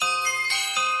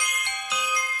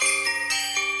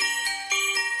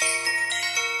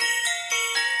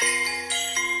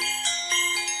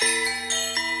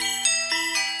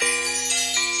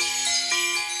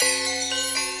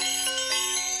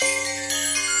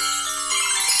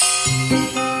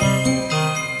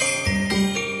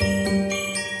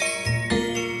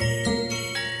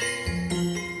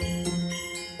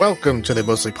Welcome to the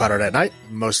Mostly Pottered at Night.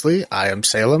 Mostly, I am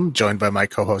Salem, joined by my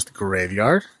co-host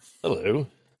Graveyard. Hello.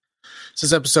 This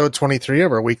is episode 23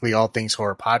 of our weekly All Things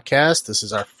Horror podcast. This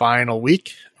is our final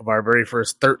week of our very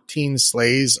first 13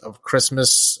 slays of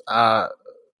Christmas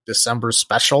December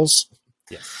specials.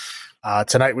 Yes.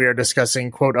 Tonight we are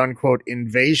discussing quote-unquote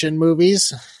invasion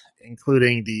movies,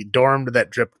 including the Dormed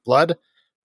That Dripped Blood,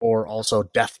 or also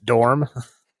Death Dorm,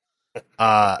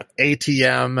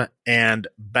 ATM, and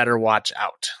Better Watch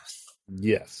Out.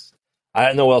 Yes. I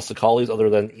don't know what else to call these other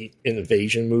than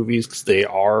invasion movies, because they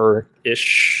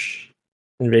are-ish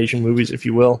invasion movies, if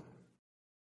you will.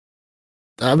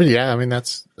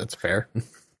 That's fair.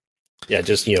 Yeah,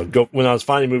 just, when I was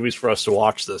finding movies for us to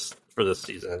watch for this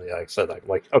season, like I said,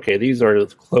 like, okay, these are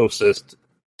the closest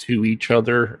to each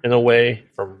other in a way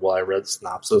from what I read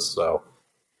synopsis, so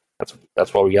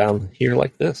that's why we got them here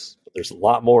like this. But there's a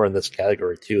lot more in this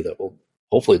category, too, that we'll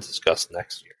hopefully discuss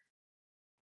next year.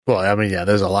 Well,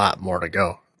 there's a lot more to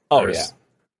go. Oh, yeah.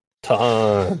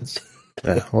 Tons.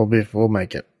 Yeah, we'll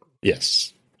make it.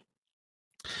 Yes.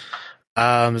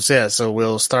 So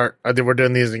we'll start. I think we're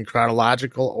doing these in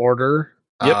chronological order.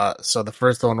 Yep. So the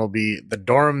first one will be The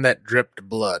Dorm That Dripped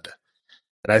Blood.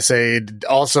 And I say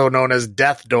also known as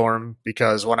Death Dorm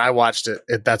because when I watched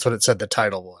it, that's what it said the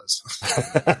title was.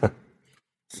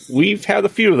 We've had a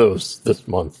few of those this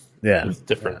month. Yeah. With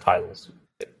different titles.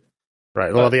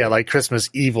 Right. Well, yeah, like Christmas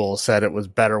Evil said it was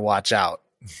Better Watch Out.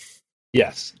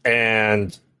 Yes.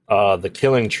 And The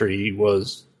Killing Tree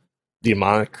was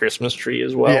Demonic Christmas Tree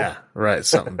as well. Yeah, right.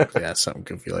 Something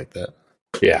goofy like that.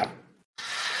 Yeah.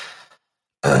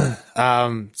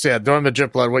 Dorm That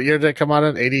Dripped Blood. What year did it come out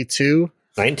in? 82?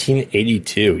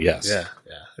 1982, yes. Yeah.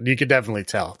 And you could definitely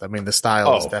tell. I mean, the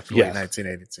style is definitely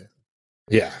 1982.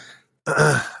 Yeah.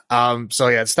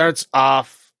 It starts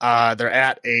off, they're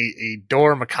at a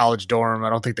dorm, a college dorm. I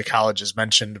don't think the college is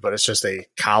mentioned, but it's just a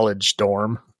college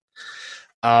dorm.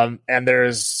 And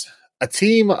there's a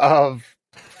team of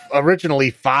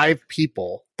originally 5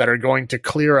 people that are going to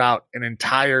clear out an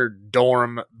entire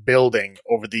dorm building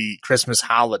over the Christmas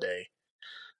holiday.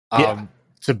 And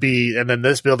then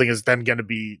this building is then going to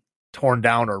be torn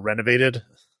down or renovated.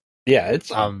 Yeah,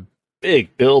 it's a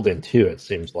big building too, it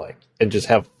seems like. And just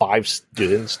have 5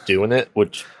 students doing it,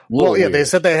 which they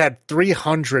said they had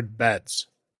 300 beds.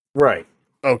 Right.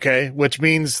 Okay, which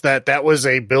means that was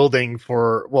a building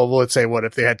for, let's say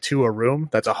if they had 2 a room,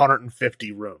 that's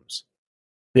 150 rooms.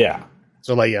 Yeah.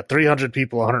 So 300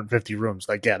 people, 150 rooms.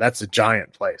 That's a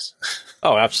giant place.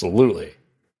 Oh, absolutely.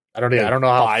 I don't know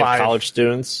how 5 college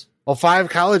students. Well, 5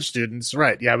 college students,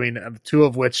 right? Yeah, 2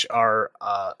 of which are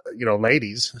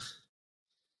ladies.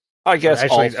 I guess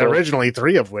actually originally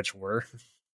 3 of which were.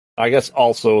 I guess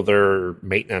also their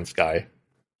maintenance guy.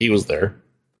 He was there.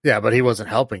 Yeah, but he wasn't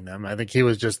helping them. I think he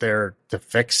was just there to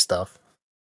fix stuff.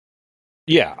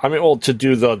 Yeah, to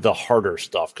do the harder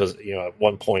stuff because at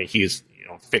one point he's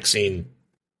fixing.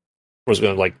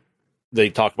 They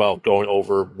talk about going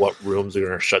over what rooms they're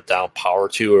going to shut down power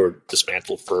to or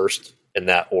dismantle first in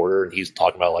that order, and he's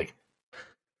talking about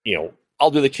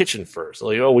I'll do the kitchen first.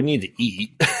 We need to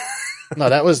eat. No,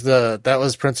 that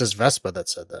was Princess Vespa that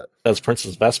said that. That's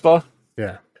Princess Vespa?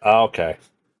 Yeah. Oh, okay.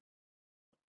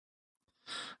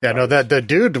 Yeah, no, that the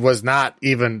dude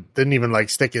didn't even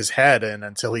stick his head in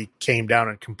until he came down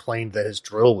and complained that his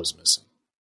drill was missing.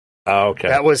 Oh, okay.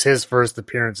 That was his first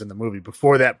appearance in the movie.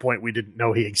 Before that point, we didn't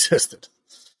know he existed.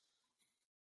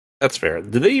 That's fair.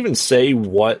 Did they even say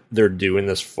what they're doing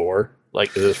this for?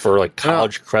 Is it for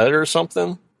college credit or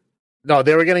something? No,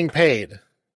 they were getting paid.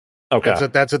 Okay.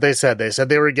 That's what they said. They said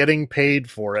they were getting paid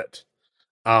for it.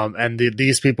 And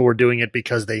these people were doing it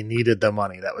because they needed the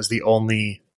money. That was the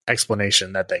only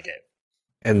explanation that they gave.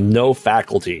 And no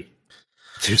faculty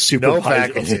to supervise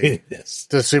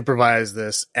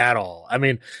this at all.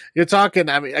 You're talking,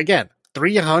 again,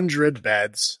 300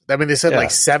 beds. They said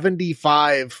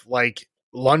 75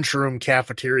 lunchroom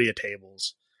cafeteria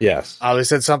tables. Yes. They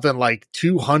said something like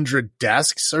 200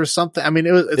 desks or something.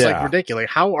 It's ridiculous.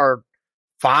 How are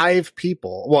 5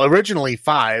 people? Well, originally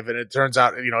 5, and it turns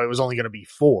out, it was only going to be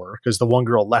 4 because the one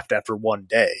girl left after one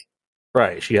day.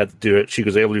 Right. She had to do it. She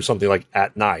was able to do something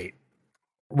at night.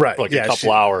 Right. For a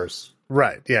couple hours.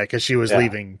 Right. Yeah. Because she was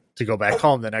leaving to go back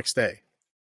home the next day.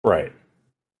 Right.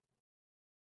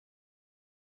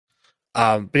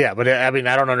 I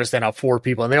don't understand how 4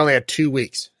 people, and they only had 2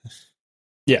 weeks.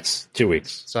 Yes, 2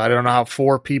 weeks. So I don't know how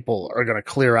 4 people are going to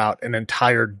clear out an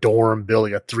entire dorm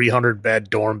building, a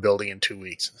 300-bed dorm building in 2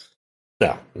 weeks.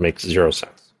 No, it makes 0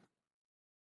 sense.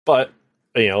 But,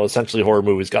 essentially horror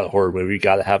movies got a horror movie. You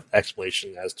got to have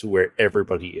explanation as to where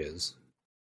everybody is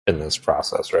in this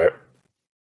process, right?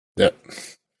 Yep.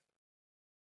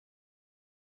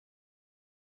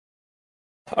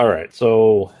 All right,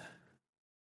 so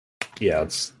yeah,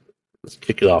 let's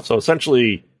kick it off. So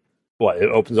essentially, what it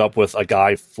opens up with a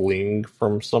guy fleeing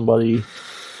from somebody.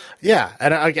 Yeah,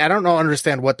 and I don't know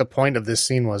understand what the point of this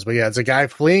scene was, but yeah, it's a guy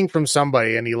fleeing from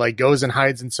somebody, and he like goes and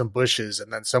hides in some bushes,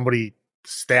 and then somebody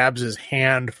stabs his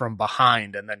hand from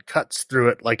behind, and then cuts through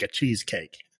it like a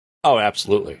cheesecake. Oh,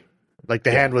 absolutely. Like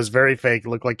the hand was very fake,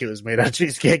 looked like it was made out of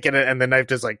cheesecake, and the knife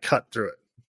just like cut through it.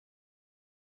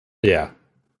 Yeah,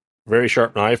 very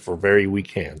sharp knife or very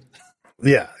weak hand.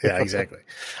 Yeah, exactly.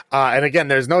 And again,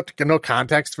 there's no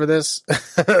context for this.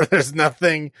 There's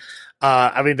nothing.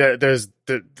 I mean, there's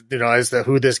as to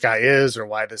who this guy is or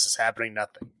why this is happening.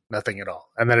 Nothing at all.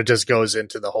 And then it just goes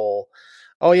into the whole,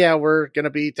 oh yeah, we're gonna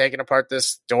be taking apart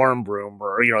this dorm room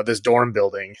or this dorm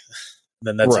building. And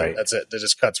then that's Right. it. That's it. It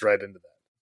just cuts right into that.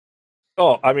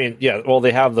 Oh, I mean, yeah. Well,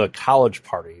 they have the college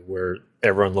party where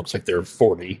everyone looks like they're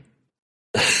 40.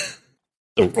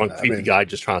 The one creepy guy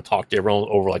just trying to talk to everyone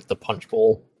over like the punch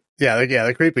bowl. Yeah,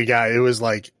 the creepy guy who was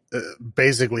like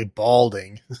basically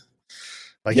balding.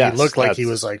 Like he looked like he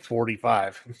was like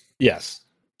 45. Yes.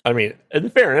 I mean, in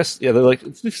fairness, yeah, they're like,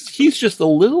 he's just a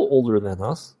little older than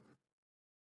us.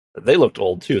 They looked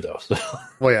old too, though. So.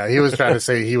 Well, yeah, he was trying to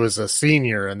say he was a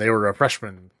senior and they were a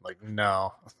freshman. Like,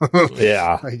 no.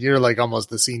 Yeah. You're like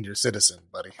almost a senior citizen,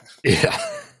 buddy. Yeah.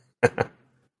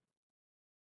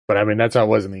 But I mean, that's how it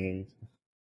was in the 80s.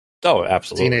 Oh,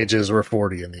 absolutely. Teenagers were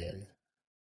 40 in the 80s.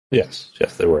 Yes,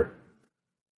 they were.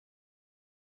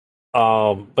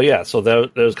 But yeah, so there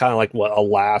was kind of like what a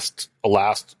last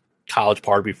college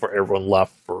party before everyone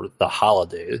left for the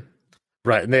holiday.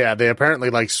 Right, and they apparently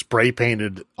like spray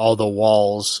painted all the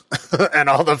walls and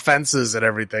all the fences and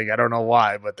everything. I don't know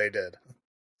why, but they did.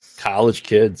 College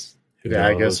kids. Yeah,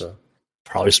 I guess so.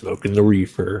 Probably smoking the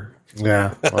reefer.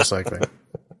 Yeah, most likely.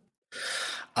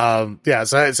 Yeah.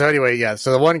 So anyway, yeah.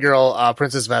 So the one girl,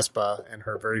 Princess Vespa, in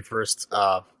her very first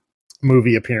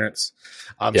movie appearance,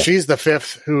 she's the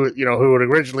fifth who had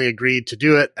originally agreed to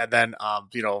do it, and then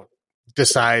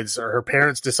decides, or her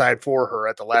parents decide for her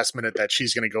at the last minute that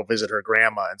she's going to go visit her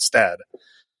grandma instead.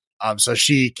 So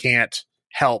she can't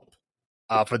help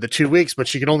for the 2 weeks, but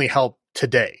she can only help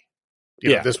today.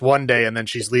 This one day, and then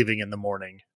she's leaving in the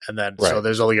morning, and then so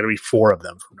there's only going to be 4 of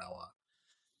them from now on.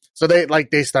 So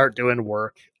they start doing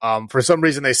work. For some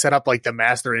reason, they set up like the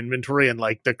master inventory in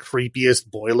like the creepiest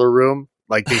boiler room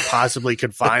like they possibly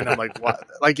could find. I'm like, what?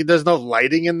 Like, there's no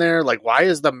lighting in there. Like, why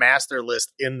is the master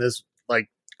list in this like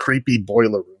creepy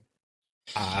boiler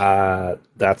room?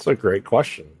 That's a great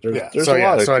question. There's so a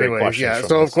lot of so great anyway, questions.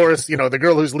 So of course, the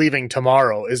girl who's leaving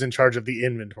tomorrow is in charge of the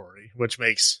inventory, which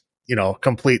makes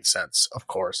complete sense, of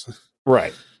course.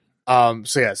 Right.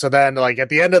 So then like at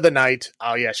the end of the night,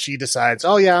 she decides,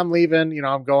 I'm leaving,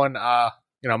 I'm going,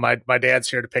 my dad's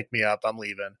here to pick me up. I'm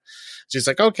leaving. She's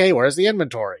like, okay, where's the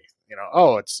inventory?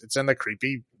 It's in the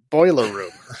creepy boiler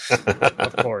room.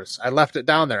 Of course. I left it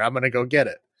down there. I'm going to go get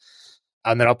it.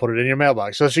 And then I'll put it in your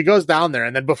mailbox. So she goes down there,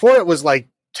 and then before it was like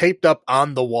taped up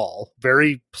on the wall,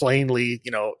 very plainly,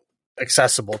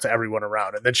 accessible to everyone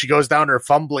around. And then she goes down there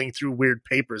fumbling through weird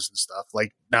papers and stuff.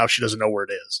 Like now she doesn't know where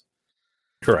it is.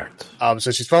 Correct. So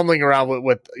she's fumbling around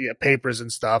with papers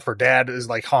and stuff. Her dad is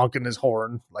like honking his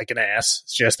horn like an ass.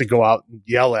 She has to go out and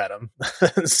yell at him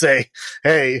and say,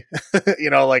 hey,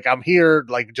 like I'm here.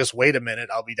 Like, just wait a minute.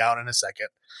 I'll be down in a second.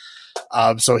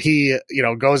 So he,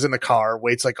 goes in the car,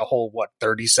 waits like a whole,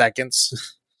 30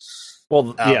 seconds.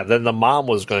 Well, then the mom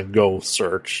was going to go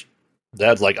search.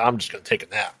 Dad's like, I'm just going to take a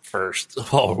nap first.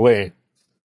 Oh, wait.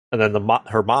 And then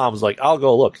her mom's like, I'll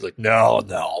go look. He's like, no,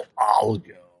 I'll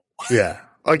go. Yeah.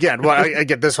 Again, I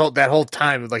get that whole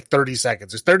time of like 30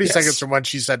 seconds. There's 30 seconds from when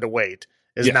she said to wait.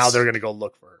 Now they're going to go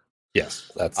look for her.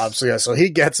 Yes, that's so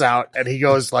he gets out and he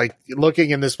goes like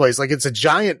looking in this place, like it's a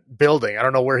giant building. I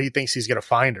don't know where he thinks he's going to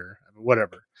find her. I mean,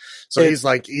 whatever. So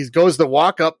he goes to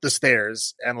walk up the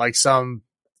stairs, and like some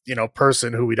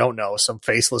person who we don't know, some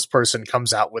faceless person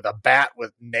comes out with a bat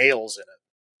with nails in it.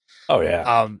 Oh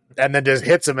yeah. And then just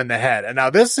hits him in the head. And now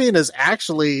this scene is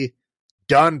actually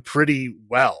done pretty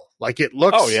well. Like it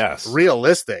looks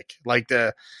realistic. Like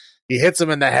he hits him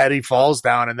in the head, he falls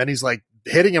down, and then he's like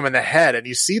hitting him in the head, and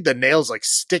you see the nails like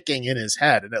sticking in his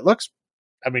head, and it looks,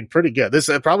 pretty good. This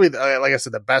is probably, like I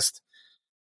said, the best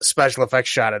special effects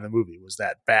shot in the movie was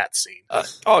that bat scene.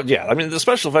 The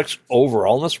special effects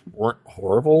overall in this weren't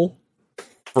horrible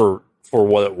for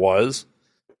what it was,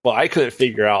 but I couldn't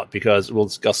figure out, because we'll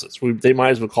discuss this. They might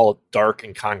as well call it Dark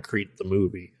and Concrete the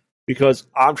movie, because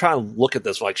I'm trying to look at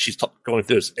this like she's going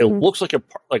through this. It looks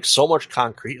like so much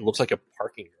concrete. It looks like a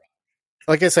parking garage.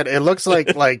 Like I said, it looks like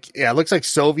it looks like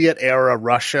Soviet era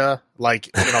Russia, like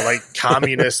like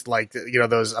communist, like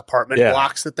those apartment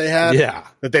blocks that they had. Yeah,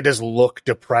 that they just look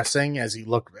depressing as you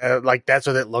look like that's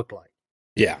what it looked like.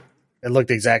 Yeah, it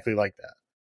looked exactly like that.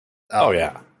 Oh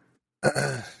yeah.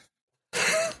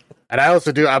 And I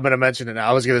also do. I'm going to mention it now.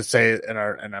 I was going to say it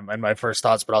in my first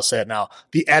thoughts, but I'll say it now.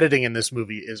 The editing in this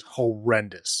movie is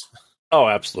horrendous. Oh,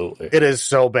 absolutely. It is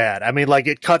so bad. I mean, like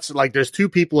it cuts, like there's two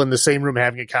people in the same room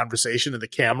having a conversation and the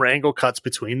camera angle cuts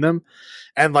between them.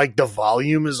 And like the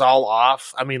volume is all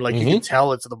off. I mean, like you can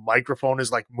tell the microphone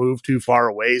is like moved too far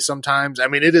away sometimes. I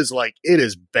mean, it is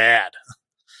bad.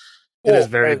 It is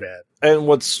very bad. And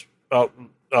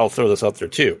I'll throw this out there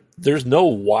too. There's no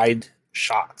wide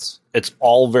shots. It's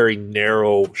all very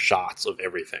narrow shots of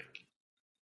everything.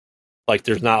 Like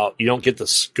you don't get the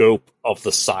scope of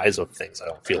the size of things. I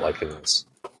don't feel like in this.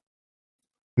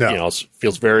 No, it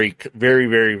feels very, very,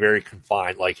 very, very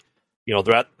confined. Like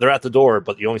they're at the door,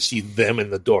 but you only see them in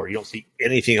the door. You don't see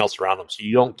anything else around them, so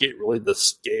you don't get really the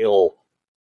scale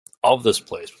of this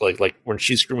place. Like when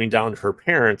she's screaming down to her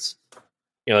parents,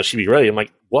 she'd be ready. I'm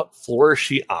like, what floor is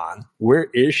she on? Where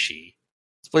is she?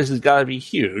 This place has got to be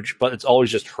huge, but it's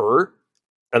always just her,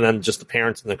 and then just the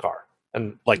parents in the car.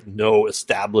 And like no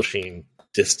establishing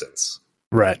distance.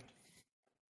 Right.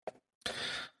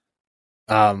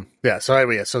 Yeah. So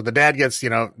anyway, so the dad gets,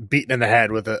 beaten in the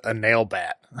head with a nail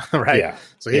bat. Right. Yeah.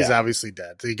 So he's obviously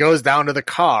dead. So he goes down to the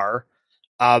car.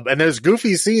 And there's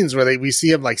goofy scenes where we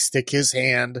see him like stick his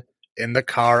hand in the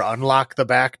car, unlock the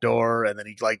back door, and then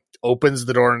he like opens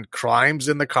the door and climbs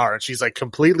in the car. And she's like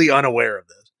completely unaware of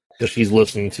this. Because she's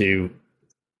listening to,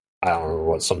 I don't know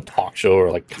what, some talk show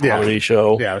or like comedy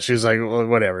show. Yeah, she's like, well,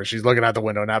 whatever. She's looking out the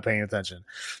window, not paying attention.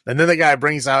 And then the guy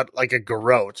brings out like a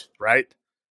garrote, right?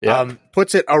 Yeah.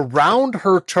 Puts it around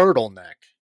her turtleneck.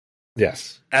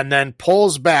 Yes. And then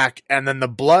pulls back, and then the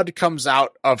blood comes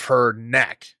out of her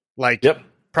neck, like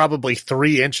probably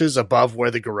 3 inches above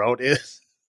where the garrote is.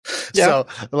 So,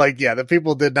 the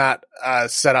people did not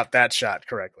set up that shot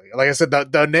correctly. Like I said,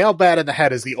 the nail bat in the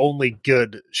head is the only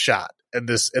good shot in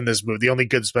this movie, the only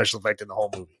good special effect in the whole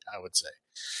movie, I would say.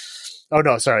 Oh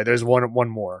no, sorry, there's one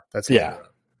more. That's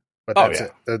but that's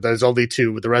it. There's only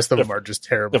 2, but the rest of them are just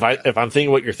terrible. If I'm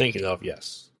thinking what you're thinking of,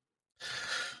 yes.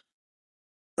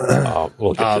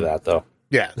 We'll get to that though.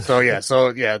 Yeah.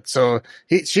 So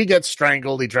she gets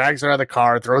strangled. He drags her out of the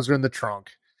car, throws her in the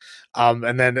trunk.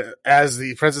 And then as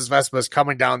the Princess Vespa is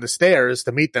coming down the stairs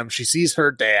to meet them, she sees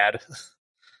her dad.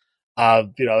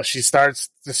 She starts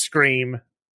to scream.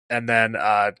 And then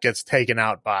gets taken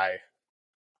out by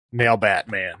Nail Bat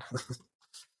Man.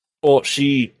 Well,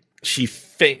 she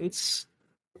faints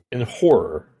in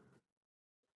horror,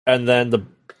 and then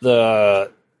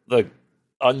the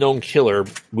unknown killer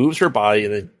moves her body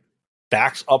and then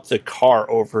backs up the car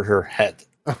over her head.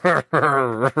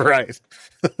 Right.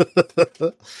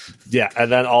 Yeah,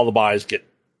 and then all the bodies get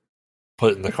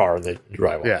put in the car and they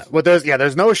drive off. Yeah, well,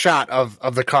 there's no shot of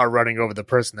the car running over the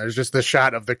person. There's just the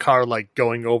shot of the car like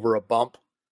going over a bump.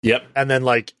 Yep, and then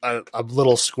like a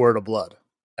little squirt of blood,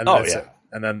 and that's it.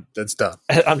 And then it's done.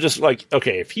 I'm just like,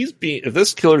 okay, if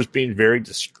this killer's being very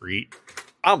discreet,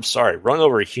 I'm sorry, run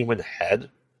over a human head.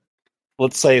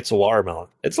 Let's say it's a watermelon.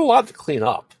 It's a lot to clean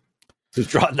up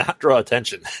to not draw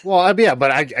attention. Well, yeah,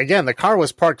 but again, the car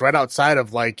was parked right outside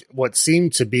of like what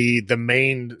seemed to be the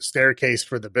main staircase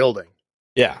for the building.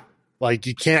 Yeah. Like,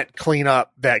 you can't clean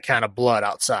up that kind of blood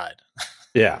outside.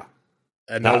 Yeah.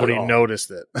 And nobody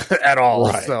noticed it at all.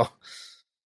 Right. So,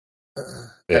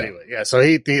 anyway, yeah. So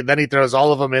he throws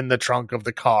all of them in the trunk of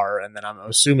the car, and then I'm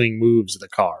assuming moves the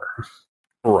car.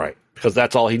 Right. Because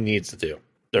that's all he needs to do.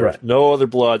 There's no other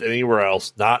blood anywhere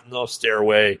else. Not in the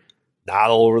stairway. Not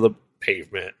all over the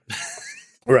pavement.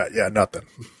 Right. Yeah. Nothing.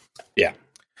 Yeah.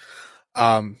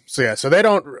 So they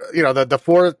don't, the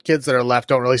 4 kids that are left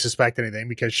don't really suspect anything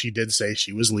because she did say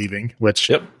she was leaving, which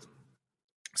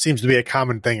seems to be a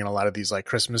common thing in a lot of these like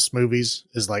Christmas movies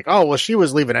is like, oh, well, she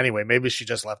was leaving anyway. Maybe she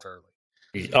just left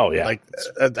early. Oh yeah. Like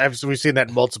we've seen that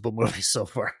in multiple movies so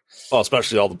far. Well,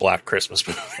 especially all the Black Christmas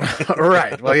movies.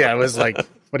 Right. Well, yeah, it was like,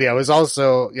 but yeah, it was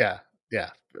also, yeah.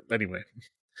 Anyway.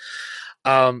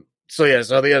 So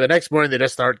the next morning they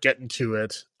just start getting to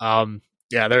it.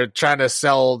 Yeah, they're trying to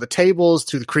sell the tables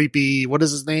to the creepy, what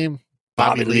is his name?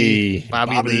 Bobby Lee.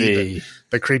 Bobby Lee.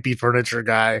 The creepy furniture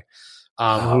guy.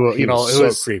 Who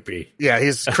is creepy. Yeah,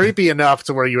 he's creepy enough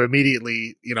to where you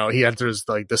immediately, he enters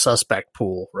like the suspect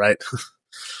pool, right?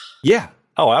 Yeah.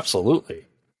 Oh, absolutely.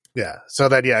 Yeah. So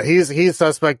then, he's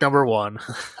suspect number one.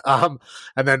 And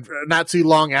then not too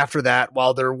long after that,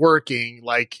 while they're working,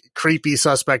 like creepy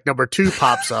suspect number two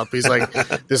pops up. He's like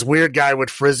this weird guy with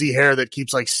frizzy hair that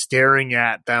keeps like staring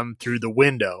at them through the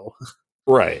window.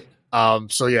 Right.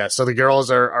 So the girls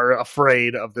are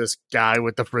afraid of this guy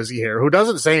with the frizzy hair who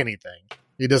doesn't say anything.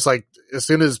 He just like, as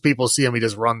soon as people see him, he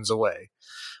just runs away.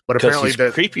 But apparently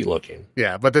he's creepy looking.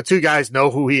 Yeah. But the two guys know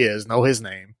who he is, know his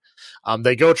name.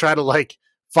 They go try to like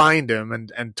find him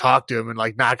and talk to him and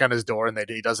like knock on his door, and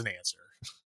he doesn't answer.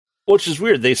 Which is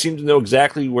weird. They seem to know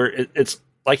exactly where it's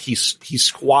like he's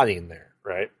squatting there,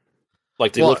 right?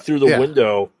 Like they look through the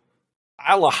window.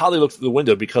 I don't know how they look through the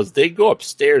window because they go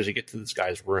upstairs to get to this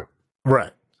guy's room.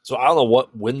 Right. So I don't know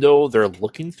what window they're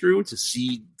looking through to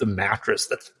see the mattress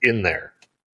that's in there.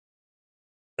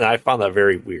 And I found that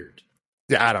very weird.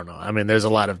 Yeah, I don't know. I mean, there's a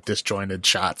lot of disjointed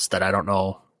shots that I don't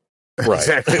know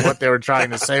exactly what they were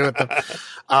trying to say with them.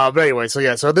 But anyway,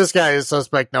 so this guy is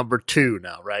suspect number two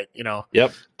now, right?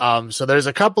 Yep. So there's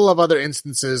a couple of other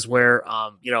instances where,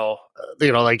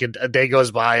 like a day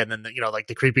goes by and then, like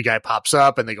the creepy guy pops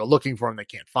up and they go looking for him. They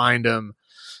can't find him.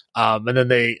 And then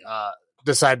they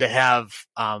decide to have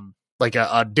like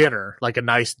a dinner, like a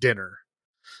nice dinner.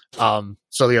 So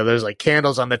there's like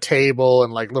candles on the table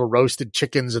and like little roasted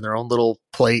chickens in their own little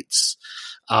plates.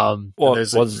 Well,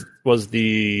 was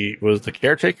the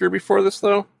caretaker before this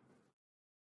though?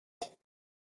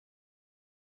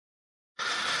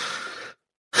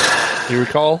 Do you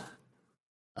recall?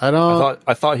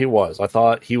 I thought he was. I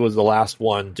thought he was the last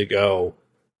one to go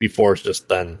before it's just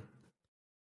then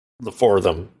the four of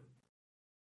them.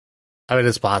 I mean,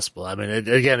 it's possible. I mean,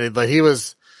 he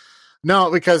was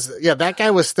because that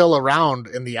guy was still around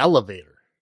in the elevator.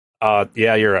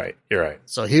 Yeah, you're right. You're right.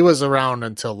 So he was around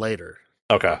until later.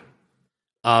 Okay.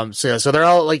 So they're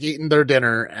all like eating their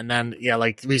dinner, and then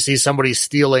like we see somebody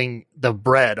stealing the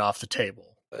bread off the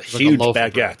table. Huge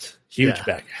baguette.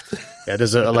 Baguette. Yeah,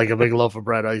 there's a big loaf of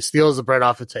bread. He steals the bread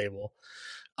off the table.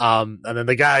 And then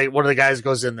one of the guys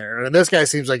goes in there, and this guy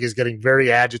seems like he's getting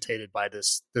very agitated by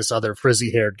this other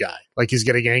frizzy haired guy. Like he's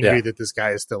getting angry that this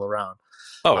guy is still around.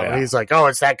 And he's like, oh,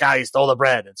 it's that guy who stole the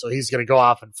bread. And so he's going to go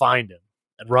off and find him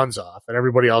and runs off, and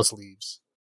everybody else leaves.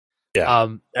 Yeah.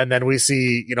 And then we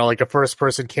see, like a first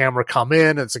person camera come in.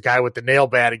 And it's a guy with the nail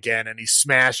bat again, and he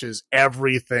smashes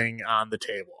everything on the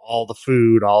table, all the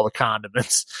food, all the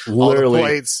condiments, all the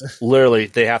plates. Literally,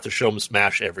 they have to show him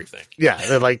smash everything. Yeah.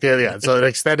 So an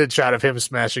extended shot of him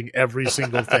smashing every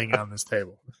single thing on this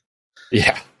table.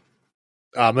 Yeah.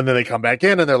 And then they come back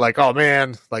in and they're like, oh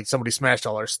man, like somebody smashed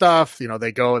all our stuff.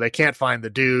 They can't find the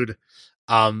dude.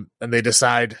 And they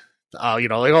decide,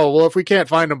 if we can't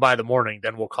find him by the morning,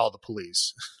 then we'll call the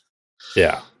police.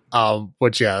 Yeah.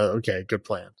 Okay, good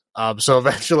plan. So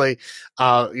eventually,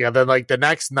 then like the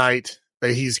next night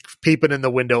he's peeping in the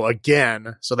window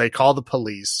again. So they call the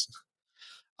police.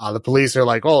 The police are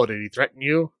like, oh, did he threaten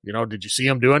you? Did you see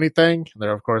him do anything? And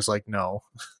they're of course like, no.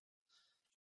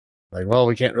 Like, well,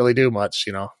 we can't really do much,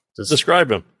 Just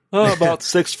describe him. Oh, about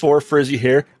 6'4", frizzy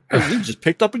hair. And you just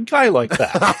picked up a guy like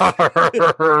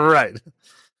that. Right.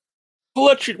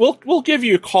 We'll give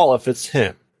you a call if it's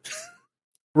him.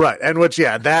 Right. And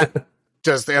that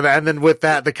just and then with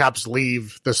that the cops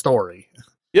leave the story.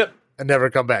 Yep. And never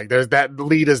come back. That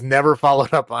lead is never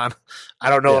followed up on. I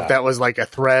don't know if that was like a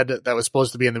thread that was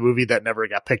supposed to be in the movie that never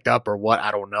got picked up or what.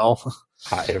 I don't know.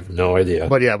 I have no idea.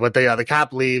 But the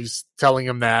cop leaves telling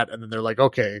him that, and then they're like,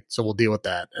 okay, so we'll deal with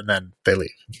that. And then they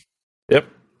leave. Yep.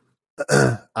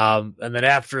 And then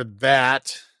after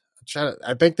that,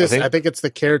 I think it's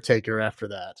the caretaker after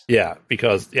that. Yeah,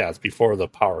 because it's before the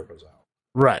power goes out.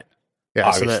 Right. Yeah,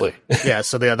 obviously.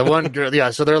 So the one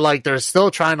girl, so they're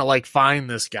still trying to like find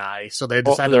this guy. So they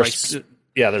decided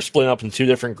they're splitting up in two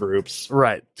different groups.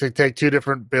 Right. To take two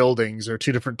different buildings or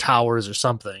two different towers or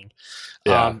something.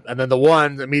 Yeah. And then the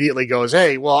one immediately goes,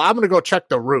 hey, well, I'm going to go check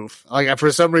the roof. Like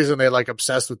for some reason they like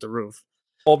obsessed with the roof.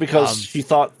 Well, because she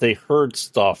thought they heard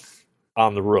stuff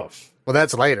on the roof. Well,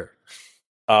 that's later.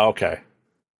 Oh, okay.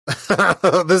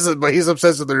 But he's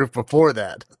obsessed with the roof before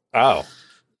that. Oh.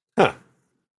 Huh.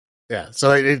 Yeah.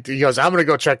 So he goes, I'm going to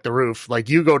go check the roof. Like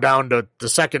you go down to the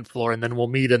second floor and then we'll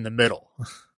meet in the middle.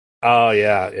 Oh,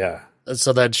 yeah. And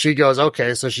so then she goes,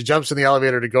 okay. So she jumps in the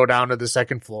elevator to go down to the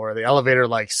second floor. The elevator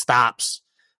like stops.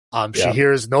 She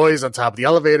hears noise on top of the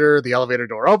elevator. The elevator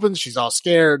door opens. She's all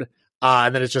scared.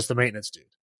 And then it's just the maintenance dude.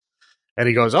 And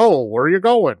he goes, oh, where are you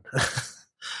going?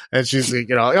 And she's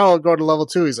like, I'll go to level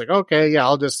 2. He's like, okay, yeah,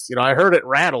 I'll just, I heard it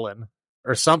rattling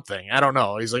or something. I don't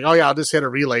know. He's like, oh yeah, I'll just hit a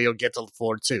relay. You'll get to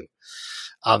floor 2.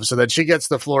 So then she gets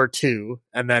the floor too,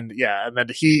 and then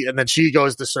she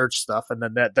goes to search stuff, and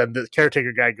then the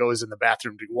caretaker guy goes in the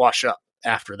bathroom to wash up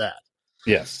after that.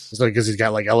 Yes, so because he's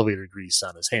got like elevator grease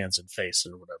on his hands and face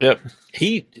or whatever.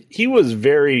 Yep, he was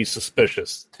very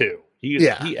suspicious too. He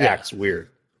acts weird.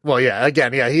 Well,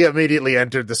 he immediately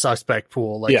entered the suspect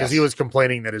pool, like because he was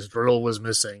complaining that his drill was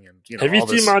missing, and have you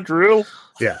seen my drill?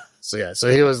 Yeah, so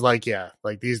he was like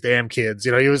these damn kids,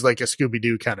 he was like a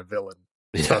Scooby-Doo kind of villain.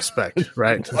 Suspect,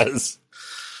 right?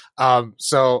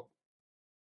 So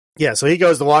he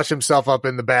goes to wash himself up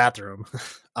in the bathroom,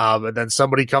 and then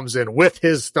somebody comes in with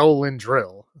his stolen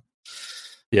drill,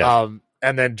 and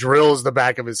then drills the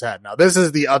back of his head. Now, this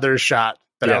is the other shot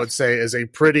that I would say is a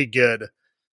pretty good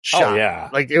shot. Oh, yeah.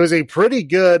 Like, it was a pretty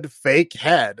good fake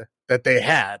head that they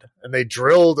had, and they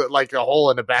drilled like a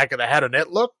hole in the back of the head, and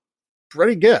it looked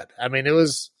pretty good. I mean, it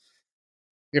was,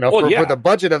 for the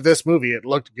budget of this movie, it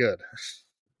looked good.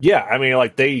 Yeah, I mean,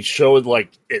 like, they showed, like,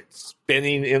 it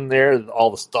spinning in there, all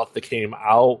the stuff that came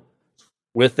out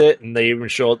with it, and they even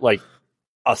showed, like,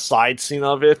 a side scene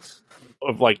of it,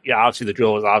 of, like, obviously the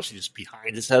drill was obviously just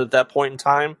behind his head at that point in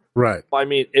time. Right. But, I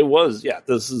mean, it was,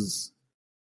 this is,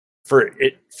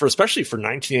 especially for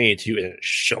 1982, and it's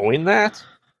showing that,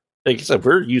 like I said,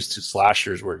 we're used to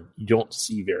slashers where you don't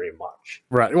see very much.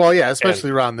 Right. Well, yeah, especially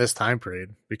around this time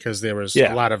period, because there was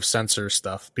a lot of censor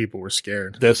stuff. People were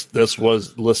scared. This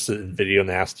was listed in Video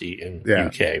Nasty in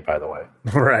UK, by the way.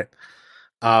 Right.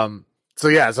 So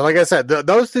like I said,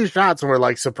 those two shots were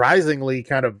like surprisingly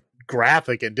kind of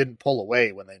graphic and didn't pull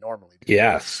away when they normally do.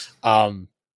 Yes. A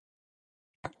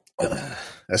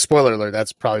spoiler alert,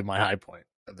 that's probably my high point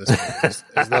of this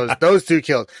movie, is those two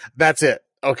kills. That's it.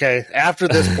 Okay, after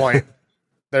this point,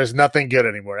 there's nothing good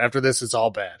anymore. After this, it's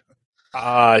all bad.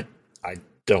 I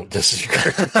don't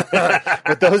disagree.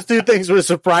 But those two things were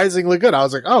surprisingly good. I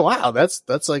was like, oh wow, that's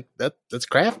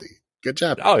crafty. Good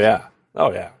job. Oh yeah.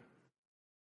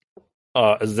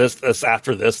 Is this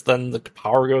after this? Then the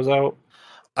power goes out.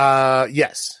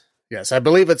 Yes. I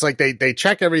believe it's like they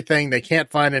check everything. They can't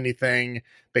find anything.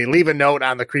 They leave a note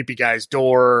on the creepy guy's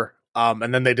door,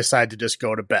 and then they decide to just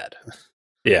go to bed.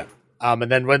 Yeah.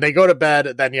 And then when they go to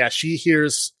bed, then she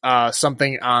hears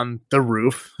something on the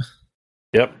roof.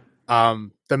 Yep.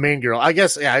 The main girl, I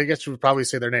guess you would probably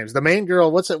say their names. The main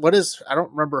girl, what is, I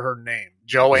don't remember her name.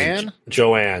 Joanne?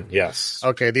 Joanne, yes.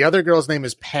 Okay, the other girl's name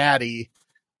is Patty.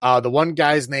 The one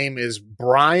guy's name is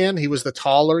Brian. He was the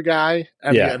taller guy.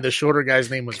 And the shorter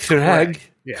guy's name was Craig.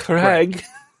 Yeah, Craig.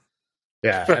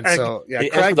 Yeah, and so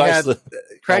Craig had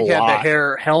the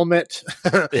hair helmet,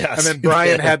 yes. And then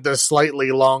Brian had the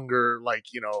slightly longer,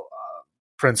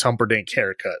 Prince Humperdinch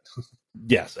haircut.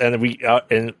 Yes, and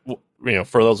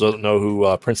for those who don't know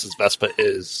who Princess Vespa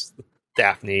is,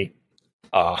 Daphne,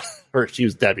 she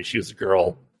was Debbie, she was a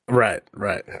girl, right.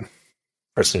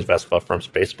 Princess Vespa from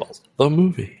Spaceballs, the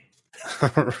movie,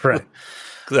 right?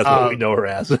 That's what we know her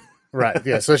as, right?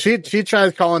 Yeah, so she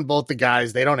tries calling both the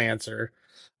guys, they don't answer.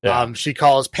 Yeah. She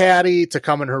calls Patty to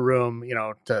come in her room,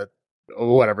 to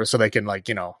whatever, so they can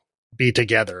be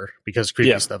together because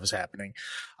creepy stuff is happening.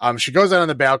 She goes out on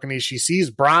the balcony. She sees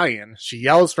Brian. She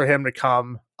yells for him to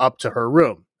come up to her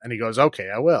room, and he goes, "Okay,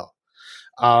 I will."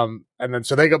 And then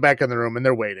so they go back in the room and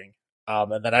they're waiting.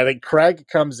 And then I think Craig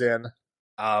comes in,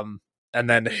 and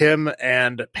then him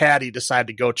and Patty decide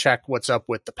to go check what's up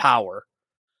with the power.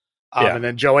 And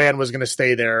then Joanne was going to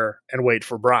stay there and wait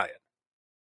for Brian.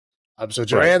 So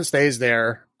Joanne stays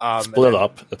there. Split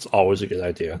up. That's always a good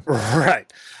idea. Right.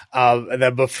 And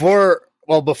then before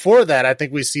that, I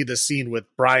think we see the scene with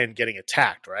Brian getting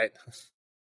attacked, right?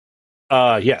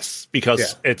 Yes,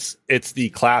 because it's the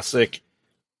classic.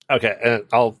 Okay, and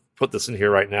I'll put this in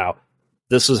here right now.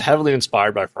 This was heavily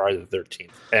inspired by Friday the 13th.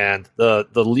 And the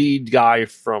lead guy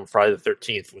from Friday the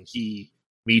 13th, when he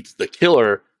meets the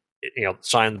killer,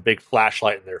 shine the big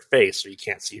flashlight in their face so you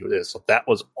can't see who it is. So that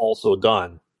was also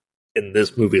done in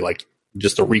this movie, like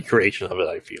just a recreation of it,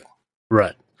 I feel.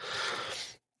 Right.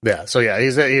 Yeah. So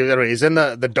he's in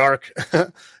the dark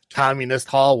communist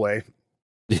hallway.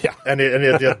 Yeah. And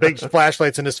the big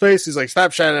flashlights in his face. He's like,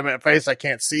 "Stop shining in my face. I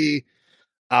can't see."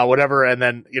 Whatever. And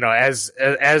then, as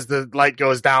the light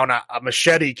goes down, a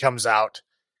machete comes out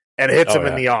and hits him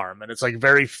in the arm. And it's like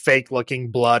very fake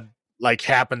looking blood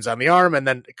happens on the arm, and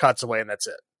then it cuts away, and that's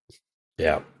it.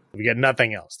 Yeah. We get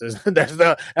nothing else. There's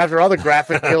after all the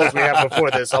graphic kills we have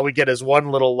before this, all we get is one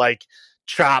little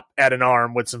chop at an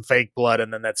arm with some fake blood,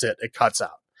 and then that's it. It cuts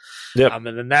out. Yep. And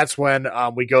then that's when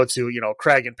we go to,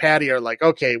 Craig and Patty are like,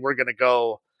 "Okay, we're gonna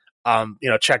go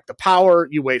check the power.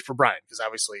 You wait for Brian," because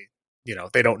obviously,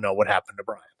 they don't know what happened to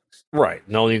Brian. Right.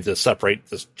 No need to separate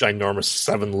this ginormous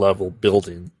 7-level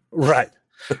building. Right.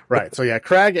 Right. So yeah,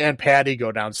 Craig and Patty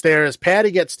go downstairs.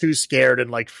 Patty gets too scared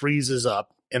and like freezes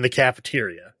up in the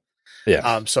cafeteria.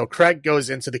 Yeah. So Craig goes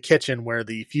into the kitchen where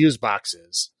the fuse box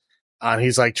is.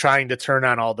 He's like trying to turn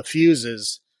on all the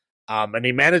fuses. And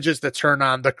he manages to turn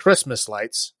on the Christmas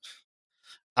lights.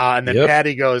 And then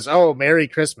Patty goes, "Oh, Merry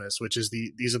Christmas," which is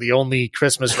these are the only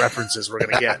Christmas references we're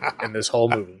going to get in this whole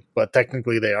movie, but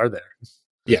technically they are there.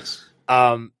 Yes.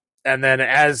 And then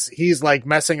as he's like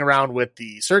messing around with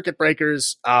the circuit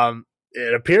breakers,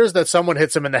 it appears that someone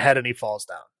hits him in the head and he falls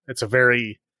down. It's a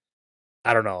very,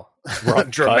 I don't know,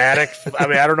 dramatic. I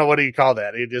mean, I don't know what do you call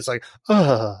that. He just like,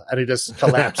 and he just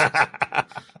collapses.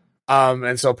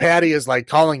 And so Patty is like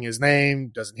calling his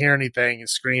name, doesn't hear anything,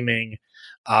 is screaming.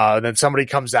 And then somebody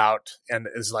comes out and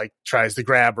is like tries to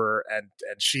grab her, and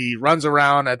she runs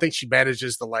around. I think she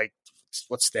manages to like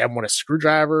stab him with a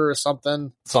screwdriver or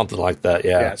something like that.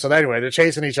 Yeah. So anyway, they're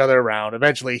chasing each other around.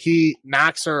 Eventually, he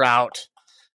knocks her out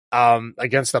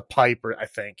against a pipe, I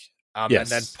think, and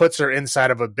then puts her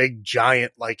inside of a big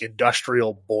giant like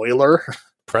industrial boiler,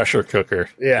 pressure cooker.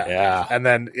 Yeah, and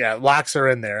then locks her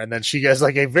in there, and then she gets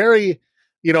like a very,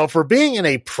 for being in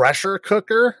a pressure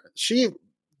cooker, she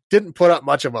didn't put up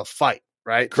much of a fight,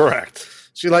 right? Correct.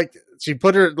 She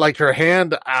put her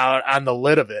hand out on the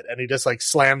lid of it, and he just like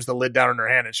slams the lid down in her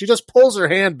hand, and she just pulls her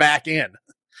hand back in.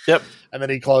 Yep. And then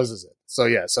he closes it.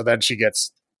 So so then she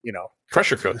gets,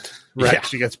 pressure cooked. Right. Yeah.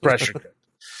 She gets pressure cooked.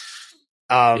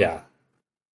 Yeah.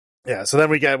 So then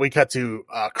we cut to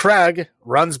Craig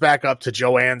runs back up to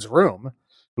Joanne's room,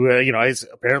 who he's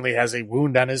apparently has a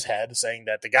wound on his head, saying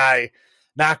that the guy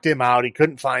knocked him out. He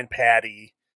couldn't find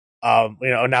Patty.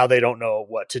 Now they don't know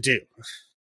what to do.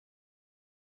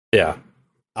 Yeah.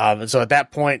 And so at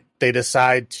that point, they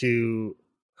decide to,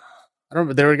 I don't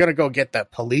know, they were going to go get the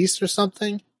police or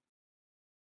something.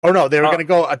 Or no, they were going to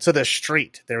go to the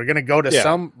street. They were going to go to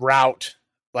some route,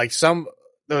 like there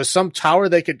was some tower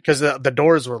they could, because the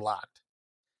doors were locked.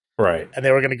 Right. And they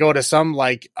were going to go to some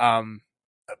like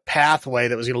pathway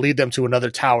that was going to lead them to another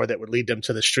tower that would lead them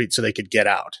to the street so they could get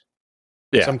out.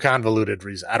 Yeah. Some convoluted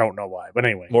reason. I don't know why, but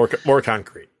anyway. More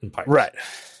concrete and pipes. Right.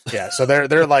 Yeah. So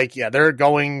they're like, they're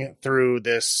going through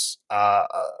this,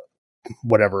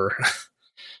 whatever,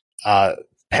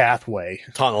 pathway.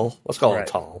 Tunnel. Let's call it a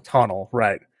tunnel. Tunnel.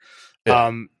 Right.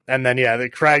 Yeah. And then, the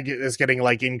Craig is getting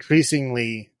like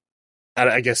increasingly,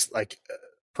 I guess, like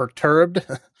perturbed,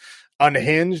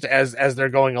 unhinged as they're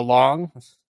going along.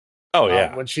 Oh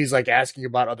yeah. When she's like asking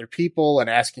about other people and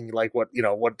asking like what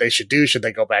they should do. Should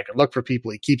they go back and look for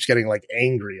people? He keeps getting like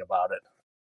angry about it.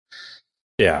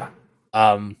 Yeah.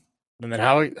 And then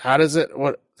how does it,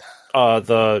 what?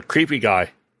 The creepy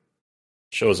guy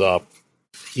shows up.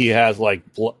 He has like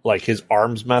his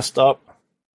arms messed up.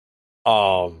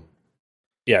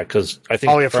 Yeah, because I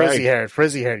think frizzy hair,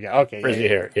 yeah, okay, frizzy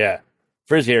hair, yeah,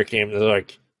 frizzy hair came. They're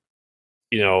like,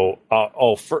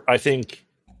 I think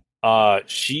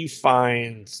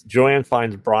Joanne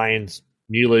finds Brian's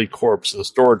mutilated corpse in the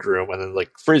storage room, and then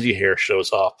like frizzy hair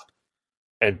shows up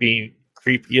and being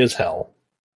creepy as hell.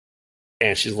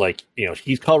 And she's like,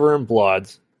 he's covered in blood,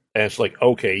 and it's like,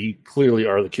 okay, you clearly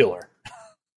are the killer,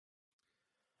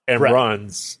 and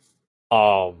runs,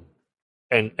 and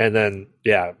then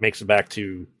makes it back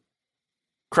to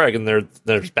Craig, and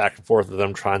there's back and forth of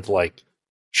them trying to like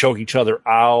choke each other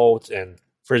out, and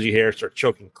frizzy hair starts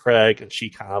choking Craig, and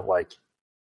she kind of like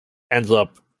ends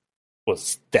up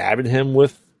stabbing him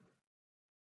with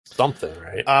something,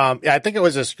 right? I think it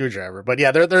was a screwdriver, but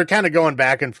they're kind of going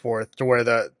back and forth to where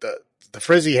the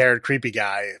frizzy haired creepy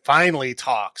guy finally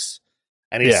talks,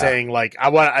 and he's saying like,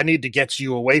 I need to get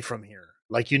you away from here.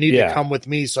 Like you need to come with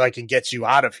me so I can get you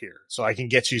out of here, so I can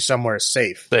get you somewhere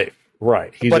safe.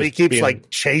 Right. But he keeps like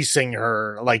chasing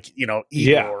her, like, Igor.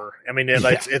 Yeah. I mean,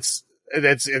 it's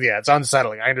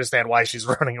unsettling. I understand why she's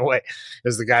running away,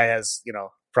 because the guy has,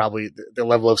 probably the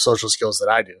level of social skills that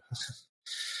I do.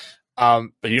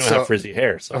 But you don't have frizzy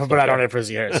hair, so but I don't have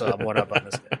frizzy hair, so I'm one up on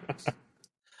this guy.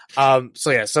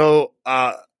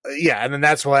 And then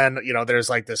that's when, there's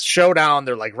like this showdown.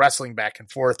 They're like wrestling back and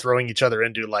forth, throwing each other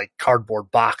into like cardboard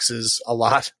boxes a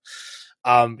lot.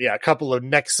 A couple of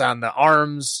nicks on the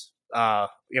arms,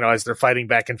 as they're fighting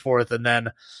back and forth. And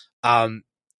then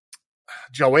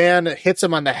Joanne hits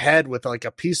him on the head with like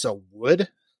a piece of wood.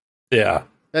 Yeah.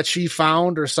 That she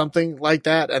found or something like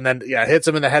that. And then, hits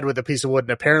him in the head with a piece of wood,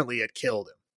 and apparently it killed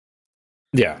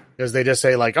him. Yeah. Because they just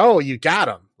say like, oh, you got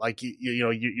him. Like,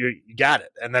 you got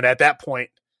it. And then at that point,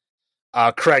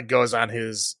 Craig goes on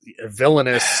his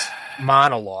villainous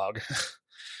monologue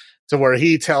to where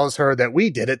he tells her that we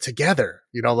did it together.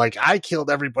 Like I killed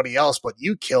everybody else, but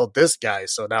you killed this guy.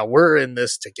 So now we're in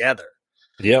this together.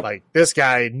 Yep. Like, this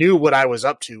guy knew what I was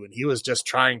up to, and he was just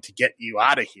trying to get you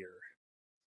out of here.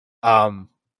 While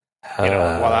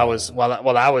I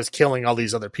was killing all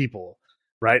these other people,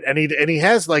 right? And he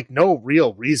has like no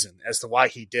real reason as to why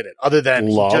he did it, other than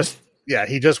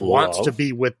he just wants to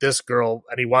be with this girl,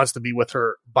 and he wants to be with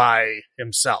her by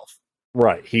himself.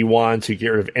 Right. He wanted to get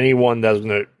rid of anyone that was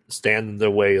going to stand in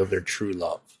the way of their true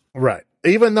love. Right.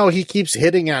 Even though he keeps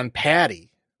hitting on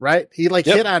Patty, right? He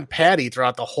hit on Patty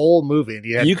throughout the whole movie.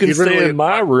 And you can stay in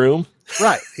my room.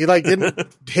 Right. He didn't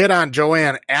hit on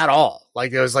Joanne at all.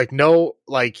 Like, there was no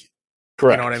correct.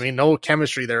 You know what I mean? No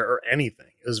chemistry there or anything.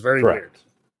 It was very weird.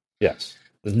 Yes.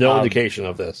 There's no indication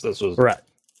of this. This was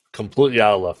completely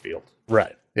out of left field.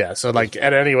 Right. Yeah. So and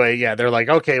anyway, they're like,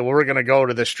 okay, well, we're going to go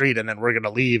to the street and then we're going to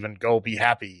leave and go be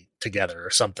happy together or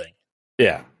something.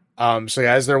 Yeah. So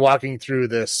as they're walking through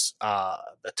this,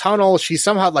 the tunnel, she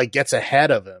somehow gets ahead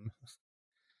of him.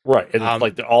 Right. And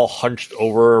it's they're all hunched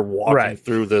over walking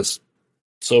through this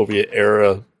Soviet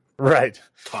era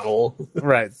tunnel.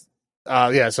 Right.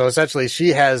 So essentially she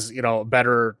has,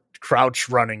 better crouch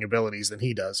running abilities than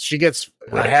he does. She gets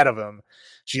ahead of him.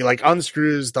 She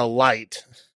unscrews the light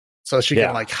so she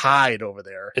can hide over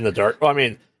there in the dark. Well, I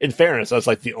mean, in fairness, that's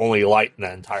the only light in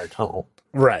that entire tunnel.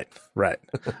 Right.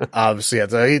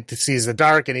 So he sees the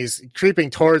dark and he's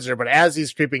creeping towards her, but as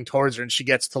he's creeping towards her and she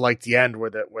gets to the end where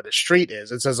the street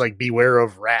is, it says beware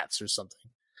of rats or something.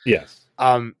 Yes.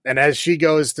 And as she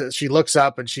she looks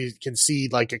up and she can see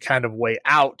a kind of way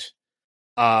out.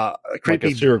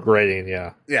 Creepy sewer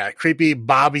grating, creepy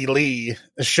Bobby Lee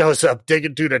shows up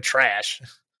digging through the trash.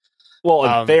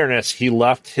 Well, in fairness, he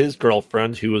left his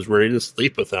girlfriend who was ready to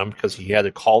sleep with him because he had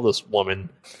to call this woman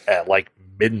at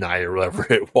midnight or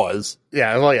whatever it was. 2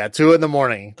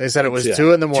 a.m. They said it was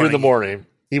 2 a.m. 2 a.m.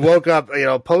 He woke up,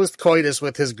 post coitus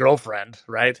with his girlfriend,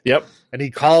 right? Yep. And he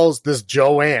calls this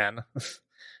Joanne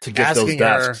to get those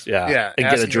desks, and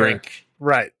get a drink.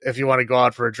 Right. If you want to go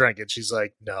out for a drink. And she's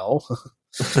like, no.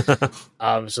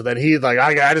 So then he's like,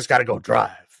 I just got to go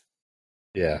drive.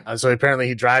 Yeah. And so apparently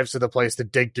he drives to the place to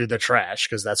dig through the trash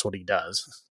because that's what he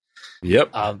does.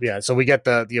 Yep. So we get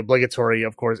the obligatory,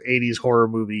 of course, 80s horror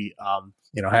movie,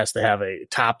 has to have a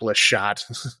topless shot.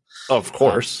 Of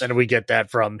course. And we get that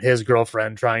from his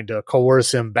girlfriend trying to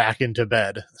coerce him back into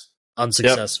bed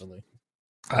unsuccessfully.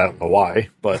 I don't know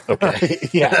why, but okay.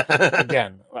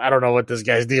 Again, I don't know what this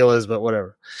guy's deal is, but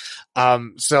whatever.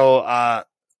 So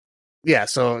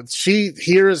she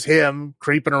hears him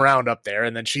creeping around up there,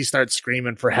 and then she starts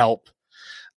screaming for help.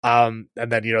 And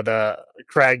then, the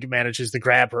Craig manages to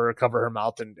grab her, cover her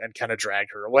mouth, and kind of drag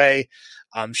her away.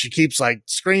 She keeps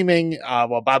screaming,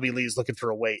 while Bobby Lee's looking for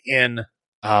a way in.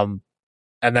 And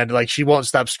then she won't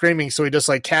stop screaming. So he just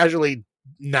casually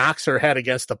knocks her head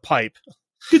against the pipe.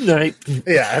 Good night.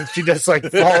 And she just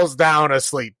falls down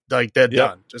asleep, done,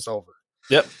 just over.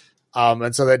 Yep.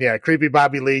 And so then, creepy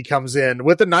Bobby Lee comes in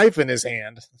with a knife in his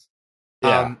hand.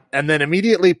 And then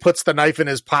immediately puts the knife in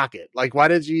his pocket. Why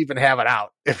did you even have it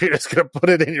out if you're just going to put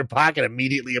it in your pocket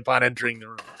immediately upon entering the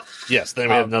room? Yes, then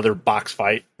we have another box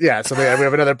fight. Yeah, so we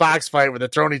have another box fight where they're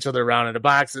throwing each other around into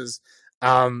boxes.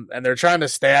 And they're trying to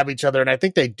stab each other. And I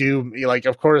think they do,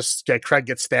 of course, Craig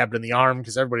gets stabbed in the arm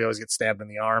because everybody always gets stabbed in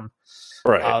the arm.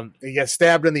 Right. He gets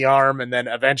stabbed in the arm, and then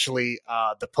eventually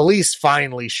the police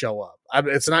finally show up.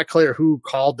 It's not clear who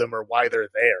called them or why they're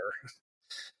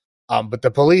there. But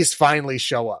the police finally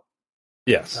show up.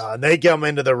 Yes. And they come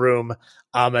into the room,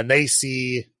 and they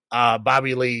see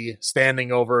Bobby Lee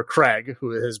standing over Craig,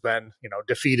 who has been,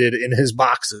 defeated in his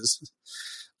boxes.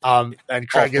 And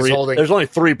Craig is holding. There's only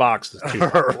 3 boxes.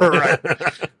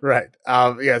 Right.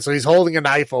 So he's holding a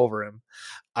knife over him.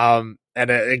 And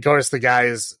of course the guy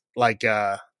is drop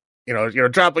your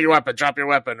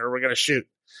weapon, or we're gonna shoot.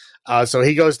 So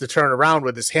he goes to turn around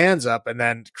with his hands up, and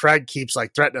then Craig keeps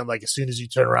threatening him, as soon as you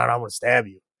turn around, I'm gonna stab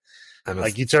you.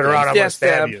 You turn around, I'm gonna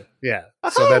stab you. Yeah.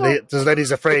 So then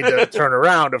he's afraid to turn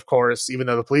around, of course, even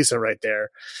though the police are right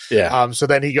there. Yeah. So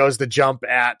then he goes to jump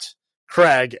at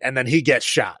Craig, and then he gets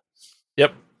shot.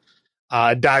 Yep.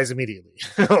 Dies immediately.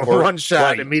 One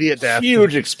shot, immediate death.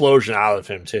 Huge explosion out of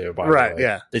him too. By the way.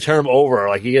 Yeah. They turn him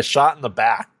over, he gets shot in the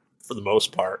back for the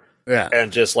most part. Yeah.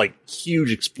 And just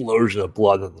huge explosion of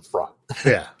blood in the front.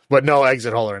 Yeah. But no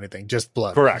exit hole or anything, just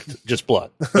blood. Correct. Just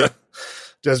blood. Yep.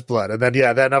 Just blood. And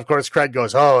then of course Craig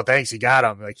goes, oh, thanks, he got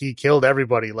him. He killed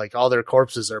everybody. All their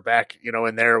corpses are back,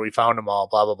 in there. We found them all,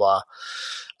 blah, blah,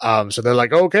 blah. So they're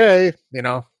like, okay,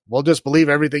 we'll just believe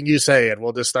everything you say, and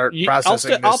we'll just start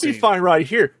processing. I'll be fine right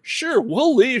here. Sure,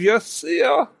 we'll leave you. See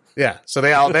ya. Yeah. So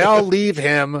they all leave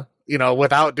him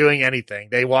without doing anything.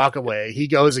 They walk away. He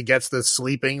goes and gets the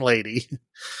sleeping lady.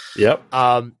 Yep.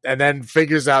 And then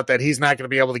figures out that he's not going to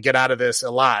be able to get out of this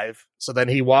alive. So then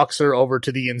he walks her over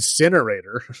to the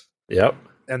incinerator. Yep.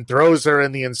 And throws her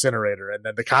in the incinerator. And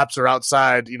then the cops are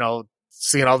outside,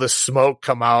 seeing all this smoke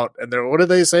come out. And they're, what do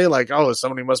they say? Like, oh,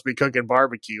 somebody must be cooking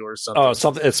barbecue or something. Oh,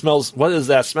 something. It smells. What is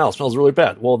that smell? It smells really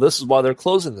bad. Well, this is why they're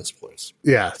closing this place.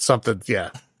 Yeah, something. Yeah,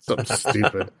 something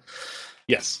stupid.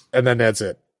 Yes. And then that's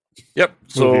it. Yep.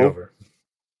 Movie over.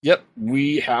 Yep.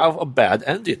 We have a bad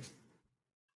ending.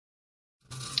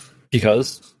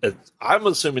 Because I'm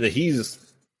assuming that he's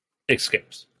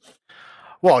escapes.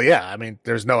 Well, yeah. I mean,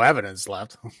 there's no evidence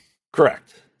left.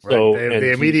 Correct. Right. So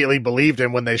they immediately believed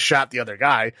him when they shot the other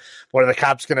guy. What are the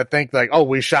cops going to think? Like, oh,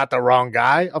 we shot the wrong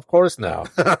guy? Of course not.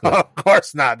 No. Of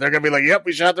course not. They're going to be like, yep,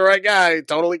 we shot the right guy.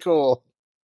 Totally cool.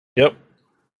 Yep.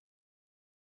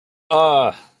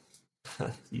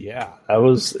 Yeah, that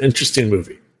was an interesting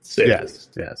movie. Yes.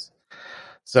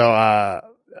 So,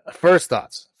 first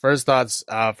thoughts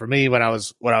for me when I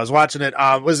was watching it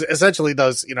was essentially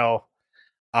those,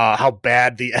 how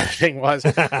bad the editing was.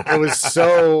 It was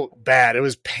so bad. It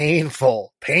was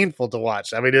painful to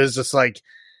watch. I mean, it was just like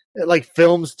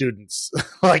film students,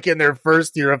 like in their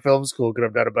first year of film school, could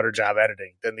have done a better job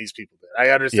editing than these people did.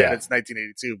 I understand it's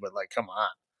 1982, but like, come on.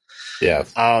 Yeah.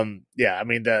 Yeah. I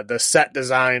mean, the set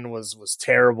design was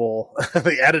terrible.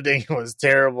 The editing was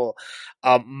terrible.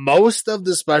 Most of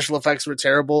the special effects were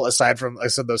terrible, aside from, I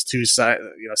said, those two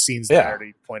scenes that I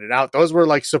already pointed out. Those were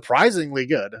like surprisingly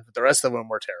good. But the rest of them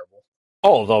were terrible.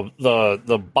 Oh,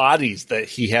 the bodies that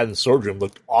he had in storage room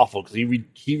looked awful because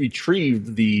he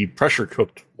retrieved the pressure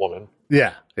cooked woman.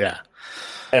 Yeah.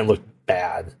 And looked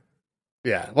bad.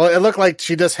 Yeah, well, it looked like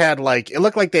she just had it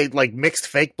looked like they mixed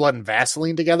fake blood and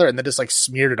Vaseline together and then just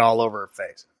smeared it all over her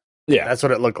face. Yeah, that's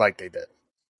what it looked like they did.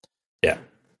 Yeah,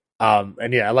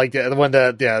 and yeah, I liked it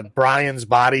when Brian's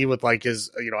body with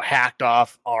his hacked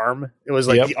off arm. It was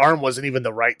the arm wasn't even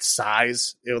the right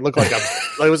size. It looked like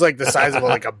it was like the size of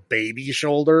a baby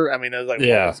shoulder. I mean, it was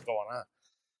what's going on?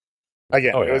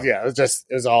 Again, it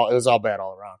was all bad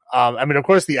all around. I mean, of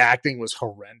course, the acting was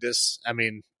horrendous. I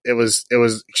mean, it was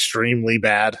extremely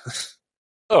bad.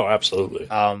 Oh, absolutely.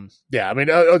 Yeah, I mean,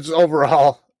 it was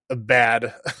overall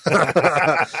bad.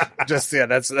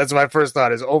 That's my first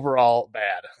thought is overall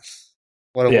bad.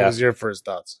 What was your first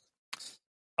thoughts?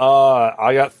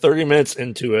 I got 30 minutes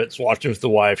into it, watching with the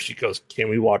wife. She goes, "Can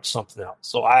we watch something else?"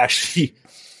 So I actually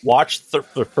watched the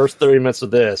first 30 minutes of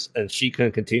this, and she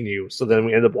couldn't continue. So then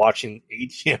we ended up watching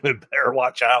ATM and Better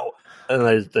Watch Out, and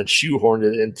I then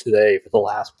shoehorned it in today for the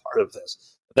last part of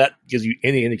this. That gives you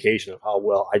any indication of how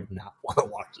well I did not want to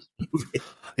watch this movie.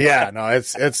 Yeah, no,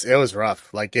 it was rough.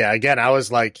 Again, I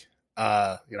was like,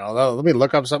 let me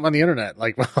look up something on the internet. While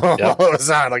it was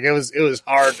on, it was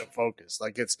hard to focus.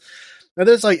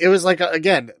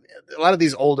 Again, a lot of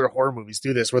these older horror movies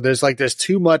do this where there's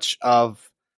too much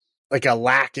of a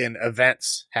lack in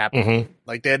events happening.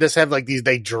 Mm-hmm. They just have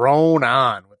they drone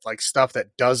on with stuff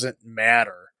that doesn't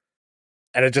matter.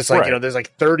 And it's just there's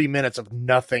 30 minutes of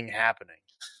nothing happening.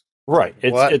 Right.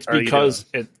 It's because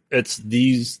I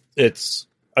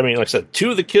mean, like I said,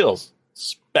 2 of the kills,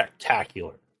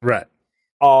 spectacular. Right.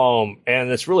 And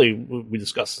it's really, we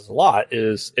discussed this a lot,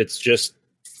 it's just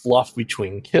fluff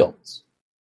between kills.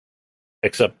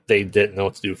 Except they didn't know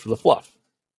what to do for the fluff.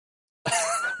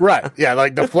 Right. Yeah,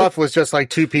 the fluff was just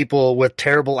 2 people with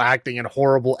terrible acting and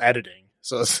horrible editing.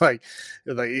 So it's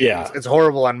it's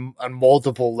horrible on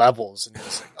multiple levels, and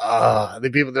it's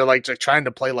the people they're trying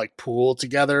to play pool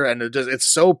together, and it's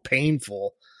so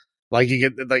painful. You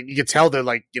can tell they're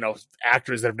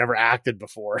actors that have never acted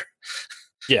before.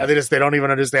 Yeah, they don't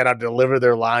even understand how to deliver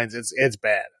their lines. It's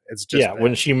bad. It's just bad.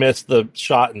 When she missed the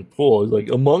shot in pool, it's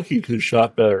a monkey could have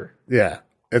shot better. Yeah,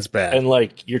 it's bad. And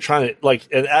you're trying to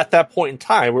and at that point in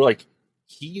time, we're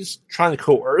he's trying to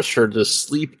coerce her to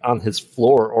sleep on his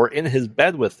floor or in his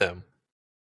bed with him.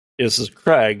 This is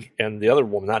Craig and the other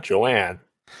woman, not Joanne.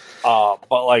 But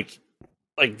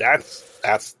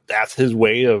that's his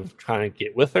way of trying to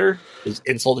get with her, is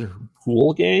insulting her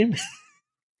pool game.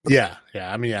 Yeah.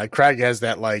 I mean, Craig has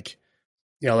that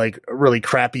really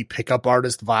crappy pickup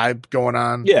artist vibe going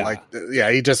on. Yeah.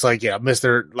 He just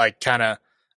Mr. Kind of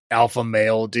alpha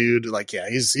male dude.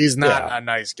 He's not a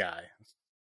nice guy.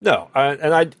 No,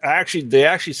 and they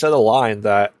actually said a line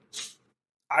that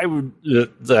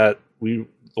the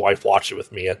wife watched it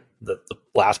with me at the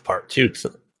last part too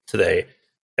today,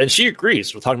 and she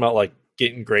agrees. We're talking about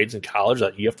getting grades in college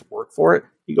that you have to work for it.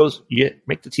 He goes, "You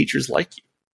make the teachers like you,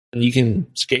 and you can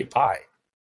skate by."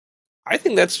 I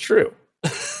think that's true.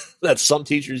 that some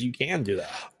teachers you can do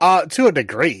that. To a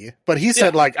degree. But he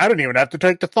said, like, I don't even have to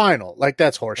take the final. Like,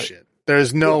 that's horseshit.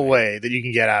 There's no way that you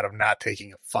can get out of not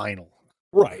taking a final.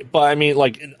 Right. But I mean,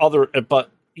 like,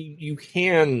 but you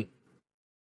can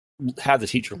have the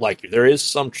teacher like you. There is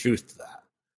some truth to that.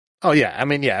 Oh, yeah. I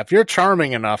mean, yeah, if you're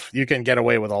charming enough, you can get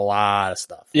away with a lot of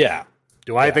stuff. Yeah.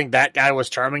 Do I think that guy was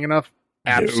charming enough?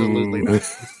 Absolutely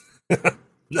not.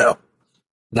 No.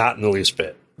 Not in the least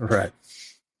bit. Right.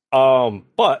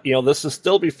 But, this is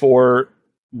still before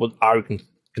what I would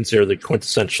consider the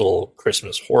quintessential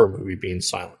Christmas horror movie being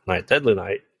Silent Night, Deadly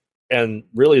Night, and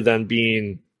really then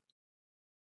being,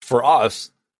 for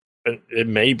us, it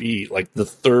may be like the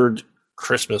third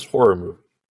Christmas horror movie.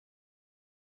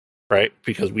 Right?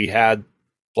 Because we had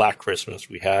Black Christmas,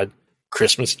 we had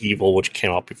Christmas Evil, which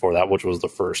came out before that, which was the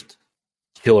first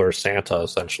killer Santa,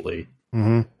 essentially.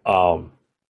 Mm-hmm.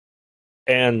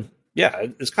 And yeah,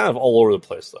 it's kind of all over the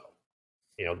place, though.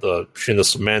 The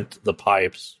cement, the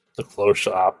pipes, the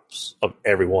close-ups of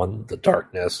everyone, the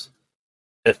darkness.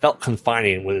 It felt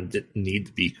confining when it didn't need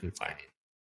to be confining,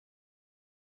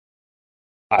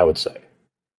 I would say.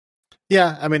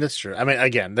 Yeah, I mean, it's true. I mean,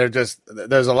 again, there's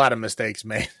a lot of mistakes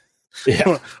made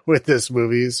yeah. with this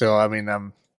movie. So, I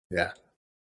mean, yeah.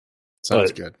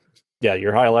 Sounds good. Yeah,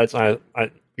 your highlights,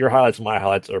 your highlights and my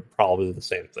highlights are probably the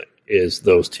same thing, is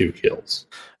those two kills.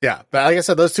 Yeah, but like I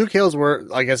said, those two kills were,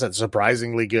 like I said,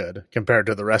 surprisingly good compared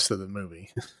to the rest of the movie.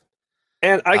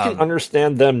 And I can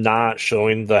understand them not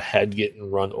showing the head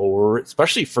getting run over,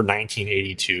 especially for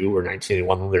 1982 or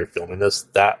 1981 when they were filming this.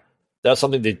 That's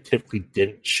something they typically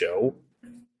didn't show.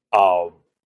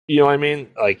 You know what I mean?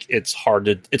 Like, it's hard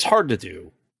to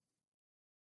do.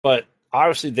 But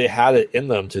obviously they had it in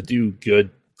them to do good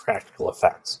practical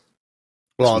effects.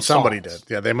 Well, somebody did.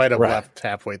 Yeah, they might have left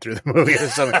halfway through the movie or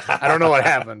something. I don't know what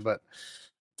happened, but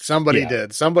somebody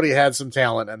did. Somebody had some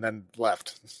talent and then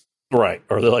left. Right.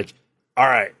 Or they're like, all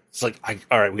right. It's like,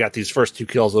 all right, we got these first two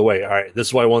kills of the way. All right, this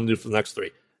is what I want to do for the next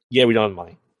three. Yeah, we don't have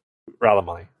money. We're out of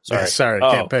money. Sorry. Yeah, sorry,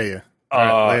 can't pay you.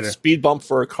 Later. Speed bump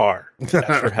for a car.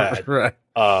 That's your head. Right.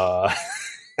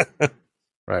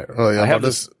 Right. Well, yeah,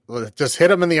 we'll just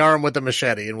hit him in the arm with a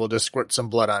machete and we'll just squirt some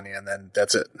blood on you and then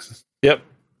that's it. Yep.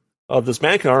 Oh, this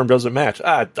mannequin arm doesn't match.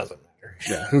 It doesn't matter.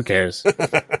 Yeah, who cares?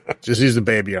 Just use the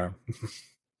baby arm.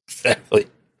 Exactly.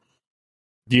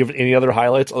 Do you have any other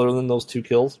highlights other than those two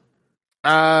kills?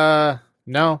 No,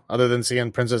 other than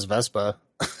seeing Princess Vespa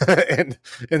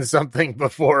in something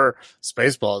before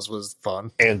Spaceballs was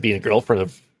fun. And being a girlfriend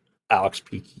of Alex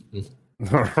P. Keaton.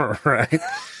 Right.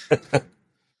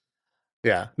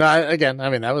 Yeah. No, I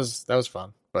mean, that was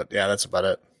fun. But yeah, that's about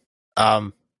it.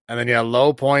 And then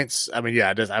low points. I mean,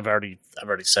 I've already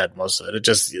said most of it. It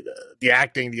just the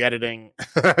acting, the editing,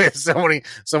 so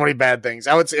many bad things.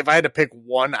 I would say if I had to pick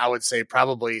one, I would say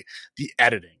probably the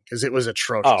editing because it was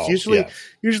atrocious.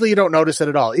 Usually you don't notice it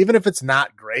at all. Even if it's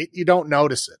not great, you don't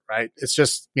notice it, right? It's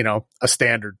just a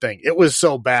standard thing. It was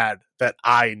so bad that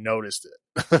I noticed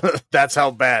it. That's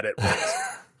how bad it was.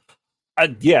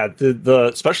 The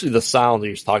especially the sound that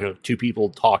you're talking about, two people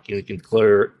talking, you can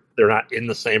clear. They're not in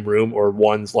the same room, or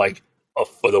one's like a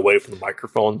foot away from the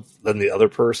microphone than the other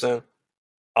person.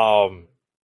 And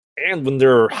when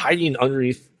they're hiding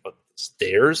underneath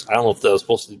stairs, I don't know if that was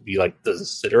supposed to be like the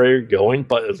incinerator going,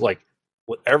 but it's like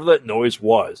whatever that noise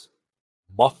was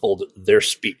muffled their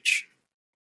speech.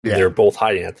 Yeah. They're both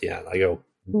hiding at the end. I go,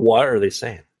 what are they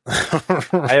saying?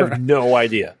 I have no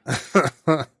idea.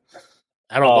 I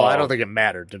don't think it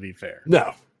mattered, to be fair.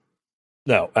 No.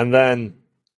 And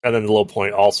then the low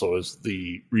point also is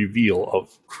the reveal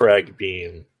of Craig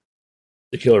being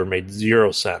the killer made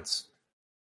zero sense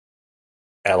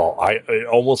at all. It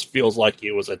almost feels like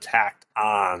it was attacked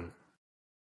on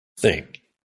thing.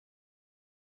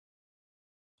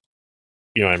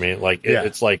 You know what I mean? Like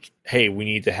it's like, hey, we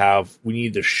need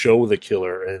to show the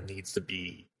killer, and it needs to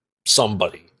be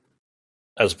somebody,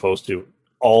 as opposed to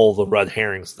all the red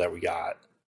herrings that we got.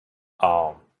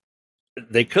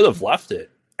 They could have left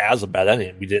it as a bad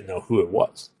ending. We didn't know who it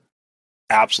was.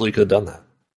 Absolutely could have done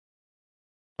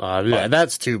that.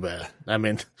 That's too bad. I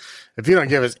mean, if you don't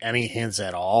give us any hints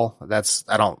at all, that's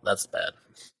bad.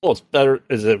 Well, it's better.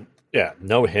 Is it? Yeah,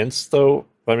 no hints though.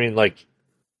 I mean, like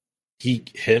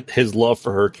his love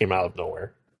for her came out of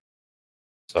nowhere.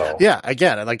 So yeah,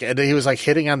 again, like he was like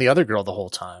hitting on the other girl the whole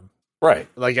time. Right.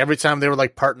 Like every time they were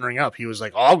like partnering up, he was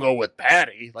like, "I'll go with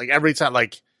Patty." Like every time,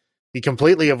 like. He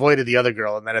completely avoided the other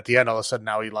girl, and then at the end, all of a sudden,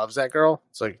 now he loves that girl.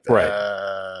 It's like,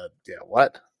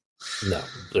 what? No,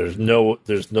 there's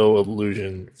no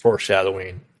illusion,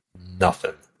 foreshadowing,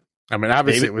 nothing. I mean,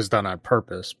 obviously, it was done on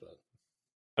purpose, but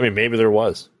I mean, maybe there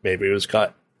was, maybe it was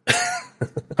cut.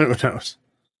 Who knows?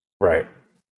 Right.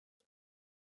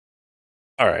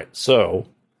 All right. So,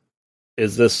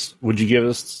 would you give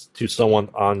this to someone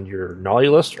on your naughty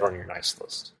list or on your nice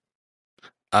list?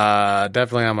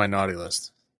 Definitely on my naughty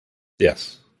list.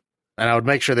 Yes. And I would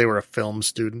make sure they were a film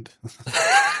student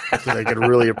so they could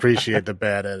really appreciate the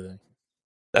bad editing.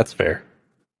 That's fair.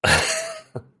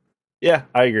 Yeah,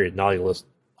 I agree. Naughty list,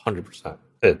 100%.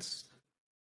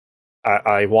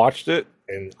 I watched it,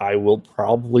 and I will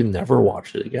probably never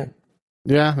watch it again.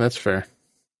 Yeah, that's fair.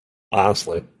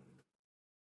 Honestly.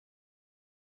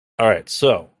 All right,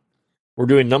 so we're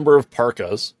doing number of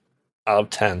parkas out of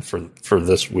 10 for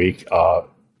this week.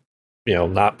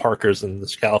 Not parkas in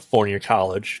this California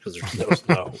college because there's no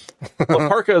snow, but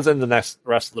parkas in the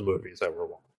rest of the movies that we're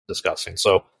discussing.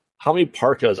 So, how many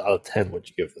parkas out of 10 would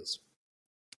you give this?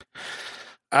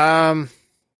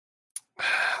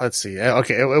 Let's see.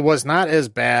 Okay, it was not as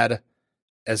bad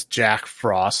as Jack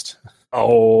Frost.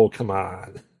 Oh, come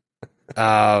on.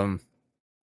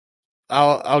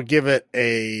 I'll give it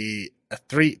a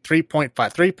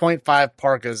 3.5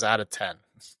 parkas out of 10.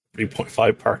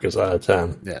 3.5 parkas out of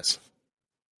 10. Yes.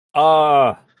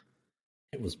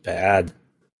 It was bad.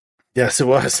 Yes, it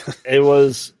was. It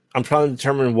was. I'm trying to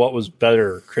determine what was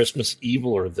better, Christmas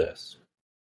Evil or this.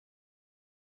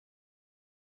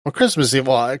 Well, Christmas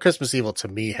Evil to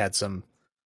me had some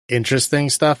interesting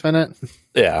stuff in it.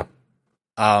 Yeah.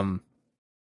 But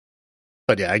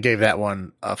yeah, I gave that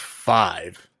one a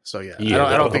 5. So yeah,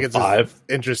 I don't think it's 5 as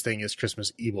interesting as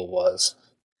Christmas Evil was.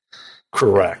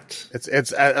 Correct.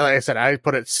 It's like I said, I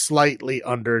put it slightly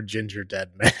under Ginger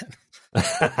Dead Man.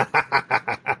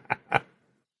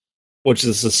 Which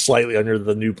is slightly under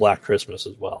the new Black Christmas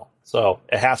as well. So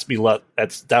it has to be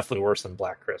that's definitely worse than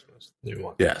Black Christmas. New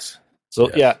one. Yes. So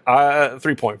yeah,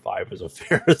 3.5 is a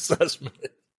fair assessment.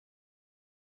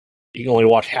 You can only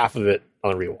watch half of it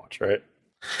on a rewatch, right?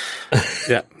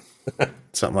 Yeah.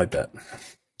 Something like that.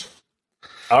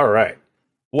 All right.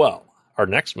 Well, our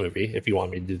next movie, if you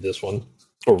want me to do this one,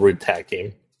 or we're tag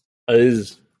game,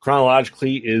 is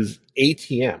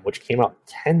ATM, which came out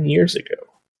 10 years ago.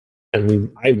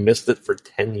 And I missed it for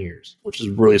 10 years, which is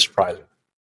really surprising.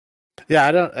 Yeah,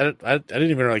 I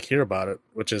didn't even really hear about it,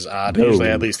 which is odd. No. Usually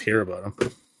I at least hear about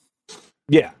them.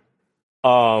 Yeah.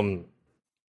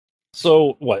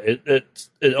 So what? It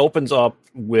opens up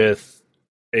with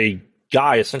a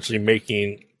guy essentially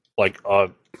making like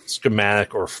a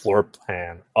schematic or floor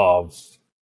plan of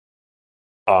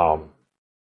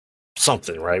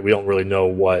something, right? We don't really know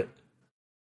what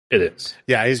it is.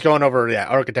 Yeah, he's going over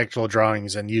architectural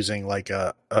drawings and using like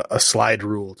a slide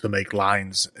rule to make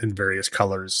lines in various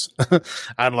colors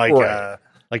on like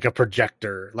a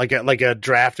projector, like a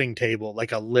drafting table,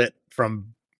 like a lit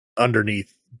from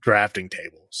underneath drafting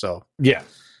table. So yeah.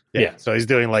 So he's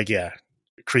doing like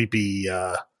creepy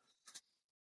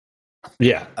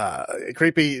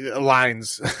creepy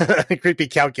lines, creepy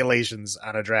calculations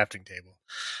on a drafting table.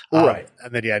 Right.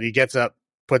 And then he gets up,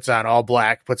 puts on all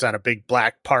black, puts on a big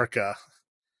black parka.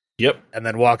 Yep. And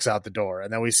then walks out the door.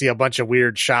 And then we see a bunch of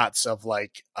weird shots of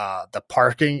like a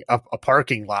parking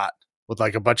lot with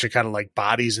like a bunch of kind of like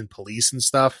bodies and police and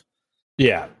stuff.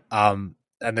 Yeah. And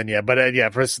then but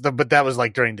that was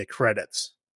like during the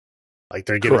credits. Like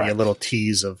they're giving you a little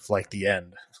tease of like the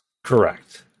end.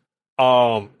 Correct.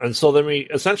 And so then we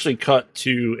essentially cut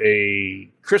to a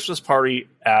Christmas party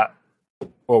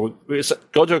we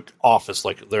go to an office,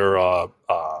 like they're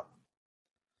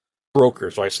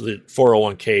brokers, right? So the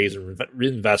 401ks and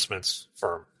reinvestments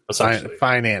firm, essentially.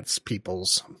 Finance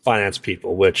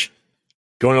people, which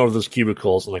going over those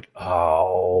cubicles, I'm like,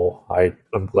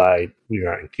 I'm glad we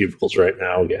aren't in cubicles right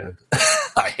now again.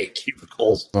 I hate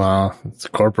cubicles. Well, it's a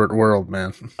corporate world,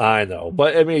 man. I know.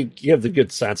 But I mean, you have the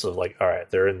good sense of like, all right,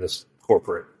 they're in this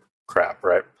corporate crap,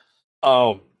 right?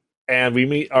 And we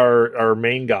meet our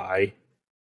main guy,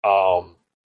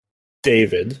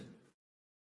 David,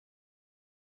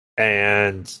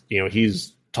 and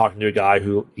he's talking to a guy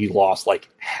who he lost like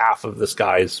half of this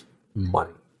guy's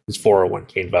money, his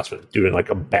 401k investment, doing like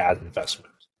a bad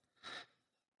investment.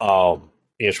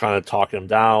 Trying to talk him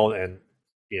down, and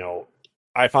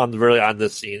I found really on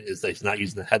this scene is that he's not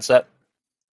using the headset.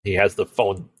 He has the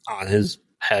phone on his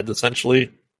head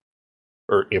essentially,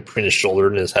 or between his shoulder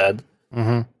and his head.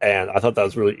 Mm-hmm. And I thought that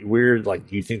was really weird. Like,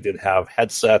 do you think they'd have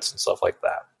headsets and stuff like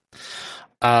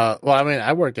that? Well, I mean,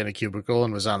 I worked in a cubicle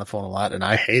and was on the phone a lot, and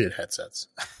I hated headsets.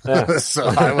 Yeah. So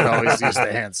I would always use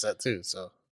the handset too.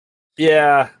 So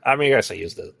yeah, I mean, I guess I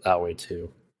used it that way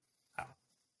too.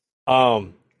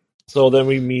 So then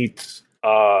we meet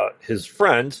his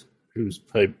friend, who's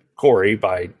played Corey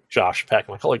by Josh Peck.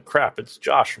 I'm like, holy crap, it's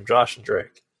Josh from Josh and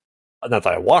Drake. Not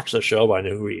that I watched the show, but I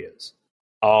know who he is.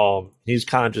 He's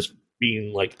kind of just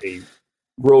being like a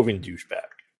roving douchebag.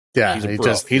 Yeah, he's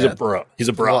a bro. He's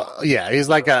a bro. Well, yeah, he's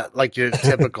like your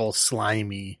typical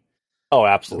slimy. Oh,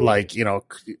 absolutely. Like,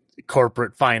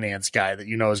 corporate finance guy that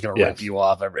is going to rip you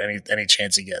off any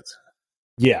chance he gets.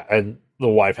 Yeah, and the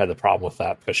wife had the problem with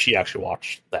that because she actually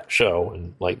watched that show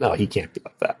and like, no, he can't be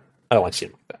like that. I don't like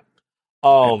seeing him like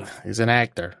that. He's an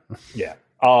actor. Yeah.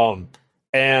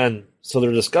 And so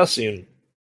they're discussing,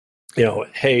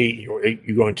 hey,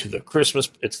 you're going to the Christmas.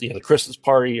 It's the Christmas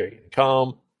party. Are you going to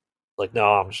come? Like, no,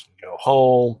 I'm just going to go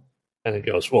home. And it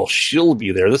goes, well, she'll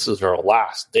be there. This is her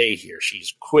last day here.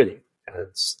 She's quitting. And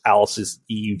it's Alice's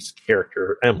Eve's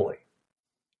character, Emily.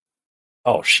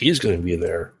 Oh, she's going to be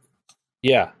there.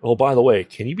 Yeah. Oh, by the way,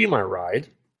 can you be my ride?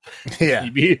 Yeah.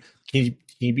 Can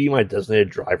you be my designated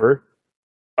driver?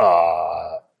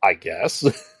 I guess.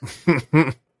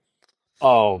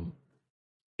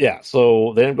 Yeah.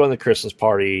 So they end up going to the Christmas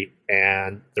party,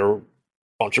 and they're a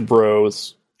bunch of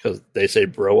bros because they say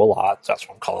bro a lot. So that's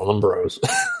why I'm calling them bros.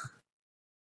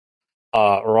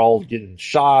 Are all getting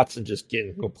shots and just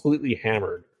getting completely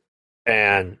hammered,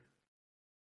 and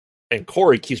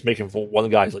Corey keeps making fun of one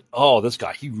of the guys like, oh, this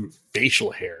guy, he grew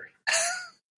facial hair.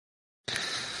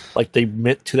 Like they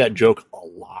meant to that joke a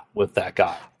lot with that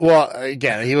guy. Well,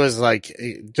 again, he was like,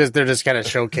 they're just kind of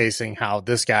showcasing how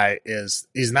this guy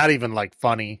he's not even like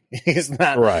funny. He's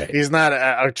not right. He's not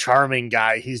a charming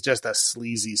guy. He's just a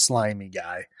sleazy, slimy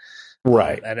guy.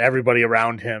 Right. And everybody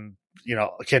around him,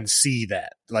 can see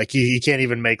that. Like he can't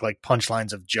even make like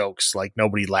punchlines of jokes. Like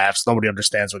nobody laughs. Nobody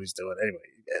understands what he's doing. Anyway,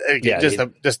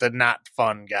 just a not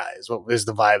fun guy is what is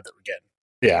the vibe that we're getting.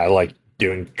 Yeah, like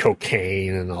doing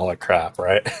cocaine and all that crap,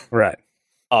 right? Right.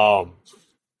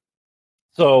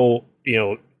 So,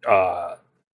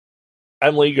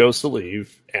 Emily goes to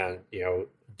leave, and,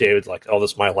 David's like, oh,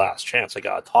 this is my last chance. I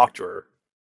got to talk to her.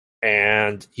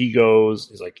 And he's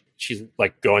like, she's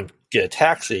like, going to get a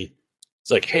taxi. It's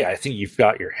like, hey, I think you've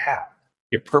got your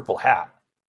purple hat.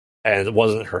 And it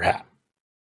wasn't her hat.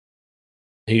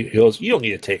 He goes, you don't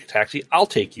need to take a taxi. I'll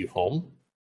take you home.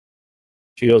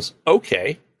 She goes,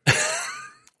 okay.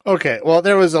 Okay, well,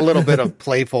 there was a little bit of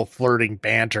playful flirting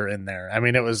banter in there. I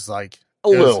mean, it was like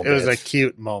it was a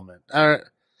cute moment.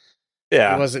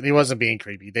 Yeah, he wasn't being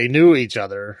creepy. They knew each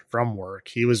other from work.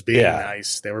 He was being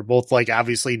nice. They were both like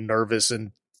obviously nervous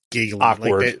and giggling.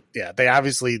 Awkward. Like they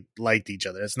obviously liked each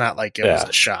other. It's not like it was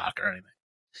a shock or anything.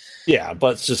 Yeah,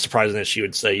 but it's just surprising that she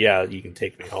would say, "Yeah, you can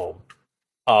take me home."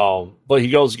 But he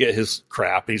goes to get his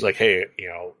crap. And he's like, "Hey,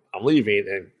 I'm leaving,"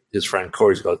 and his friend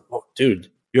Corey goes, "Oh,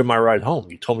 dude. You're my ride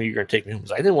home. You told me you're going to take me home."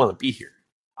 I didn't want to be here.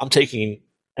 I'm taking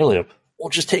Emily. Well,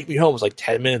 just take me home. It's like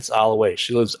 10 minutes out of the way.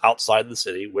 She lives outside the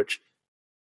city, which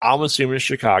I'm assuming is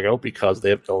Chicago because they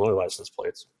have Illinois license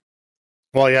plates.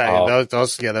 Well, yeah,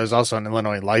 there's also an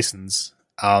Illinois license.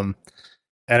 And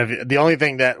the only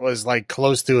thing that was like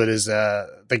close to it is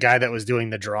the guy that was doing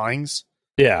the drawings.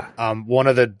 Yeah. One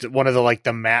of the like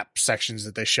the map sections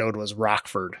that they showed was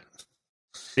Rockford.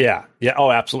 Yeah.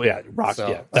 Oh, absolutely. Yeah.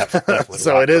 Yeah, definitely.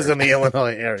 So Rockford. It is in the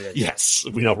Illinois area. Yes,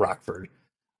 we know Rockford.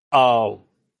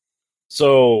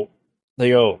 So they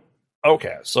go,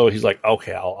 okay. So he's like,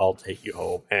 okay, I'll take you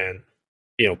home. And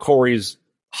Corey's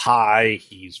high.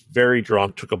 He's very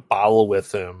drunk. Took a bottle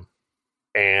with him,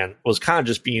 and was kind of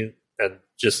just being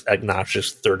just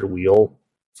obnoxious third wheel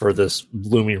for this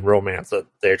blooming romance that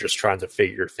they're just trying to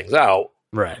figure things out.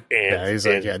 Right. And he's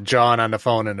like, John on the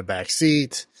phone in the back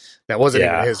seat. That wasn't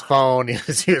even his phone. He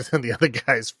was using the other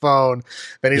guy's phone.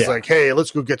 Then he's like, hey,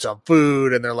 let's go get some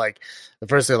food. And they're like, at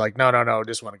first they're like, no,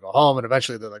 just want to go home. And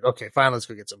eventually they're like, okay, fine, let's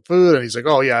go get some food. And he's like,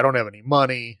 oh yeah, I don't have any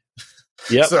money.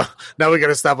 Yep. So now we got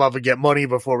to stop off and get money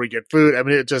before we get food. I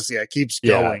mean, it just keeps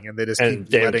going, and they just keep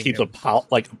letting him.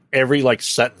 Like every like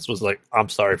sentence was like, I'm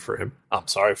sorry for him. I'm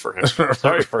sorry for him. I'm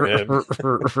sorry for him.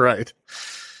 Right.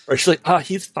 Or she's like,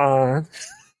 he's fine.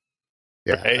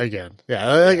 Yeah,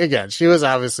 right? Again, she was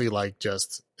obviously like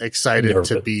just excited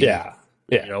to be,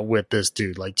 with this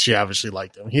dude. Like she obviously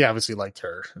liked him. He obviously liked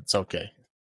her. It's okay.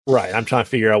 Right. I'm trying to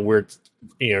figure out where,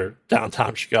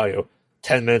 downtown Chicago,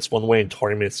 10 minutes one way and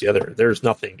 20 minutes the other. There's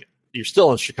nothing. You're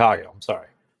still in Chicago. I'm sorry.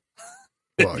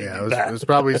 Well, yeah, it was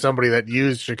probably somebody that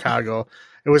used Chicago.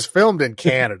 It was filmed in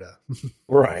Canada.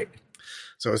 Right.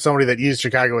 So it's somebody that used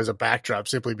Chicago as a backdrop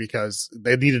simply because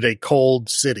they needed a cold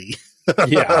city.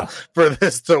 For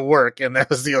this to work, and that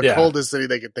was the coldest city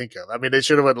they could think of. I mean, they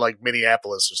should have went like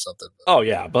Minneapolis or something. Oh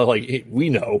yeah, but like we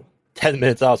know, 10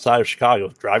 minutes outside of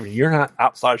Chicago driving, you're not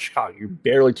outside of Chicago. You're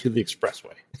barely to the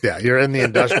expressway. Yeah, you're in the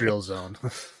industrial zone.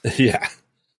 Yeah.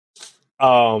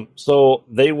 So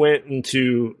they went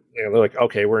into they're like,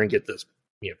 okay, we're gonna get this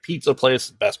pizza place,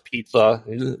 best pizza.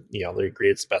 They agree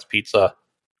it's the best pizza.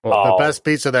 Well, the best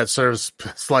pizza that serves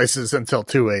slices until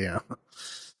 2 a.m.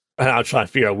 And I'm trying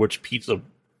to figure out which pizza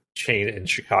chain in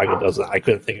Chicago does that. I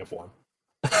couldn't think of one.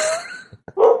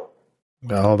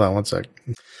 No, hold on one sec.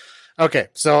 Okay,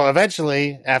 so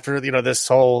eventually, after this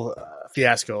whole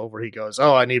fiasco where he goes,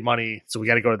 "Oh, I need money, so we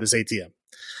got to go to this ATM."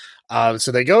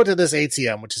 So they go to this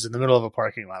ATM, which is in the middle of a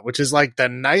parking lot, which is like the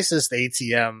nicest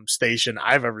ATM station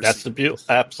I've ever seen. That's the beauty.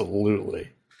 Absolutely.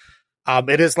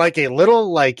 It is like a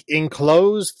little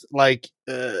enclosed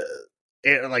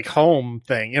home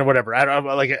thing, whatever. I don't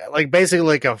like basically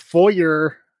like a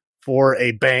foyer for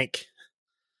a bank,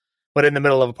 but in the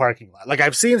middle of a parking lot. Like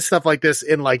I've seen stuff like this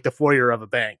in like the foyer of a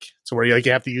bank, so where you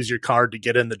have to use your card to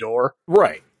get in the door.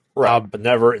 Right. But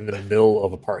never in the middle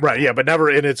of a parking lot. Right, yeah, but never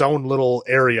in its own little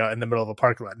area in the middle of a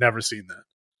parking lot. Never seen that.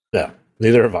 Yeah,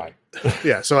 neither have I.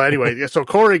 Yeah, so anyway, so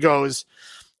Corey goes,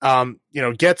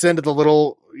 gets into the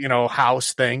little,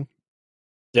 house thing.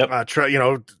 Yep.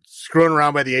 Screwing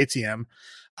around by the ATM,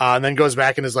 and then goes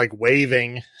back and is like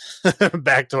waving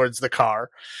back towards the car.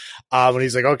 And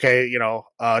he's like, okay,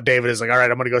 David is like, all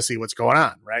right, I'm going to go see what's going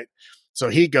on, right? So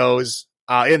he goes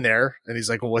in there and he's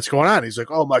like, well, what's going on? He's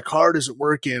like, oh, my card isn't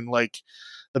working. Like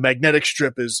the magnetic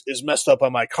strip is messed up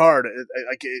on my card.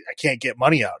 I can't get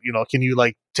money out. Can you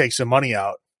like take some money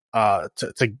out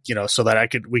to so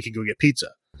that we can go get pizza?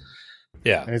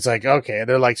 Yeah. And it's like, okay. And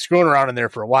they're like screwing around in there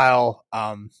for a while.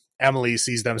 Emily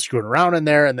sees them screwing around in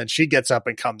there, and then she gets up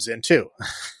and comes in too.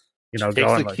 She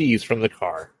takes the keys from the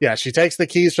car. Yeah, she takes the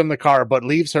keys from the car, but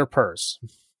leaves her purse.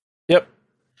 Yep.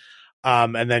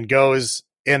 And then goes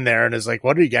in there and is like,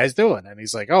 "What are you guys doing?" And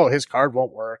he's like, "Oh, his card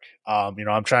won't work.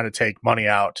 I'm trying to take money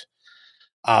out,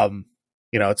 so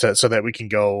that we can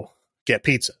go get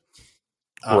pizza."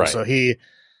 Right. So he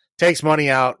takes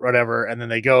money out, whatever, and then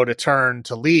they go to turn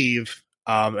to leave.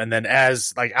 And then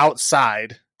as like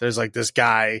outside, there's like this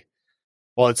guy.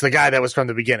 Well, it's the guy that was from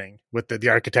the beginning with the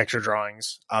architecture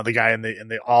drawings. The guy in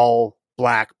the all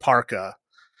black parka.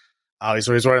 He's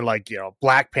wearing like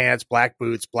black pants, black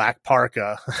boots, black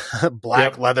parka,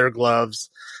 black leather gloves.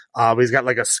 He's got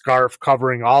like a scarf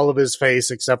covering all of his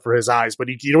face except for his eyes, but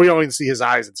we don't even see his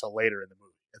eyes until later in the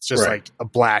movie. It's just like a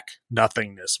black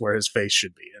nothingness where his face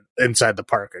should be inside the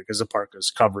parka because the parka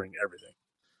is covering everything.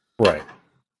 Right.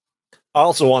 I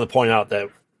also want to point out that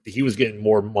he was getting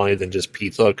more money than just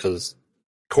pizza because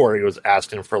Corey was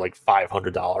asking for like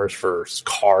 $500 for his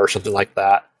car or something like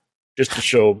that, just to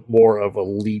show more of a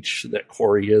leech that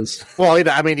Corey is. Well,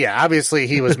 I mean, yeah, obviously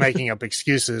he was making up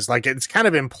excuses. Like it's kind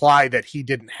of implied that he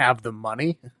didn't have the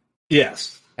money.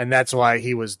 Yes. And that's why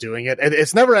he was doing it.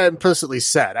 It's never implicitly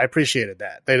said. I appreciated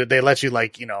that. They let you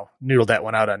noodle that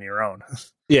one out on your own.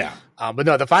 Yeah. But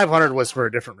no, the 500 was for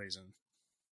a different reason.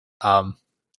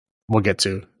 We'll get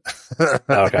to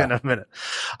in a minute.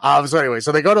 So anyway,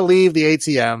 so they go to leave the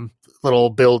ATM little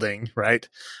building, right?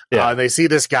 Yeah. They see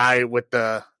this guy with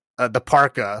the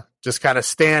parka just kind of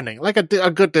standing like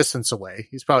a good distance away.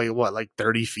 He's probably like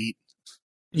 30 feet.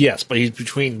 Yes, but he's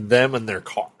between them and their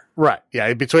car. Right.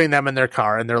 Yeah, between them and their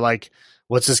car. And they're like,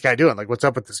 what's this guy doing? Like, what's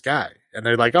up with this guy? And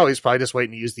they're like, oh, he's probably just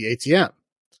waiting to use the ATM.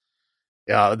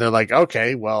 Yeah. And they're like,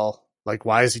 okay, well, like,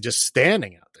 why is he just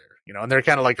standing out there? And they're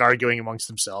kind of like arguing amongst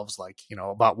themselves, like,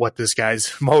 about what this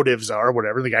guy's motives are or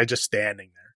whatever. The guy's just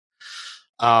standing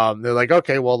there. They're like,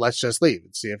 okay, well, let's just leave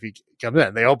and see if he comes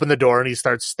in. They open the door and he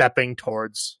starts stepping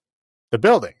towards the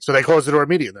building. So they close the door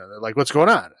immediately. They're like, what's going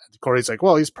on? And Corey's like,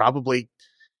 well, he's probably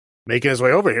making his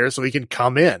way over here so he can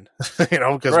come in,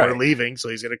 because we're leaving. So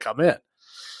he's going to come in.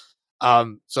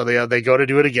 So they go to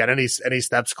do it again and he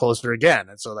steps closer again.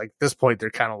 And so like at this point, they're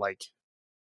kind of like,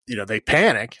 they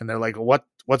panic and they're like,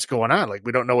 what's going on? Like,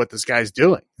 we don't know what this guy's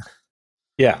doing.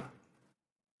 Yeah.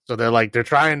 So they're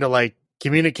trying to like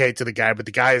communicate to the guy, but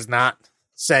the guy is not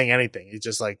saying anything. He's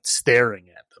just like staring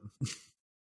at them.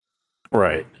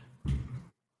 Right.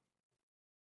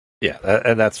 Yeah,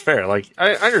 and that's fair. Like,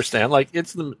 I understand. Like,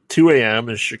 it's the 2 a.m.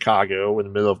 in Chicago in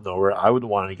the middle of nowhere. I would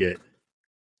want to get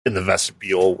in the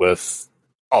vestibule with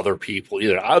other people.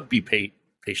 Either I would be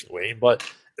patient waiting, but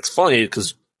it's funny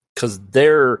because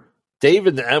David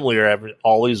and Emily are having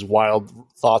all these wild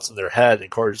thoughts in their head,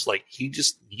 and Corey's like, he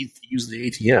just needs to use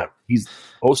the ATM. He's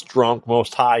most drunk,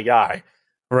 most high guy,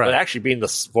 right? But actually being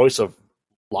the voice of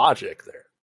logic there,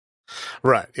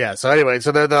 right? Yeah. So anyway,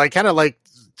 so they're like kind of like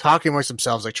talking amongst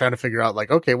themselves, like trying to figure out, like,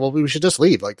 okay, well, we should just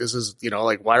leave. Like, this is,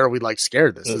 like, why are we like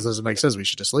scared? This doesn't make sense. We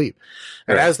should just leave.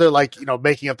 And as they're like,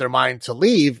 making up their mind to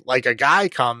leave, like a guy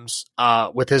comes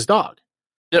with his dog.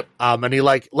 Yep. And he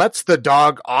like lets the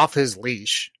dog off his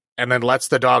leash and then lets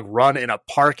the dog run in a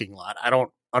parking lot. I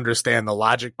don't understand the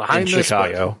logic behind In this.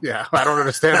 Chicago. Yeah, I don't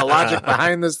understand the logic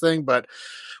behind this thing, but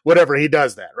whatever, he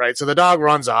does that, right? So the dog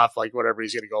runs off, like whatever,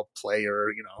 he's going to go play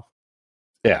or,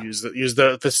 use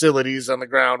the facilities on the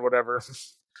ground, whatever.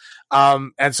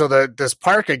 And so this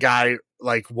Parker guy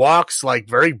like walks like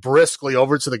very briskly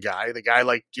over to the guy. The guy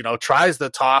like, tries to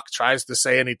talk, tries to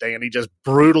say anything, and he just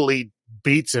brutally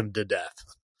beats him to death.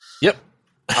 Yep.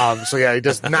 So yeah, he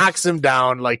just knocks him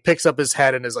down, like picks up his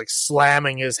head and is like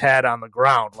slamming his head on the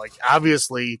ground, like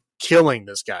obviously killing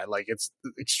this guy. Like it's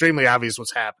extremely obvious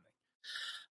what's happening.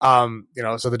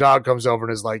 So the dog comes over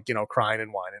and is like, crying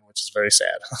and whining, which is very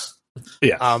sad.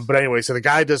 Yeah. But anyway, so the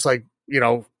guy just like,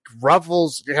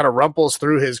 rumples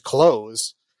through his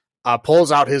clothes,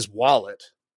 pulls out his wallet,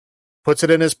 puts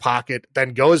it in his pocket,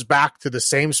 then goes back to the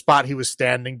same spot he was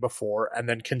standing before, and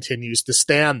then continues to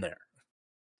stand there.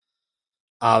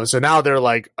 So now they're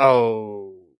like,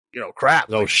 oh,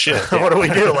 crap. Oh, shit. What do we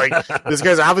do? Like, this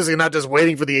guy's obviously not just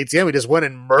waiting for the ATM. He just went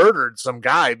and murdered some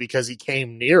guy because he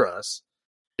came near us.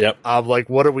 Yep. Like,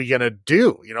 what are we going to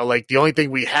do? Like the only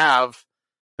thing we have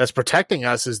that's protecting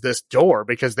us is this door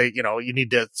because you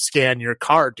need to scan your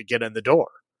card to get in the door.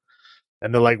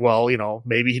 And they're like, well,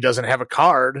 maybe he doesn't have a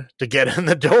card to get in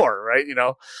the door, right?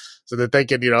 So they're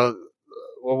thinking, well,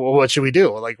 what should we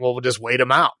do? Like, well, we'll just wait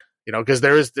him out, because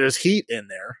there's heat in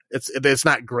there. It's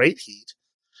not great heat.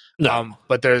 No.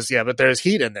 But there's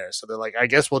heat in there. So they're like, I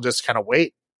guess we'll just kind of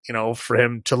wait, for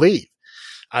him to leave.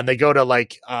 And they go to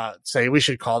like, say we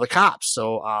should call the cops.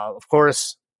 So, of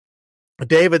course,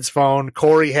 David's phone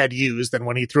Corey had used, and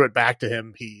when he threw it back to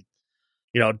him, he,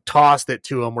 tossed it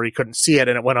to him where he couldn't see it,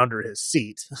 and it went under his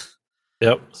seat.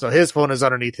 Yep. So his phone is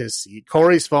underneath his seat.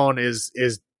 Corey's phone is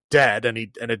dead, and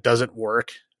it doesn't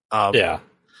work. Yeah.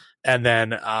 And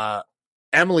then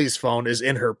Emily's phone is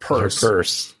in her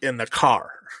purse in the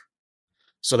car.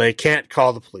 So they can't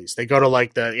call the police. They go to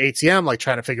like the ATM, like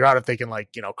trying to figure out if they can like,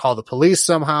 call the police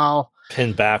somehow.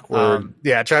 Pin backward.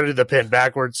 Try to do the pin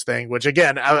backwards thing, which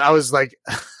again, I was like,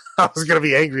 I was going to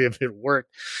be angry if it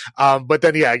worked. But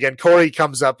then, again, Corey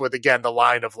comes up with, again, the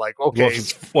line of like, okay.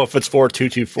 What if it's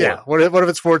 4224? Yeah. What if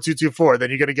it's 4224? Then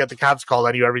you're going to get the cops called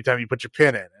on you every time you put your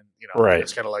pin in. And, right.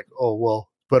 It's kind of like, oh, well,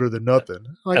 better than nothing.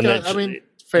 Like, and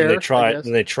fair.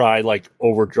 They try like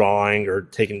overdrawing or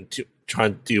trying to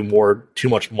do too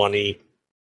much money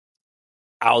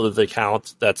out of the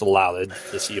account that's allowed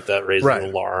to see if that raises an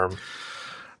alarm.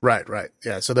 Right.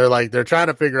 Yeah. So they're trying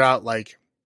to figure out like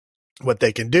what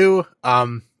they can do.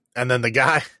 And then the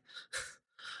guy,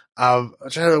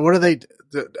 what do they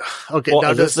do? Okay.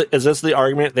 Well, is this the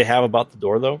argument they have about the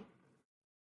door though?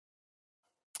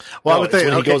 Well, I would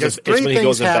think, because three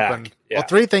things happen. Yeah. Well,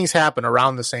 three things happen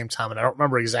around the same time, and I don't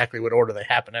remember exactly what order they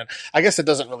happen in. I guess it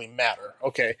doesn't really matter.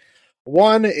 Okay.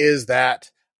 One is that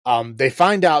they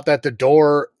find out that the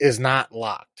door is not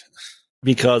locked.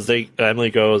 Because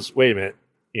Emily goes, wait a minute,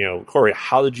 Corey,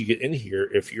 how did you get in here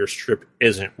if your strip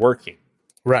isn't working?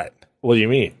 Right. What do you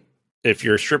mean? If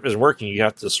your strip isn't working, you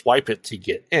have to swipe it to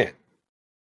get in.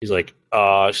 He's like,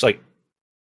 she's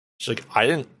like, I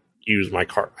didn't use my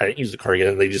card. I didn't use the card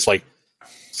again. They just like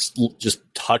just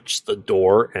touch the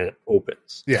door and it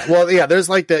opens. Yeah. Well, yeah. There's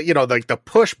like the like the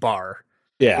push bar.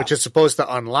 Yeah. Which is supposed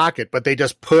to unlock it, but they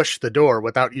just push the door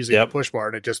without using the push bar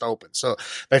and it just opens. So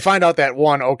they find out that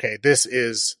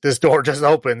this door just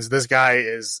opens. This guy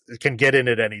can get in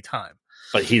at any time.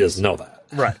 But he doesn't know that.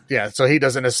 Right. Yeah. So he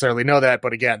doesn't necessarily know that,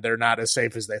 but again, they're not as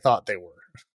safe as they thought they were.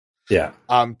 Yeah.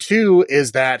 Two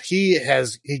is that he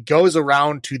goes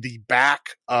around to the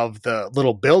back of the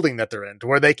little building that they're in to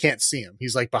where they can't see him.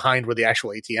 He's like behind where the actual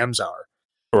ATMs are.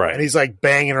 Right. And he's like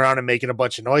banging around and making a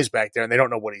bunch of noise back there and they don't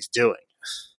know what he's doing.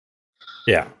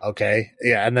 Yeah. Okay.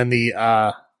 Yeah. And then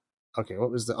and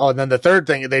then the third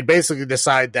thing, they basically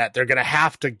decide that they're going to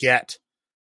have to get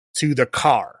to the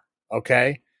car.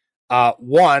 Okay.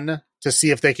 One, to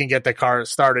see if they can get the car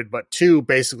started, but two,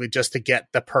 basically just to get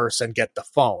the purse and get the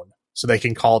phone so they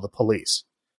can call the police.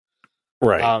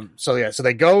 Right. So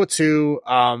they go to,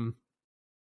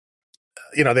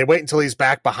 they wait until he's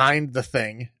back behind the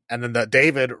thing. And then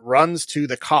David runs to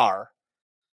the car,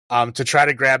 to try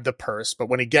to grab the purse. But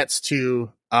when he gets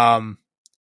to, so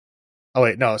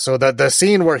the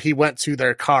scene where he went to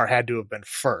their car had to have been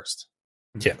first.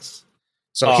 Yes.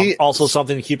 So also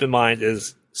something to keep in mind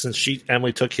is since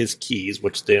Emily took his keys,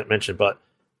 which they didn't mention, but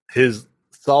his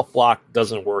self lock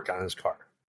doesn't work on his car.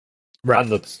 Right. On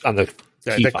the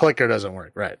key clicker doesn't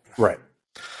work. Right. Right.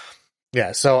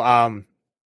 Yeah. So,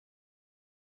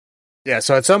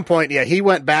 so at some point, he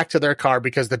went back to their car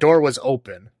because the door was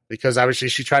open because obviously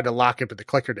she tried to lock it, but the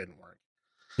clicker didn't work.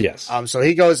 Yes. So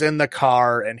he goes in the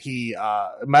car and he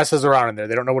messes around in there.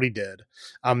 They don't know what he did.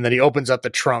 Then he opens up the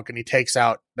trunk and he takes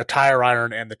out the tire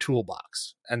iron and the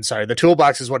toolbox. And sorry, the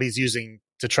toolbox is what he's using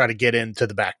to try to get into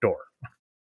the back door.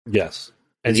 Yes.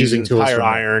 And he's using tire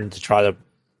iron to try to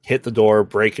hit the door,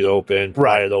 break it open,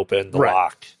 pry it open, the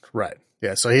lock. Right.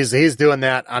 Yeah. So he's doing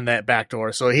that on that back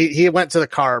door. So he went to the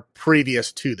car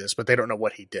previous to this, but they don't know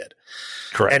what he did.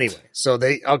 Correct. Anyway, so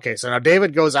now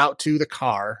David goes out to the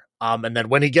car. And then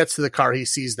when he gets to the car, he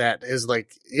sees that is like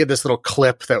he had this little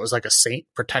clip that was like a saint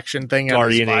protection thing.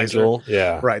 Guardian angel.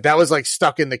 Yeah. Right. That was like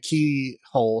stuck in the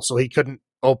keyhole, so he couldn't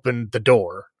open the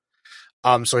door.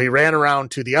 So he ran around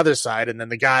to the other side, and then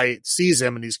the guy sees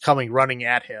him and he's running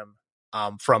at him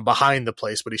from behind the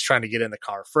place, but he's trying to get in the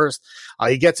car first.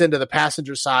 He gets into the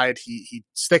passenger side. He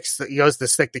goes to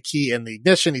stick the key in the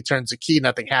ignition. He turns the key.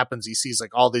 Nothing happens. He sees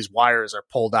like all these wires are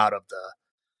pulled out of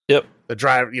the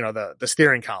drive, the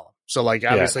steering column. So like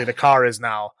obviously the car is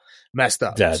now messed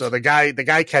up. Dead. So the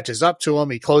guy catches up to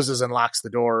him. He closes and locks the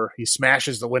door. He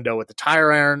smashes the window with the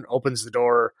tire iron, opens the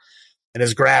door, and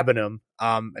is grabbing him.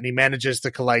 And he manages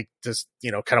to kind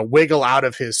of wiggle out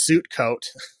of his suit coat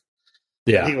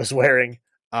that he was wearing.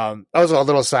 That was a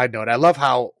little side note. I love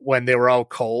how when they were all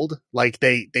cold, like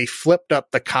they flipped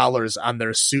up the collars on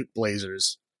their suit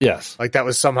blazers. Yes. Like that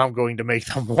was somehow going to make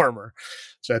them warmer.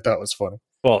 So I thought it was funny.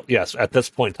 Well, yes, at this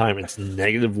point in time, it's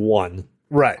 -1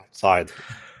 outside.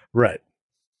 Right.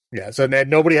 Yeah, so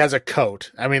nobody has a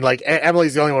coat. I mean, like,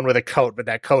 Emily's the only one with a coat, but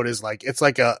that coat is like, it's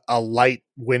like a light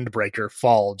windbreaker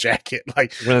fall jacket.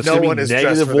 Like, no one is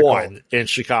dressed for the cold. In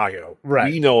Chicago.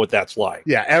 Right. We know what that's like.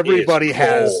 Yeah, everybody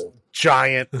has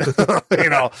giant,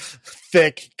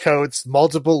 thick coats,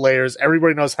 multiple layers.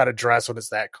 Everybody knows how to dress when it's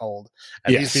that cold.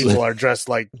 And these people are dressed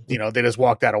like, they just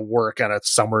walked out of work on a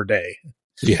summer day.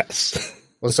 Yes.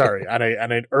 Well, sorry, on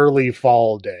an early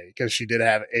fall day, because she did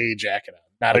have a jacket on.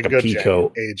 Not like a good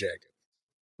jacket, a jacket.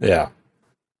 Yeah.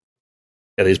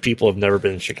 Yeah, these people have never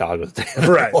been in Chicago.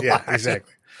 Right, yeah,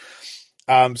 exactly.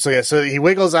 So he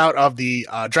wiggles out of the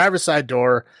driver's side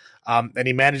door, and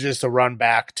he manages to run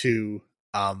back to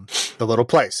the little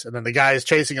place. And then the guy is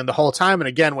chasing him the whole time, and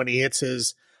again, when he hits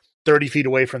his 30 feet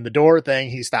away from the door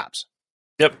thing, he stops.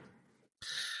 Yep.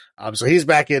 So he's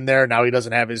back in there. Now he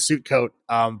doesn't have his suit coat,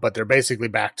 but they're basically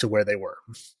back to where they were.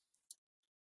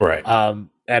 Right.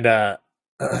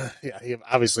 He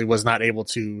obviously was not able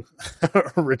to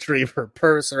retrieve her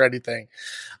purse or anything.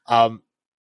 So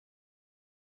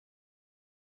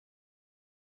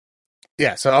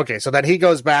then he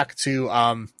goes back to,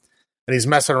 and he's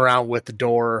messing around with the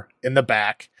door in the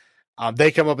back.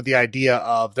 They come up with the idea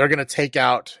of they're going to take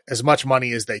out as much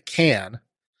money as they can.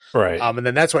 Right. And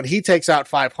then that's when he takes out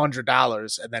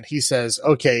 $500, and then he says,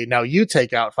 okay, now you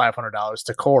take out $500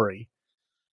 to Corey.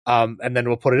 And then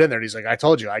we'll put it in there. And he's like, I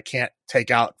told you, I can't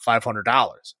take out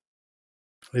 $500.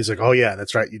 He's like, oh yeah,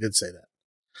 that's right. You did say that.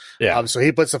 Yeah. So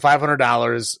he puts the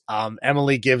 $500.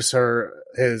 Emily gives her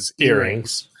his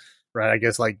earrings, right? I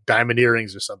guess like diamond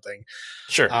earrings or something.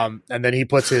 Sure. And then he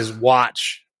puts his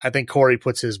watch. I think Corey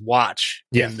puts his watch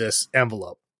in this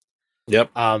envelope.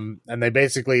 Yep. And they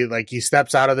basically he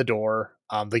steps out of the door.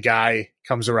 The guy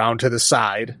comes around to the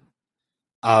side.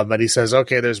 And he says,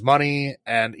 okay, there's money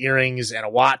and earrings and a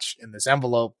watch in this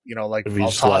envelope,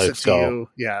 I'll toss it to you.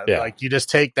 Yeah. Like you just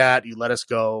take that, you let us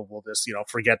go. We'll just,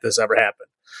 forget this ever happened.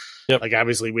 Yep. Like,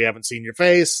 obviously we haven't seen your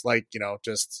face. Like,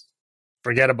 just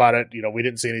forget about it. We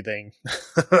didn't see anything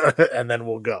and then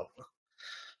we'll go.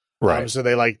 Right. So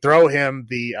they throw him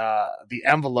the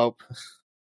envelope.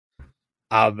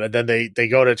 And then they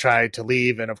go to try to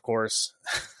leave. And of course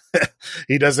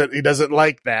he doesn't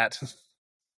like that.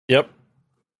 Yep.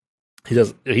 He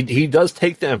does. He does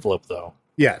take the envelope though.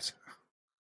 Yes.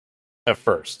 At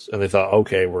first, and they thought,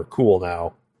 okay, we're cool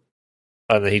now,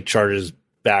 and then he charges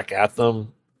back at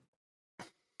them,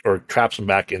 or traps them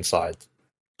back inside.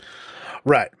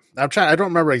 Right. I don't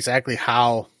remember exactly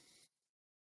how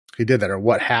he did that or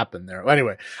what happened there.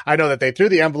 Anyway, I know that they threw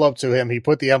the envelope to him. He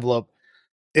put the envelope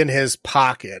in his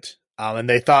pocket, and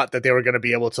they thought that they were going to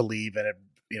be able to leave, and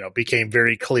it became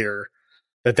very clear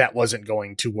that wasn't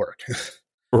going to work.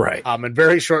 Right. And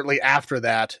very shortly after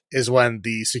that is when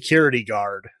the security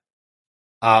guard,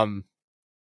 who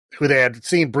they had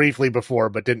seen briefly before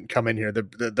but didn't come in here,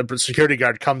 the security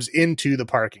guard comes into the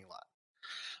parking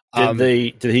lot.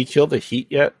 Did he kill the heat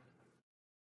yet?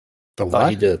 The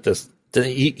what? He did this.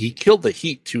 He killed the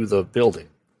heat to the building.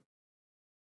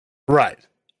 Right.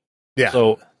 Yeah.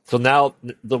 So now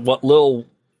what little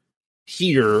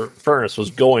heater furnace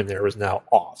was going there is now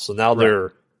off. So now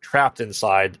they're trapped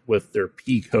inside with their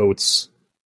pea coats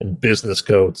and business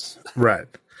coats. Right.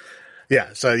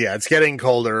 Yeah, so yeah, it's getting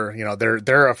colder. You know,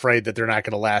 they're afraid that they're not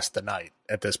going to last the night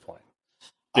at this point.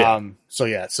 Yeah.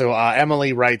 So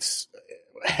Emily writes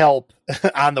help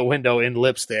on the window in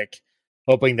lipstick,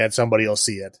 hoping that somebody will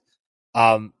see it.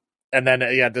 And then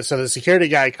so the security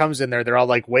guy comes in there. They're all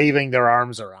like waving their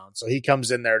arms around. So he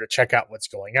comes in there to check out what's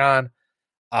going on.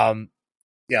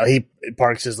 He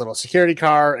parks his little security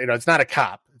car. You know, it's not a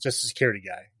cop; it's just a security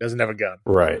guy. Doesn't have a gun,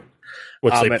 right?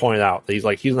 Which they point out. He's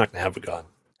not going to have a gun,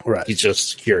 right? He's just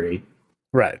security,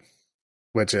 right?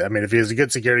 Which, I mean, if he was a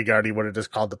good security guard, he would have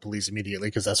just called the police immediately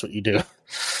because that's what you do.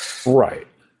 Right.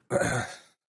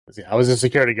 Yeah, I was a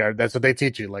security guard. That's what they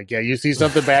teach you. Like, yeah, you see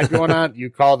something bad going on, you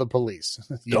call the police.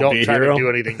 You don't try to do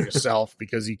anything yourself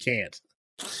because you can't.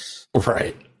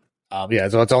 Right.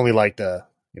 So it's only like the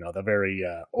very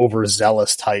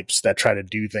overzealous types that try to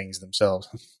do things themselves.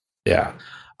 Yeah.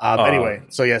 Anyway,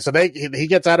 so he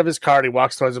gets out of his car and he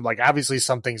walks towards him. Like, obviously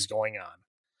something's going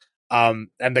on.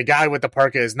 And the guy with the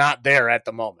parka is not there at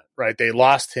the moment, right? They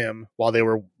lost him while they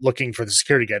were looking for the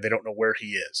security guy. They don't know where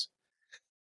he is.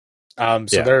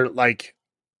 They're like,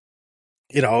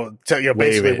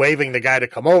 basically waving the guy to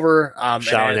come over,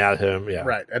 shouting at him. Yeah.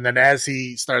 Right. And then as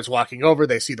he starts walking over,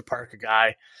 they see the parka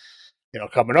guy,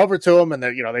 coming over to him, and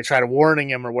they try to warning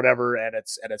him or whatever. And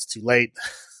it's too late.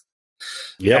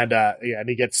 Yeah. And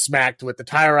he gets smacked with the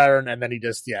tire iron, and then he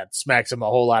just, smacks him a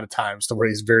whole lot of times to where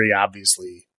he's very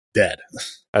obviously dead.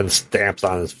 And stamps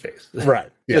on his face. Right.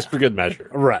 Yeah. Just for good measure.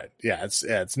 Right. Yeah.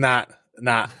 It's not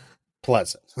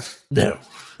pleasant. No.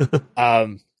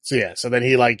 So then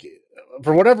he, like,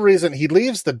 for whatever reason, he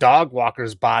leaves the dog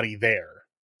walker's body there.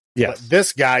 Yes. But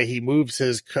this guy, he moves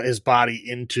his body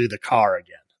into the car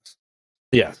again.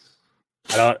 Yes.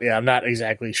 I'm not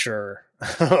exactly sure.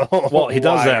 Well, he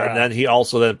does that, and then he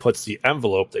also puts the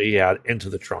envelope that he had into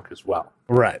the trunk as well.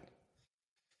 Right.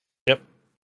 Yep.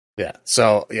 Yeah.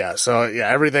 So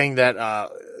everything that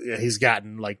he's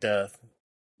gotten, like the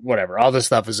whatever, all this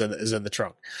stuff is in the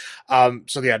trunk.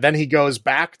 Then he goes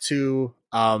back to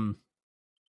I'm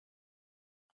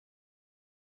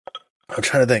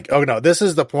trying to think. Oh no, this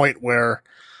is the point where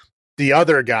the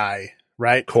other guy,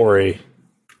 right? Corey.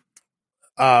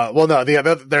 They're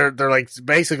like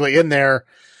basically in there,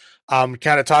 kind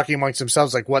of talking amongst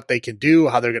themselves, like what they can do,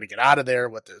 how they're going to get out of there,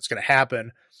 what's going to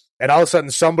happen. And all of a sudden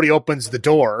somebody opens the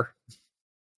door,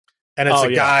 and it's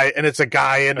a guy in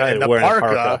the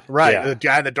parka. Right. Yeah. The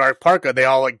guy in the dark parka, they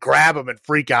all like grab him and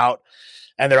freak out.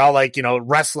 And they're all like,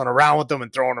 wrestling around with them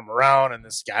and throwing them around. And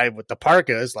this guy with the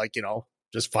parka is like,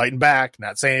 just fighting back,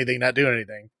 not saying anything, not doing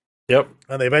anything. Yep.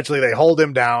 And they hold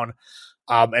him down.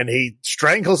 And he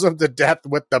strangles him to death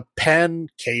with the pen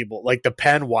cable, like the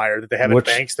pen wire that they have in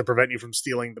banks to prevent you from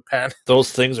stealing the pen.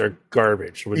 Those things are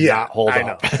garbage. Would not hold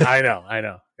up. I know.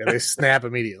 And they snap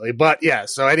immediately. But yeah,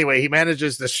 so anyway, he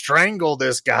manages to strangle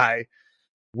this guy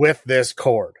with this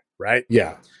cord, right?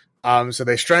 Yeah. So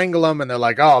they strangle him, and they're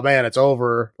like, "Oh man, it's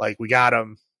over. Like, we got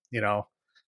him."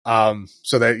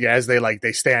 So that as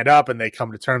they stand up and they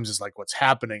come to terms, is like, what's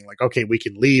happening? Like, okay, we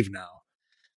can leave now.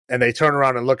 And they turn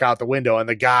around and look out the window, and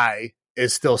the guy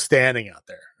is still standing out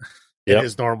there in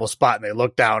his normal spot. And they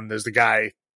look down, and there's the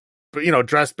guy,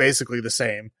 dressed basically the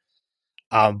same,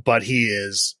 but he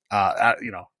is,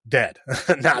 dead,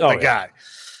 not the guy.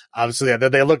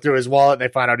 Then they look through his wallet, and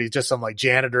they find out he's just some like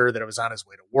janitor that was on his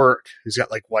way to work, who's got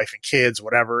like wife and kids,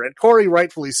 whatever. And Corey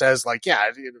rightfully says, like, yeah,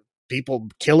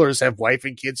 killers have wife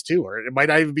and kids too, or it might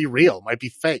not even be real, it might be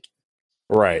fake,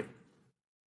 right?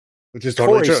 Which is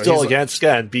totally true. Still against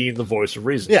being the voice of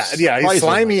reason. Yeah, he's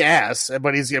slimy ass,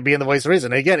 but he's being the voice of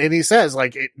reason again. And he says,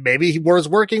 like, maybe he was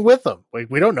working with them. Like,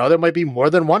 we don't know. There might be more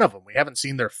than one of them. We haven't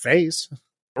seen their face,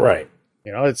 right?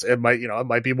 It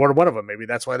might be more than one of them. Maybe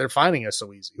that's why they're finding us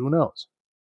so easy. Who knows?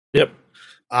 Yep.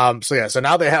 So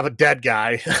now they have a dead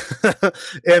guy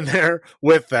in there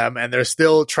with them, and they're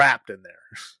still trapped in there.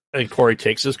 And Corey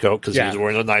takes his coat because he's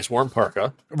wearing a nice warm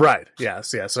parka. Right.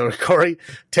 Yes. Yeah. So Corey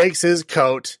takes his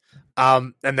coat.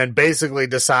 And then basically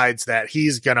decides that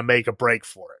he's going to make a break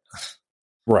for it.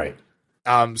 Right.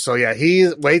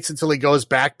 He waits until he goes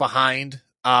back behind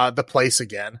the place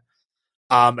again.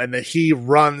 And then he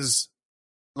runs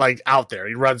like out there.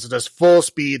 He runs just full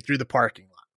speed through the parking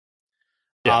lot.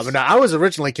 Yes. Now I was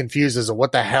originally confused as to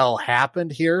what the hell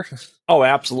happened here. Oh,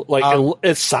 absolutely. Like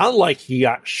it sounded like he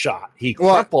got shot. He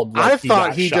crumpled. I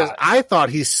thought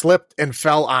he slipped and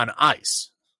fell on ice.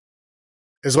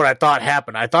 Is what I thought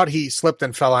happened. I thought he slipped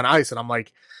and fell on ice, and I'm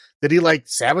like, did he like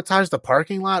sabotage the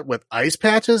parking lot with ice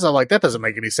patches? I'm like, that doesn't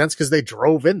make any sense because they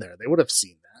drove in there. They would have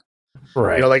seen that.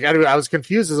 Right. I was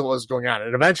confused as to what was going on.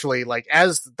 And eventually, like,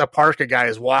 as the parka guy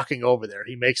is walking over there,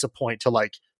 he makes a point to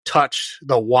like touch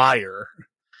the wire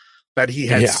that he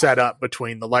had set up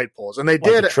between the light poles. And they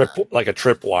did like a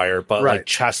tripwire, but like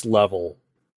chest level.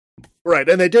 Right.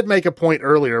 And they did make a point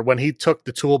earlier when he took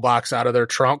the toolbox out of their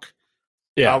trunk.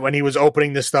 Yeah. When he was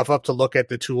opening this stuff up to look at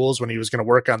the tools, when he was going to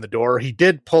work on the door, he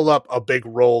did pull up a big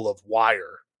roll of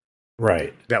wire.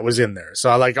 Right. That was in there. So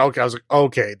I was like,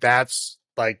 okay, that's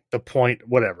like the point,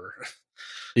 whatever.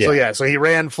 Yeah. So he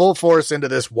ran full force into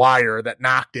this wire that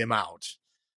knocked him out.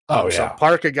 So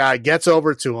Parka guy gets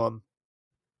over to him.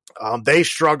 They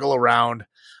struggle around.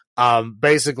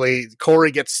 Basically,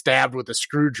 Corey gets stabbed with a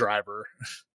screwdriver.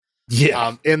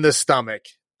 In the stomach.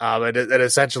 It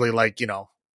essentially,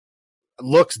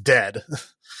 looks dead.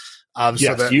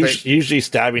 Usually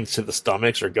stabbings to the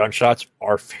stomachs or gunshots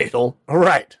are fatal.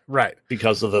 Right.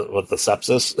 Because of the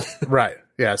sepsis. Right.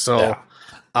 Yeah. So,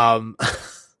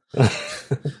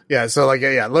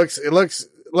 it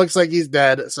looks like he's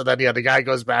dead. So then, the guy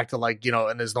goes back to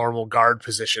in his normal guard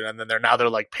position, and then they're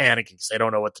panicking because they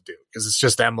don't know what to do because it's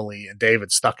just Emily and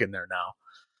David stuck in there now.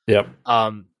 Yep.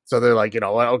 So they're like,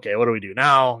 okay, what do we do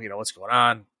now? What's going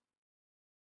on?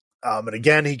 And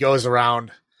again, he goes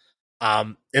around,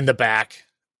 in the back,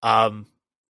 to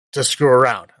screw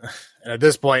around. And at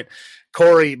this point,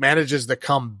 Corey manages to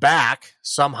come back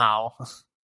somehow.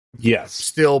 Yes.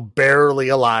 Still barely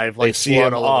alive. They see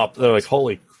him up. They're like,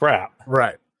 holy crap.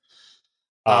 Right.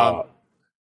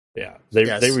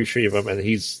 They retrieve him, and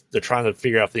they're trying to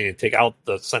figure out if they can take out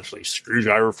the essentially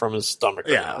screwdriver from his stomach.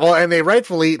 Yeah, well, and they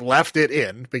rightfully left it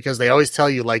in because they always tell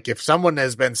you, if someone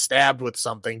has been stabbed with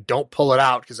something, don't pull it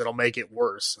out because it'll make it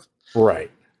worse.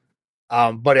 Right.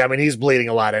 But I mean, he's bleeding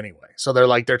a lot anyway. So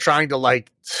they're trying to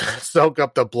soak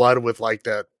up the blood with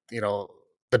the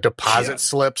deposit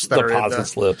slips that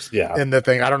are in the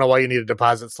thing. I don't know why you need a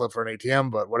deposit slip for an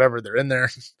ATM, but whatever, they're in there.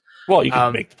 Well, you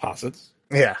can make deposits.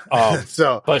 Yeah. But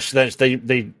then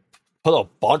they put a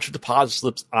bunch of deposit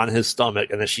slips on his stomach,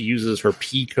 and then she uses her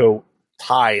peacoat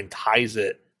tie and ties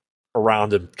it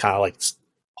around him, kind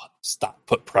of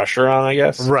put pressure on, I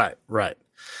guess. Right.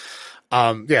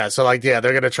 So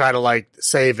they're gonna try to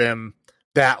save him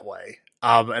that way.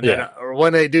 Then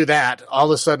when they do that, all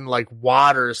of a sudden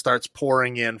water starts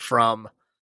pouring in from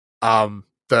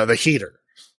the heater.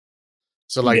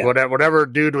 So whatever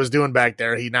dude was doing back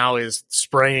there, he now is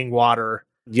spraying water.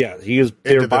 Yeah, he is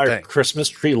there by a Christmas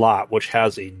tree lot, which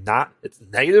has it's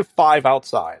 -5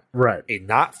 outside. Right. A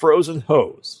not frozen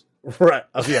hose. Right.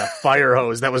 Fire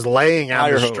hose that was laying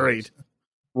on the street.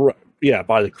 Right. Yeah,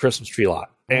 by the Christmas tree lot.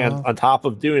 And on top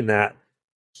of doing that,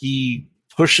 he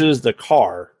pushes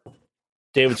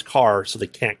David's car, so they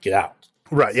can't get out.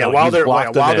 Right. Yeah. So while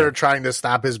they're trying to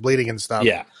stop his bleeding and stuff.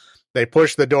 Yeah. They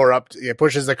push the door up. It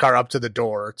pushes the car up to the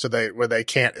door where they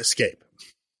can't escape.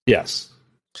 Yes.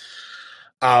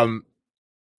 So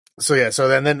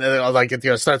then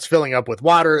it starts filling up with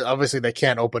water. Obviously, they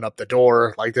can't open up the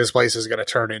door. This place is going to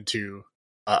turn into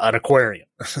an aquarium.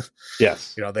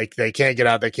 Yes. They can't get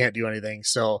out. They can't do anything.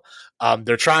 So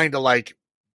they're trying to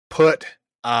put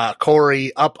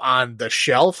Corey up on the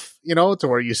shelf, to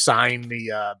where you sign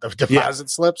the deposit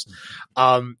slips,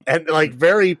 and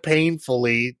very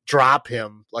painfully drop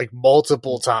him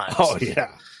multiple times. Oh yeah.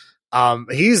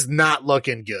 He's not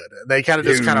looking good. They kind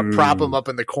of prop him up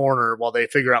in the corner while they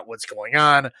figure out what's going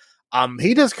on.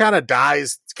 He just kind of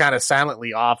dies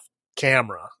silently off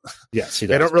camera. Yes, he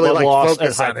does. They don't really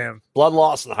focus on him. Blood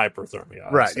loss and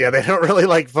hyperthermia. Right. Yeah, they don't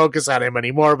really focus on him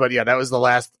anymore. But yeah, that was the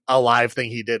last alive thing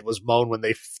he did was moan when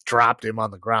they dropped him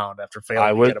on the ground after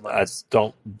failing to get him out. I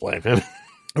don't blame him.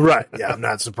 Right. Yeah, I'm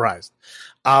not surprised.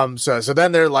 So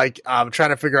then they're trying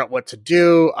to figure out what to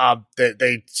do.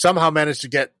 They somehow managed to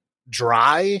get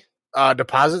dry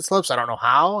deposit slips, I don't know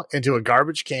how, into a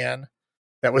garbage can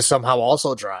that was somehow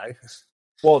also dry.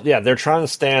 Well, yeah, they're trying to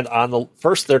stand on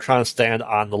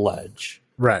the ledge.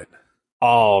 Right.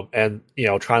 And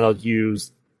trying to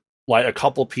use a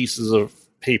couple pieces of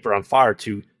paper on fire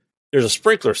there's a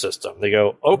sprinkler system. They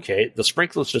go, okay, the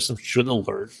sprinkler system should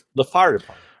alert the fire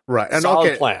department. Right. And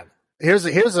solid plan. Here's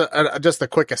just a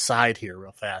quick aside here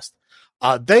real fast.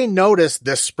 They noticed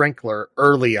this sprinkler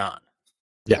early on.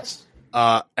 Yes.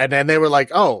 And then they were like,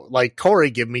 oh,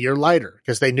 Corey, give me your lighter,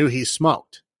 because they knew he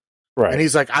smoked. Right. And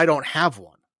he's like, I don't have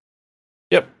one.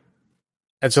 Yep.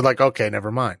 And so okay,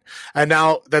 never mind. And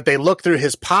now that they look through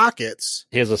his pockets,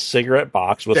 he has a cigarette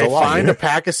box with a lighter. They find a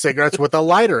pack of cigarettes with a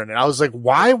lighter in it. I was like,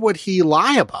 why would he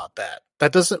lie about that?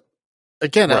 That doesn't,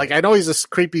 again, I know he's a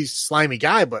creepy, slimy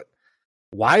guy, but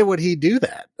why would he do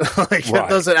that? That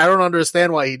doesn't, I don't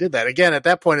understand why he did that. Again, at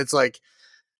that point, it's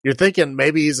you're thinking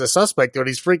maybe he's a suspect, but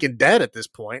he's freaking dead at this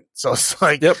point. So it's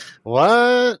yep.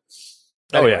 What?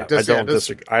 Anyway, I don't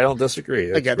disagree. I don't disagree.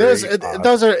 It's again, very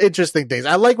those are interesting things.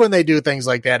 I like when they do things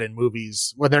like that in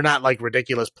movies when they're not like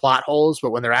ridiculous plot holes,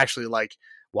 but when they're actually like,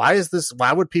 why is this?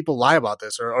 Why would people lie about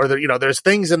this? Or there, there's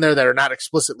things in there that are not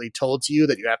explicitly told to you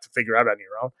that you have to figure out on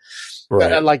your own.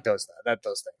 right. I like those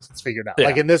things. It's figured out. Yeah.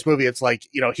 Like in this movie, it's like,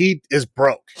 he is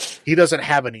broke. He doesn't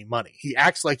have any money. He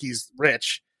acts like he's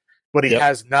rich, but he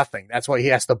has nothing. That's why he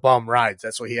has to bum rides.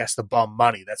 That's why he has to bum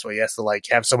money. That's why he has to like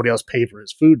have somebody else pay for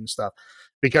his food and stuff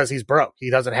because he's broke. He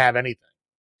doesn't have anything.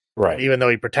 Right. And even though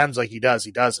he pretends like he does,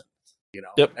 he doesn't.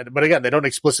 But again, they don't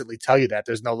explicitly tell you that.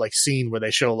 There's no like scene where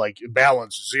they show like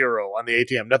balance 0 on the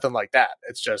ATM, nothing like that.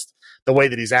 It's just the way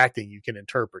that he's acting. You can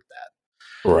interpret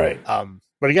that. Right.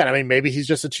 But again, I mean, maybe he's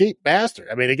just a cheap bastard.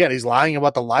 I mean, again, he's lying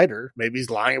about the lighter. Maybe he's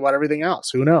lying about everything else.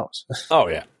 Who knows? Oh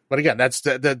yeah. But again, that's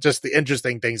just the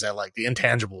interesting things I like, the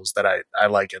intangibles that I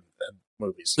like in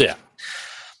movies. Yeah.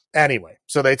 Anyway,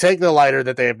 so they take the lighter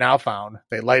that they have now found.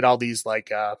 They light all these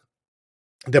like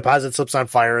deposit slips on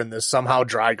fire in this somehow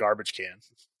dry garbage can.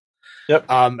 Yep.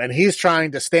 And he's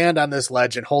trying to stand on this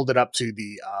ledge and hold it up to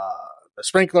the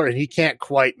sprinkler, and he can't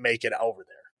quite make it over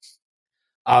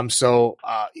there. So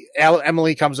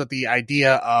Emily comes with the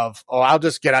idea of, I'll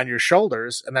just get on your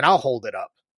shoulders and then I'll hold it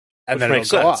up. And Which then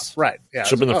makes it'll go sense. off. Right. Yeah.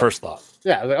 Should have been the first thought.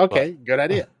 Yeah. Okay. Good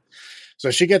idea. So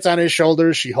she gets on his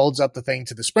shoulders. She holds up the thing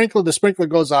to the sprinkler. The sprinkler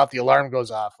goes off. The alarm goes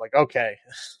off. Like, okay,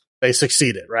 they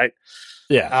succeeded. Right.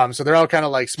 Yeah. So they're all kind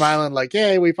of like smiling, like,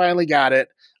 "Yay, we finally got it."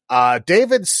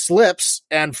 David slips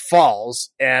and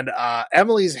falls, and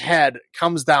Emily's head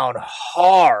comes down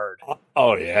hard.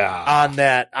 Oh yeah.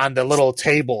 On the little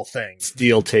table thing,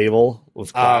 steel table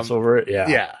with glass over it. Yeah.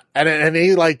 Yeah. And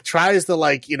he like tries to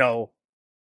like,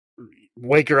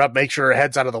 wake her up, make sure her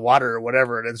head's out of the water or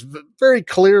whatever. And it's very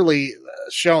clearly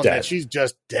shown that she's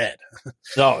just dead.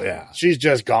 Oh yeah. She's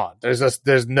just gone.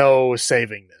 There's no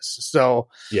saving this. So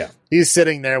yeah, he's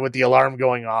sitting there with the alarm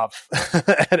going off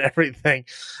and everything,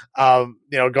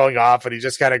 going off, and he's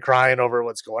just kind of crying over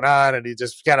what's going on. And he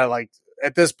just kind of like,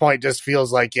 at this point just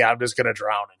feels like, yeah, I'm just going to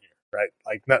drown in here. Right.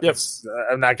 Like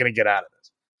I'm not going to get out of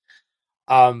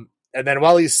this. And then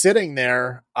while he's sitting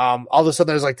there, all of a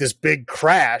sudden there's like this big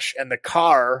crash, and the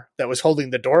car that was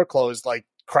holding the door closed like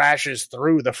crashes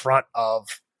through the front of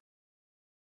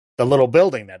the little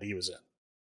building that he was in.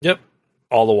 Yep.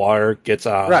 All the water gets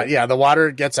out. Right. Yeah. The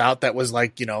water gets out that was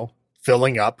like,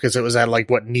 filling up because it was at like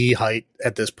knee height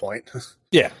at this point.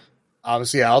 Yeah.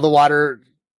 So yeah, all the water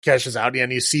cashes out,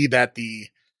 and you see that the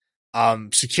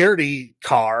security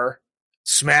car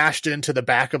smashed into the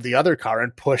back of the other car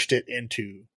and pushed it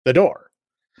into the door.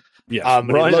 Yeah,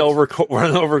 run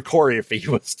over Corey if he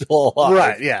was still alive.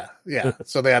 Right, yeah.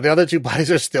 So the other two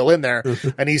bodies are still in there,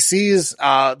 and he sees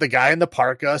the guy in the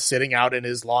parka sitting out in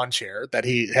his lawn chair that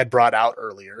he had brought out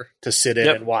earlier to sit in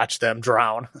and watch them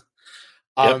drown.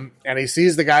 And he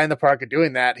sees the guy in the parka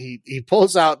doing that. He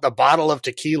pulls out the bottle of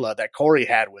tequila that Corey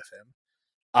had with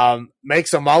him,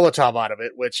 makes a Molotov out of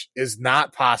it, which is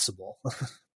not possible,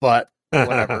 but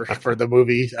whatever. For the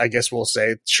movie, I guess we'll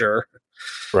say sure.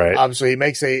 Right. So he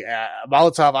makes a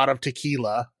Molotov out of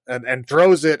tequila and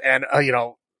throws it, and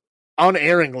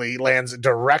unerringly lands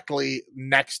directly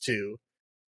next to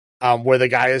where the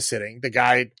guy is sitting. The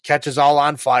guy catches all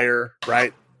on fire.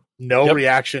 Right. No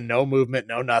reaction, no movement,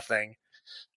 no nothing.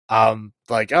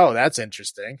 Like, oh, that's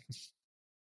interesting.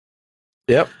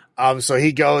 Yep. So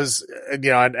he goes, and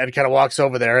kind of walks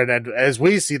over there, and as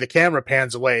we see, the camera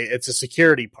pans away. It's a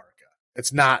security parka.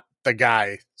 It's not the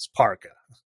guy's parka.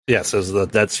 Yes, it's the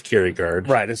dead security guard.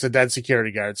 Right, it's a dead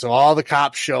security guard. So all the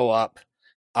cops show up.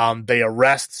 They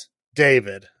arrest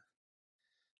David.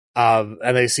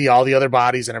 And they see all the other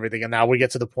bodies and everything. And now we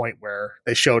get to the point where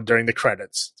they showed during the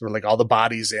credits. There were like all the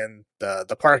bodies in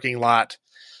the parking lot,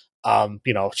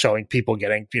 showing people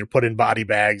getting put in body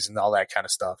bags and all that kind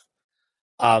of stuff.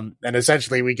 And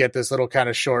essentially we get this little kind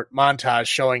of short montage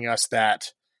showing us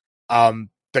that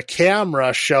the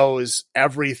camera shows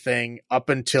everything up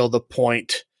until the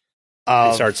point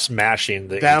they start smashing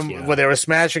the ATM. Where they were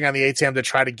smashing on the ATM to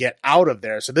try to get out of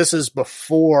there. So this is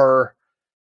before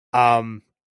the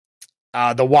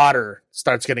water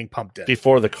starts getting pumped in.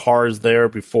 Before the car's there,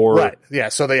 before... Right, yeah.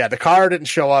 So the car didn't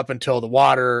show up until the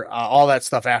water, all that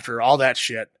stuff after, all that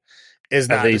shit is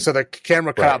not. So the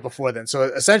camera cut out before then. So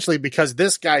essentially, because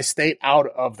this guy stayed out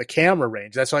of the camera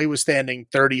range, that's why he was standing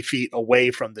 30 feet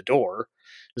away from the door,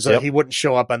 so that he wouldn't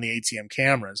show up on the ATM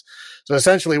cameras. So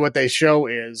essentially what they show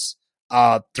is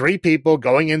 3 people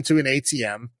going into an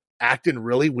ATM, acting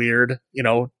really weird,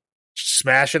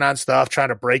 smashing on stuff, trying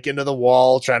to break into the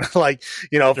wall, trying to like,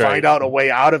 find out a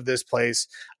way out of this place.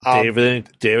 David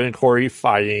and Corey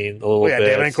fighting a little bit.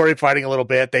 David and Corey fighting a little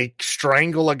bit. They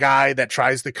strangle a guy that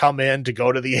tries to come in to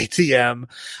go to the ATM.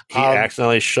 He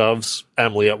accidentally shoves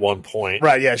Emily at one point.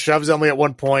 Right, yeah, shoves Emily at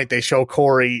one point. They show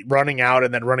Corey running out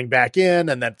and then running back in,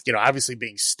 and then, obviously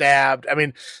being stabbed. I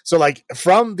mean, so like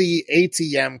from the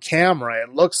ATM camera,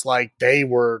 it looks like they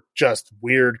were just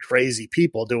weird, crazy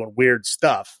people doing weird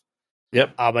stuff.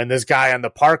 Yep. And this guy on the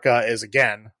parka is,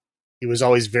 again, he was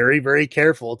always very, very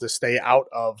careful to stay out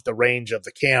of the range of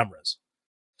the cameras.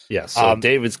 Yeah, so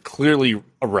David's clearly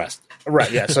arrested.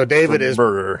 Right, yeah. So David is,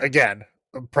 murder. Again,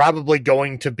 probably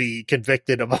going to be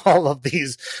convicted of all of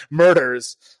these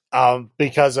murders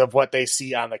because of what they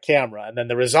see on the camera. And then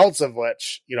the results of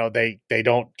which, they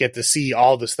don't get to see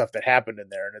all the stuff that happened in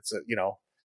there. And it's,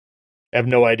 have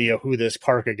no idea who this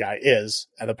parka guy is.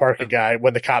 And the parka guy,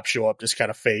 when the cops show up, just kind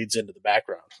of fades into the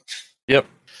background. Yep.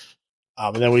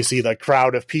 And then we see the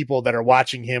crowd of people that are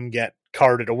watching him get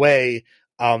carted away.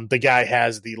 The guy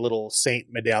has the little saint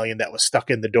medallion that was stuck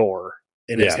in the door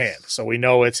in his hand. So we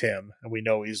know it's him, and we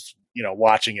know he's,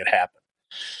 watching it happen.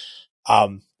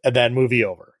 And then movie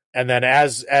over. And then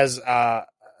as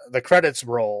the credits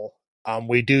roll,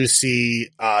 we do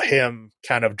see him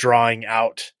kind of drawing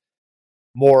out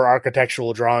more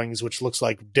architectural drawings, which looks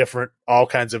like all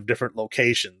kinds of different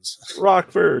locations.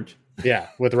 Rockford. Yeah,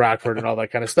 with Rockford and all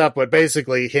that kind of stuff. But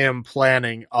basically him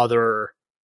planning other...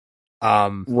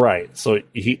 right. So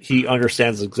he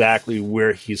understands exactly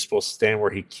where he's supposed to stand,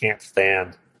 where he can't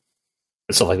stand,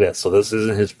 and stuff like that. So this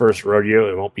isn't his first rodeo.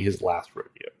 It won't be his last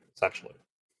rodeo, essentially.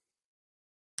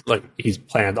 Like, he's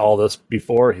planned all this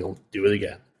before, he'll do it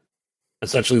again.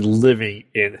 Essentially living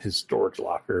in his storage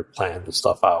locker, planning the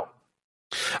stuff out.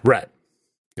 Right.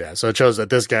 Yeah, so it shows that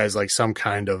this guy's like some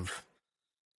kind of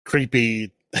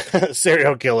creepy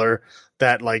serial killer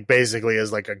that like basically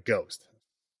is like a ghost.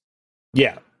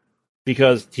 Yeah,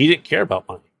 because he didn't care about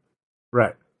money.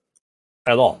 Right.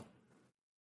 At all.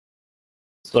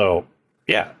 So,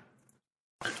 yeah.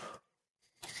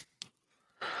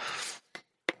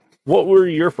 What were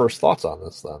your first thoughts on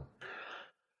this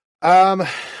then?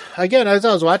 Again, as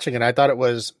I was watching it, I thought it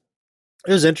was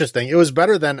interesting. It was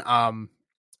better than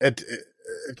it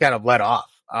kind of let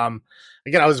off.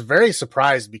 Again, I was very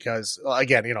surprised because,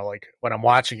 again, like when I'm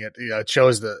watching it, it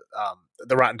shows the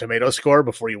Rotten Tomato score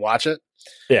before you watch it.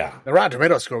 Yeah. The Rotten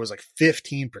Tomato score was like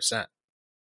 15%.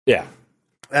 Yeah.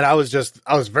 And I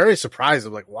was very surprised.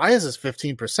 I'm like, why is this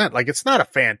 15%? Like, it's not a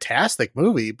fantastic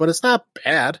movie, but it's not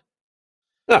bad.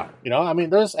 No.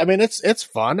 It's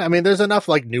fun. I mean, there's enough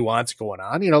like nuance going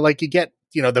on, like you get,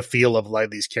 the feel of like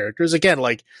these characters. Again,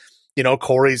 like,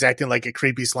 Corey's acting like a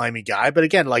creepy, slimy guy, but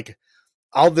again, like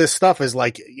all this stuff is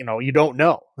like, you don't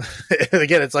know.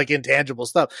 Again, it's like intangible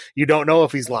stuff. You don't know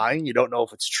if he's lying. You don't know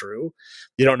if it's true.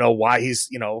 You don't know why he's,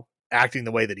 acting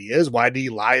the way that he is. Why did he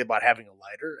lie about having a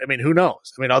lighter? I mean, who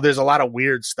knows? I mean, there's a lot of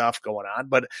weird stuff going on,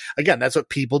 but again, that's what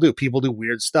people do. People do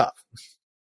weird stuff.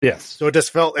 Yes. So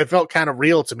it felt kind of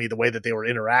real to me, the way that they were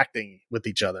interacting with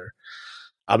each other.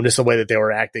 Just the way that they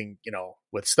were acting,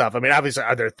 with stuff. I mean, obviously,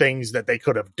 are there things that they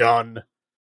could have done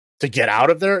to get out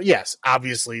of there? Yes,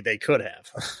 obviously they could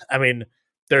have. I mean,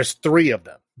 there's 3 of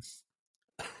them.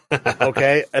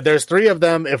 Okay. There's 3 of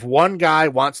them. If one guy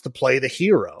wants to play the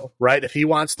hero, right? If he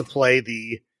wants to play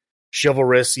the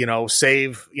chivalrous,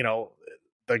 save,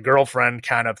 the girlfriend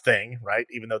kind of thing, right?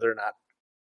 Even though they're not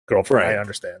girlfriend, right. I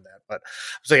understand that. But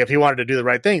I'm saying if he wanted to do the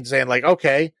right thing, saying like,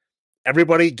 okay,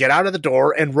 everybody get out of the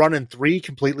door and run in 3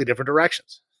 completely different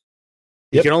directions.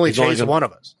 You can only chase one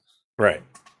of us. Right.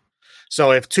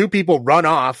 So if 2 people run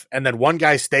off and then one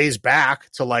guy stays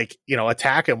back to like,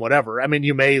 attack him, whatever, I mean,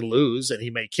 you may lose and he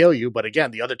may kill you, but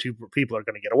again, the other 2 people are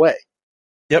going to get away.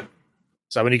 Yep.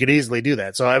 So, I mean, he could easily do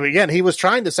that. So, I mean, again, he was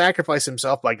trying to sacrifice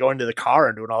himself by going to the car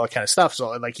and doing all that kind of stuff. So,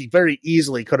 like, he very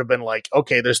easily could have been like,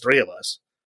 okay, there's 3 of us.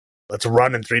 Let's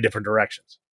run in 3 different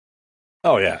directions.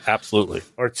 Oh, yeah, absolutely.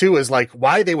 Or 2 is like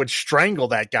why they would strangle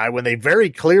that guy when they very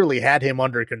clearly had him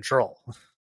under control.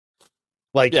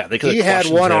 Like, yeah, he had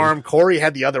one arm, Corey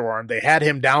had the other arm. They had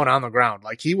him down on the ground.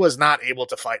 Like, he was not able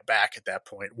to fight back at that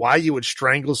point. Why you would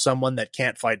strangle someone that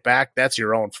can't fight back, that's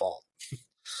your own fault.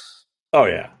 Oh,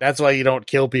 yeah. That's why you don't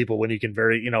kill people when you can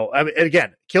I mean,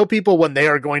 again, kill people when they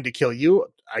are going to kill you.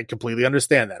 I completely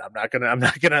understand that. I'm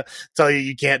not gonna tell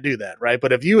you can't do that, right?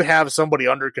 But if you have somebody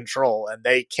under control and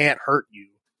they can't hurt you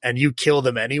and you kill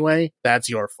them anyway, that's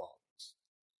your fault.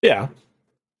 Yeah.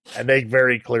 And they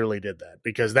very clearly did that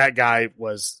because that guy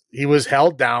was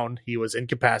held down. He was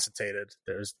incapacitated.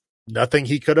 There's nothing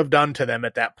he could have done to them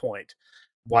at that point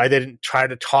Why they didn't try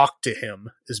to talk to him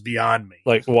is beyond me.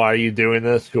 Like, why are you doing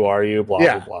this? Who are you? Blah,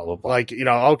 Yeah. blah, blah, blah, blah. Like,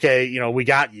 okay, we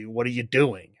got you. What are you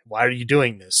doing? Why are you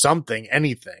doing this? Something,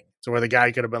 anything. So where the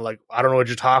guy could have been like, I don't know what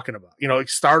you're talking about.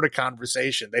 Start a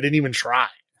conversation. They didn't even try.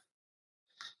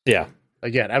 Yeah.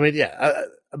 Again,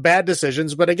 bad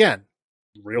decisions, but again,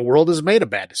 real world is made of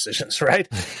bad decisions, right?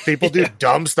 People do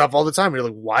dumb stuff all the time. You're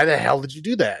like, why the hell did you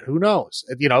do that? Who knows?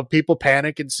 People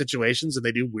panic in situations and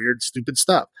they do weird, stupid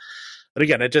stuff. But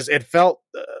again, it felt,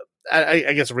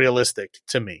 I guess, realistic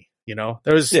to me.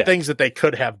 There was things that they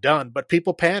could have done, but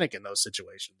people panic in those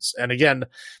situations. And again,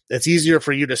 it's easier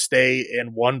for you to stay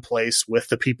in one place with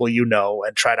the people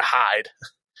and try to hide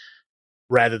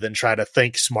rather than try to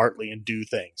think smartly and do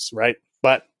things, right?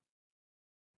 But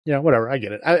whatever. I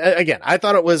get it. I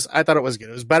thought it was good.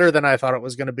 It was better than I thought it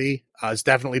was going to be. It's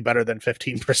definitely better than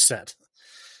 15%.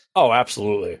 Oh,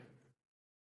 absolutely.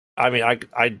 I mean,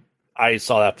 I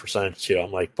saw that percentage too.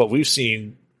 I'm like, but we've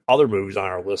seen other movies on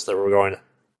our list that were going,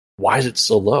 why is it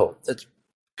so low? That's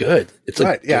good. It's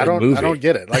right. I don't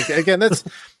get it. Like, again, that's,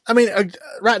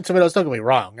 Rotten Tomatoes, don't get me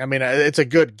wrong. It's a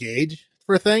good gauge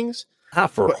for things.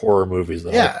 Not for horror movies,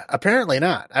 though. Yeah, apparently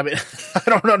not. I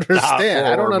don't understand.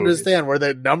 I don't understand where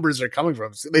the numbers are coming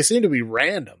from. They seem to be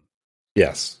random.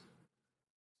 Yes.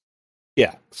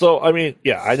 Yeah. So, I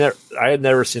had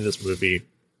never seen this movie.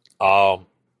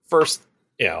 First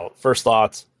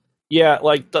thoughts. Yeah,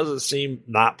 does it seem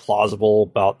not plausible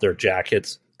about their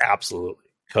jackets? Absolutely.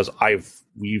 Because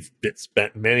we've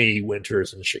spent many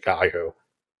winters in Chicago.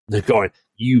 They're going,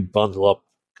 you bundle up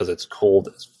because it's cold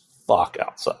as fuck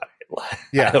outside.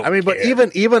 Yeah, but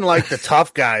even like the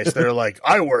tough guys that are like,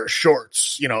 I wear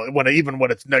shorts, when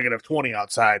it's negative 20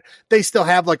 outside, they still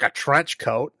have like a trench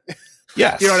coat.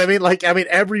 Yes. You know what I mean?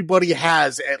 Everybody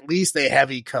has at least a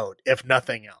heavy coat, if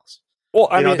nothing else. Well,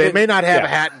 they may not have a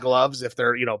hat and gloves if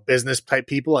they're, business type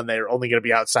people and they're only going to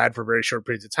be outside for very short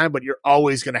periods of time, but you're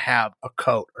always going to have a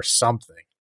coat or something.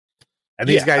 And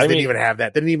these guys didn't even have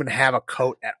that. They didn't even have a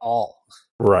coat at all.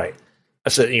 Right. I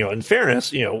said, in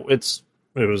fairness,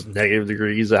 it was negative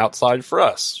degrees outside for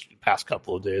us the past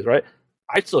couple of days, right?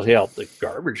 I'd still hang out the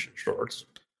garbage in shorts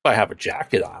if I have a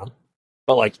jacket on.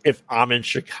 But if I'm in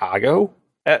Chicago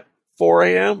at 4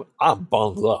 a.m., I'm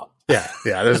bundled up.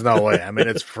 Yeah, there's no way.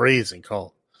 It's freezing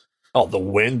cold. Oh, the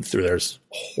wind through there's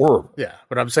horrible. Yeah,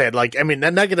 but I'm saying,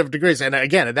 the negative degrees, and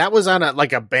again, that was on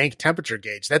a bank temperature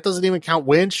gauge. That doesn't even count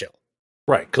wind chill.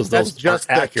 Right, because that's just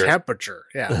the accurate. Temperature.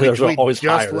 Yeah, they're always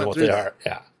higher than what they are.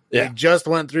 Yeah. We just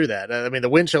went through that. The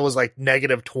wind chill was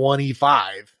negative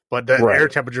 25, but the air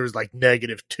temperature was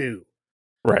negative 2.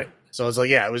 Right. So it's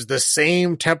it was the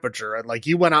same temperature. And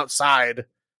you went outside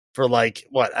for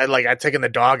I'd taken the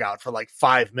dog out for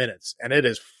 5 minutes and it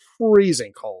is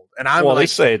freezing cold. And they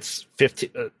say it's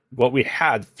 15, what we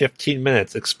had 15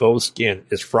 minutes exposed skin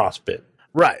is frostbitten.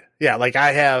 Right. Yeah.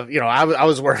 I have, I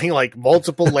was wearing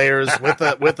multiple layers with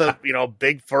a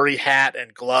big furry hat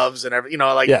and gloves and everything,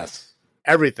 yes.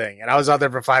 Everything. And I was out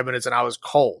there for 5 minutes and I was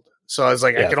cold. So I was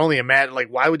I can only imagine,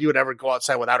 why would you would ever go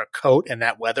outside without a coat in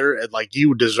that weather? And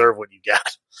you deserve what you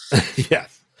got.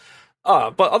 Yes.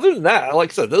 But other than that, like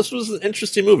I said, this was an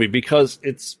interesting movie because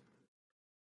it's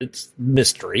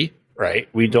mystery, right?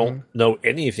 We don't know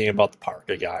anything about the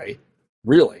Parka guy,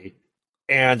 really.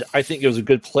 And I think it was a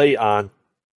good play on,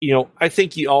 I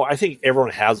think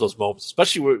everyone has those moments,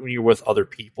 especially when you're with other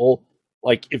people.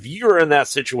 If you're in that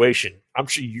situation, I'm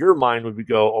sure your mind would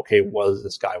go, okay, what does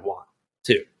this guy want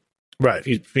too? Right.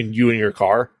 Between you and your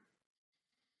car.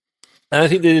 And I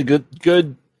think they did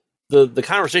good. The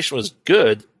conversation was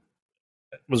good.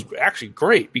 It was actually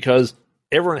great because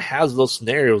everyone has those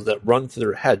scenarios that run through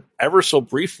their head ever so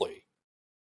briefly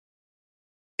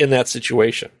in that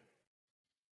situation.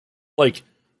 If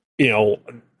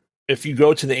you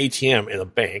go to the ATM in a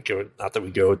bank, not that we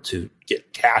go to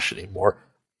get cash anymore,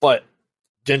 but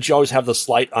didn't you always have the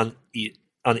slight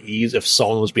unease if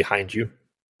someone was behind you?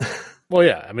 Well,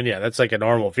 yeah. That's a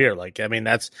normal fear.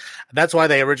 That's why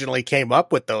they originally came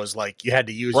up with those. You had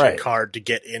to use your card to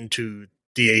get into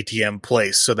the ATM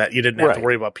place so that you didn't have to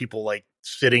worry about people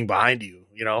sitting behind you,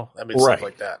 stuff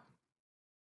like that.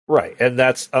 Right. And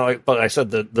that's, but I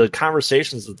said the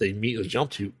conversations that they immediately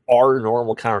jump to are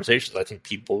normal conversations I think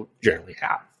people generally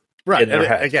have. Right. And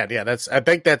again, yeah, that's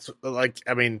going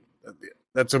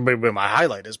to be my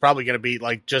highlight is probably going to be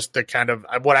just the kind of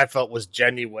what I felt was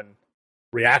genuine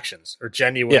reactions or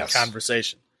genuine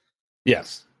conversation.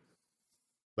 Yes.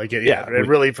 It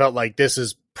really felt like this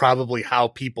is probably how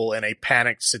people in a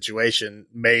panicked situation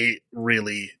may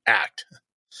really act.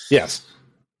 Yes.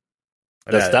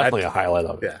 That's definitely a highlight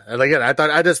of it. Yeah, and again,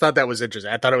 I just thought that was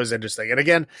interesting. I thought it was interesting, and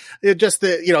again, it just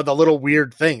the little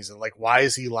weird things, like why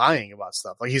is he lying about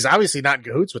stuff? Like he's obviously not in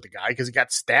cahoots with the guy because he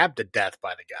got stabbed to death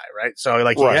by the guy, right? So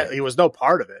like he was no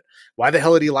part of it. Why the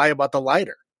hell did he lie about the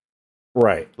lighter?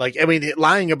 Right. Like, I mean,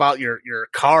 lying about your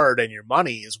card and your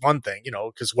money is one thing,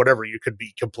 because whatever, you could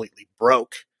be completely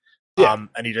broke. Yeah.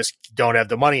 And you just don't have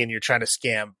the money and you're trying to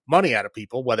scam money out of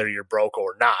people, whether you're broke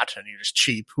or not, and you're just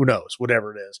cheap, who knows,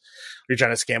 whatever it is. You're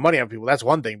trying to scam money out of people. That's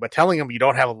one thing, but telling them you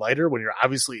don't have a lighter when you're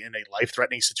obviously in a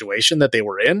life-threatening situation that they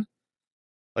were in,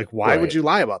 like, why would you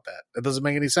lie about that? That doesn't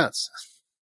make any sense.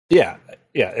 Yeah.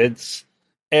 Yeah.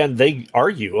 And they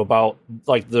argue about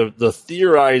like the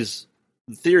theories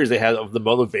they had of the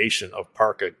motivation of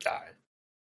Parka guy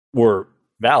were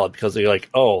valid because they're like,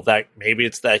 oh, that maybe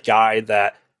it's that guy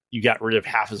that you got rid of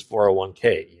half his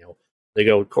 401k. They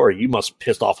go, Corey, you must have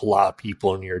pissed off a lot of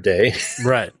people in your day.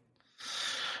 Right.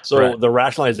 So the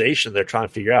rationalization they're trying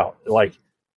to figure out, like,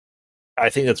 I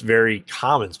think that's very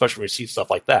common, especially when we see stuff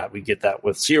like that. We get that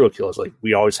with serial killers. Like,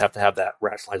 we always have to have that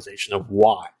rationalization of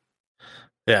why.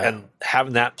 Yeah. And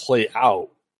having that play out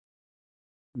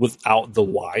without the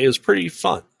why is pretty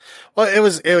fun. Well, it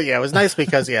was nice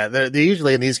because, they're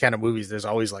usually in these kind of movies, there's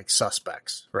always like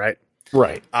suspects, right?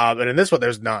 Right. And in this one,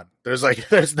 there's none. There's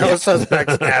no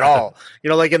suspects at all.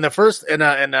 Like in the first, in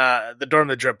the Dorm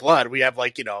That Drip Blood, we have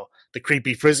like, the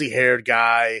creepy frizzy haired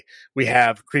guy. We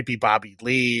have creepy Bobby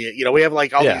Lee. We have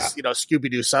like all these,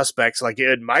 Scooby-Doo suspects. Like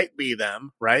it might be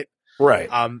them. Right. Right.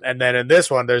 And then in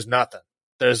this one, there's nothing.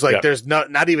 There's like, there's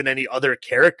not even any other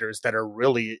characters that are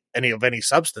really any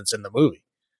substance in the movie.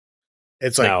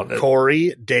 It's like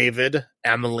Corey, David,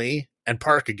 Emily, and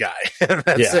Parka guy.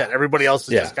 That's it. Everybody else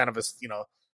is just kind of a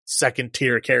second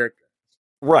tier character.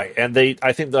 Right. And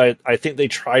I think they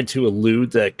tried to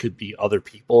allude that it could be other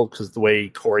people because the way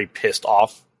Corey pissed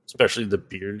off, especially the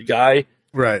bearded guy.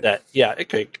 Right. That it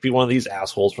could be one of these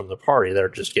assholes from the party that are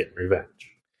just getting revenge.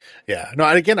 Yeah. No,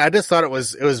 and again, I just thought it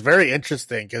was very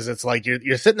interesting because it's like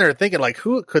you're sitting there thinking like,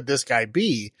 who could this guy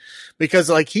be?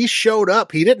 Because like he showed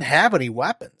up, he didn't have any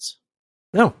weapons.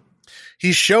 No.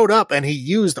 He showed up and he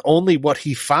used only what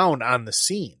he found on the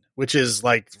scene, which is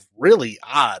like really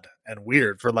odd and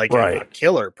weird for like a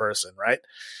killer person, right?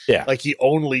 Yeah. Like he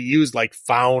only used like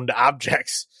found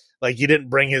objects. Like he didn't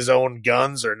bring his own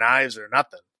guns or knives or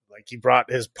nothing. Like he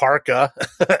brought his parka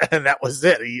and that was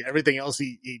it. Everything else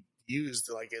he used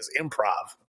like his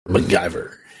improv.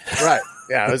 MacGyver. Right.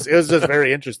 Yeah. It was just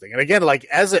very interesting. And again, like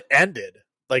as it ended,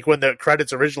 like when the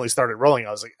credits originally started rolling,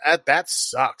 I was like, that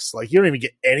sucks. Like you don't even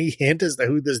get any hint as to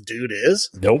who this dude is.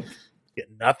 Nope. Get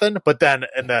nothing. But then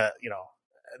in the,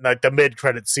 like the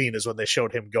mid-credit scene is when they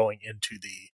showed him going into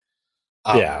the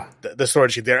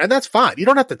storage sheet there. And that's fine. You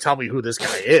don't have to tell me who this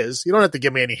guy is. You don't have to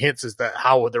give me any hints as to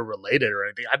how they're related or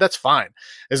anything. That's fine.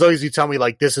 As long as you tell me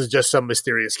like this is just some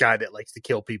mysterious guy that likes to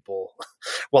kill people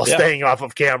while staying off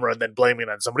of camera and then blaming it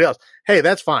on somebody else. Hey,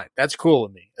 that's fine. That's cool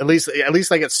with me. At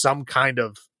least I get some kind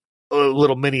of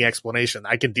little mini explanation.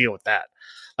 I can deal with that.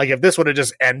 Like if this would have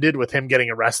just ended with him getting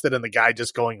arrested and the guy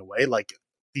just going away, like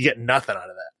you get nothing out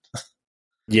of that.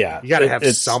 Yeah. You got to have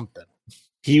something.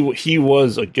 He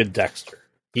was a good Dexter.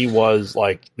 He was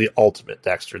like the ultimate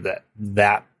Dexter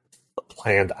that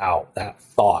planned out, that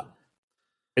thought,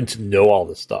 and to know all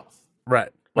this stuff.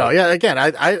 Right. Well, yeah. Again,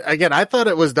 I thought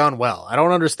it was done well. I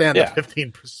don't understand the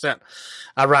 15%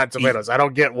 on Rotten Tomatoes. I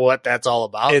don't get what that's all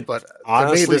about. But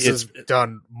honestly, to me, this is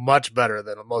done much better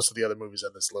than most of the other movies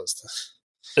on this list.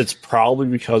 It's probably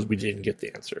because we didn't get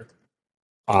the answer.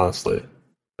 Honestly,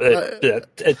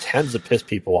 it tends to piss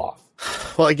people off.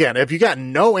 Well, again, if you got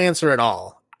no answer at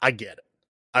all, I get it.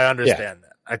 I understand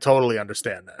that. I totally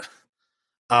understand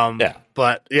that.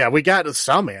 But we got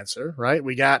some answer, right?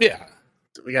 We got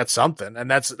something, and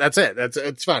that's it.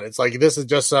 It's fun. It's like this is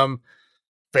just some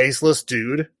faceless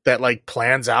dude that like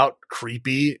plans out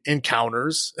creepy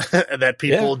encounters that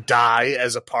people die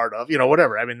as a part of.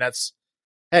 Whatever. I mean, that's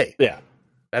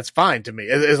fine to me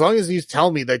as long as you tell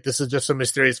me that this is just some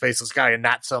mysterious faceless guy and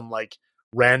not some like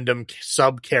random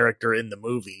sub character in the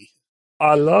movie.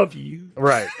 I love you.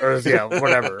 Right. Or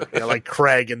whatever. Like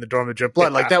Craig in the Dorm That Drip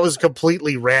Blood. Like that was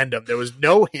completely random. There was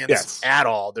no hints at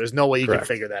all. There's no way you can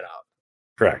figure that out.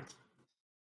 Correct.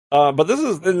 But this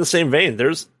is in the same vein.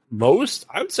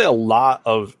 I would say a lot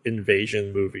of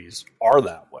invasion movies are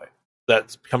that way.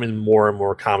 That's becoming more and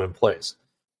more commonplace.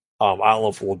 I don't know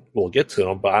if we'll get to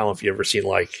them, but I don't know if you've ever seen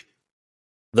like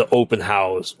The Open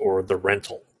House or The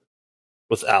Rental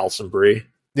with Alison Brie.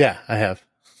 Yeah, I have.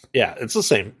 Yeah, it's the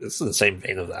same. It's in the same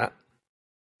vein of that.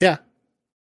 Yeah.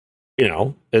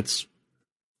 It's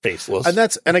faceless. And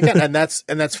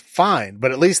that's fine.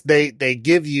 But at least they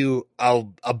give you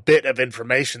a bit of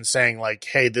information saying like,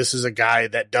 hey, this is a guy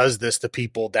that does this to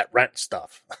people that rent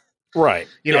stuff. Right.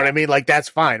 You know what I mean? Like that's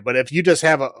fine. But if you just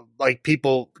have like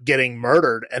people getting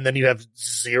murdered and then you have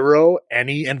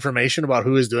any information about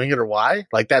who is doing it or why,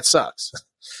 like that sucks.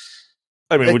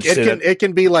 I mean, it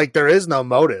can be like there is no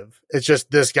motive. It's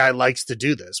just this guy likes to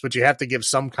do this, but you have to give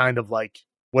some kind of like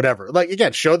whatever. Like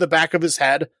again, show the back of his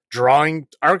head,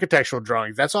 architectural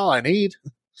drawings. That's all I need.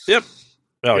 Yep.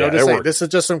 Oh you know, just say, this is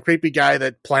just some creepy guy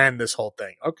that planned this whole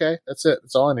thing. Okay, that's it.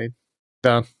 That's all I need.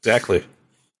 Done. Exactly.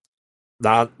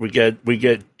 We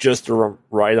get just the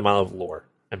right amount of lore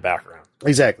and background.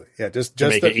 Exactly. Yeah. Just to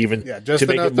make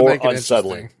it more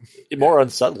unsettling. More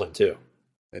unsettling too.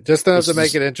 Just enough to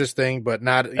make it interesting, but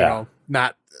not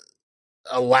not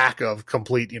a lack of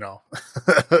complete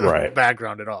right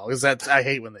background at all. Because I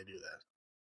hate when they do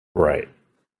that. Right.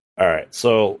 All right.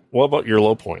 So, what about your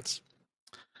low points?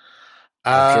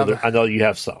 I know you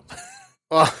have some.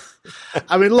 Well,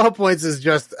 I mean, low points is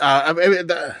just.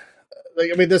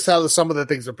 This is how some of the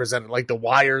things are presented, like the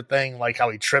wire thing, like how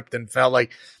he tripped and fell.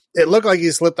 Like it looked like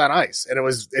he slipped on ice, and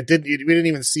we didn't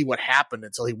even see what happened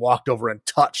until he walked over and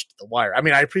touched the wire. I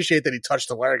mean, I appreciate that he touched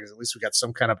the wire because at least we got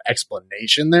some kind of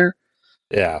explanation there.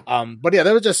 Yeah. But yeah,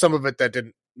 there was just some of it that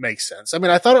didn't make sense. I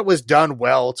mean, I thought it was done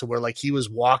well to where like he was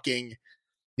walking,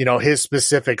 his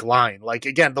specific line. Like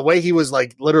again, the way he was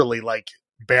like literally like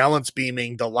balance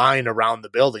beaming the line around the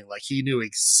building, like he knew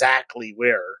exactly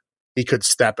where he could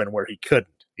step and where he couldn't,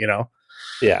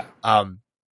 Yeah. And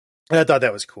I thought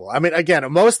that was cool. I mean, again,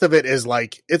 most of it is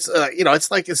like, it's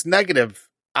negative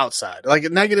outside, like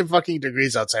negative fucking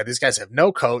degrees outside. These guys have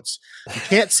no coats. You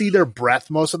can't see their breath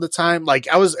most of the time. Like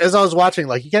as I was watching,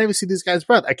 like you can't even see these guys'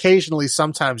 breath. Occasionally,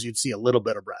 sometimes you'd see a little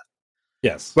bit of breath.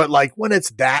 Yes. But like when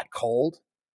it's that cold,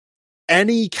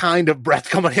 any kind of breath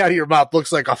coming out of your mouth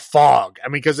looks like a fog. I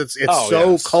mean, because it's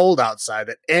cold outside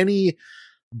that any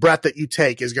breath that you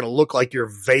take is going to look like you're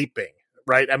vaping,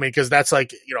 right? I mean, because that's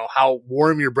like, how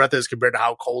warm your breath is compared to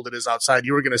how cold it is outside.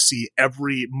 You were going to see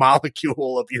every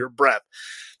molecule of your breath.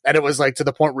 And it was like to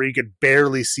the point where you could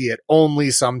barely see it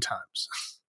only sometimes.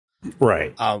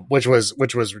 Right. Which was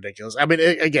ridiculous. I mean,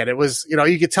 it was,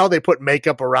 you could tell they put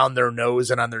makeup around their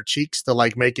nose and on their cheeks to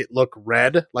like make it look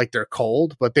red, like they're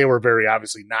cold, but they were very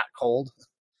obviously not cold.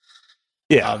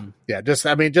 Yeah. Just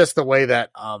the way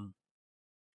that,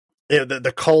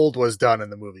 the cold was done in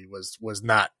the movie was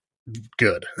not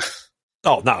good.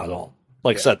 Oh, not at all.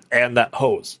 Like I said, and that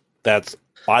hose that's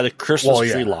by the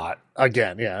Christmas tree lot.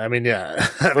 Again, yeah. I mean, yeah.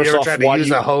 Have you ever tried to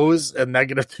use a hose in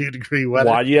negative 2 degree weather?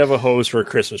 Why do you have a hose for a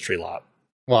Christmas tree lot?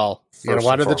 Well, you know,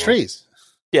 water the trees.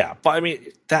 Yeah, but I mean,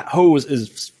 that hose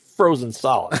is frozen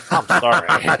solid. I'm sorry.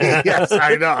 Yes,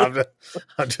 I know.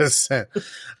 I'm just saying.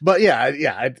 But yeah,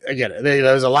 I get it.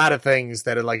 There's a lot of things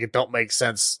that it don't make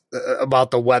sense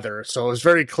about the weather. So it was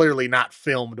very clearly not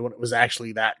filmed when it was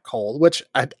actually that cold, which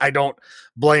I don't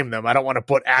blame them. I don't want to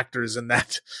put actors in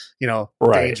that,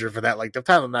 danger for that. Like the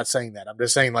time, I'm not saying that. I'm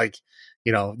just saying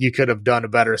you could have done a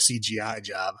better CGI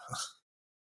job.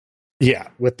 Yeah.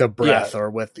 With the breath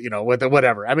or with the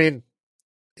whatever. I mean,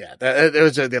 yeah, it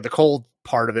was the cold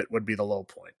part of it would be the low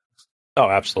point. Oh,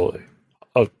 absolutely.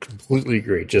 I completely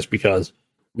agree. Just because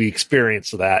we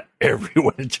experience that every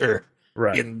winter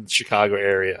in the Chicago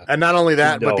area. And not only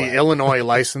that, but the Illinois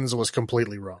license was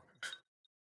completely wrong.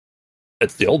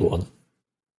 It's the old one.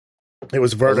 It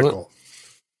was vertical.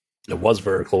 It was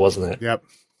vertical, wasn't it? Yep.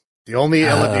 The only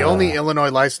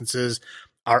Illinois licenses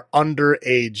are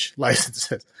underage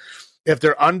licenses. If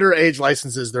they're underage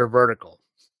licenses, they're vertical.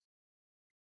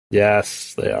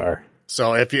 Yes, they are.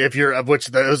 So if you're of which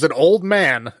there was an old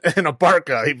man in a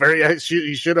parka,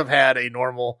 he should have had a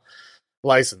normal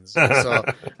license. So,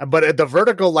 but the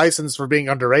vertical license for being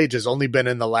underage has only been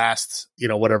in the last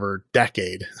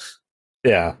decade.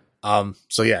 Yeah.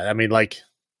 So yeah, I mean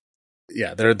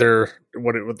they're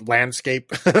with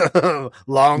landscape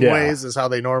long ways is how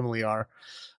they normally are.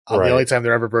 The only time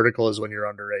they're ever vertical is when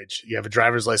you're underage. You have a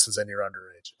driver's license and you're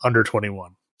underage, under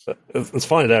 21. It's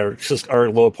funny that it's just our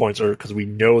low points are because we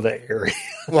know that area.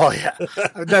 Well, yeah,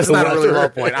 that's not a really low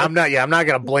point. I'm not going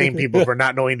to blame people for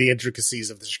not knowing the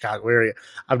intricacies of the Chicago area.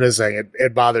 I'm just saying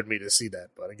it bothered me to see that.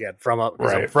 But again,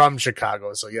 I'm from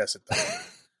Chicago, so yes, it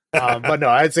does. But no,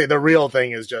 I'd say the real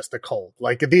thing is just the cold.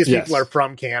 Like if these people are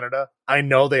from Canada, I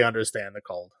know they understand the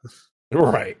cold.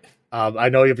 Right. I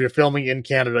know if you're filming in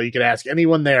Canada, you can ask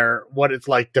anyone there what it's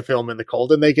like to film in the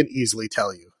cold, and they can easily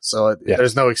tell you. So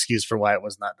there's no excuse for why it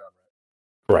was not done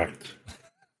right. Correct.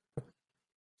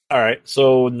 All right.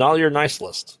 So now your nice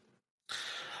list.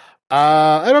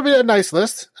 It'll be a nice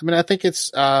list. I mean, I think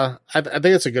it's I think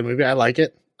it's a good movie. I like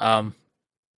it.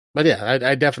 But yeah,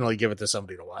 I definitely give it to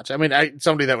somebody to watch. I mean,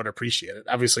 somebody that would appreciate it.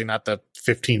 Obviously, not the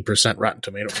 15% Rotten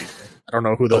Tomato people. I don't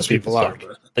know who those people are.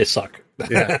 But they suck.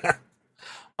 Yeah.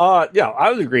 Yeah,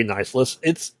 I would agree. Nice list.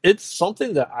 It's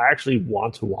something that I actually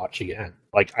want to watch again.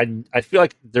 Like I feel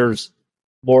like there's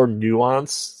more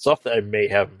nuanced stuff that I may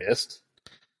have missed.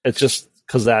 It's just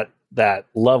because that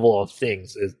level of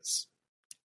things it's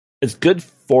good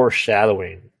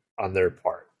foreshadowing on their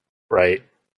part, right?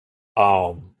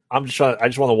 I just want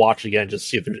to watch again just to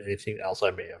see if there's anything else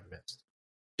I may have missed.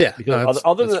 Yeah, because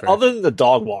other than the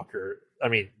dog walker, I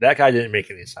mean, that guy didn't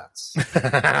make any sense.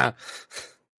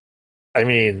 I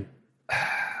mean,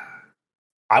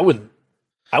 I wouldn't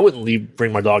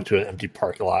bring my dog to an empty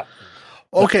parking lot.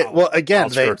 Okay, well, again,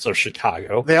 outskirts of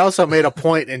Chicago. They also made a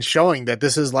point in showing that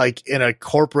this is like in a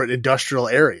corporate industrial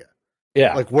area.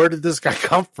 Yeah, like where did this guy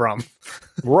come from?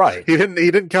 Right, he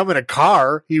didn't come in a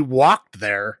car. He walked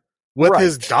there with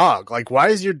his dog. Like, why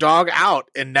is your dog out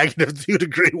in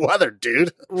 -2-degree weather,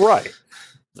 dude? Right.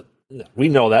 We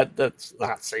know that's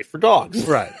not safe for dogs.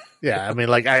 Right. Yeah. I mean,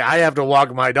 like I have to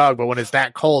walk my dog, but when it's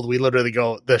that cold, we literally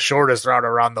go the shortest route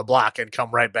around the block and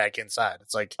come right back inside.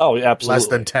 It's like absolutely less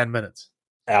than 10 minutes.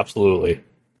 Absolutely.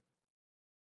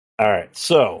 All right.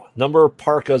 So number of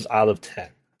parkas out of 10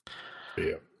 for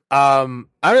you. I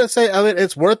would say, I mean,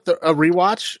 it's worth a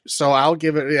rewatch. So I'll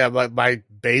give it, my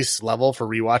base level for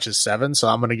rewatch is 7. So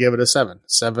I'm going to give it a 7.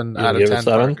 7 out of 10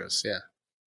 parkas. Yeah.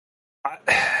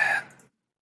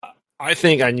 I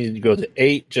think I need to go to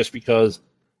 8 just because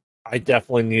I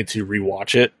definitely need to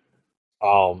rewatch it.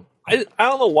 I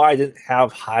don't know why I didn't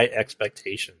have high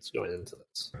expectations going into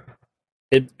this.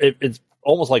 It's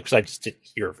almost like because I just didn't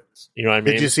hear of it. You know what I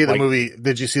mean? Did you see the movie?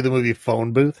 Did you see the movie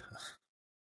Phone Booth?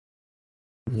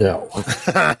 No.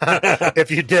 If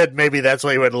you did, maybe that's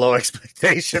why you had low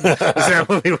expectations. That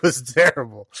movie was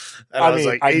terrible. And I was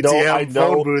like, ATM,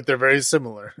 Phone Booth, they're very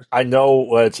similar. I know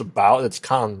what it's about. It's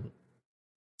Colin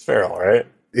Farrell, right?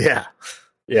 Yeah.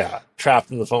 Yeah.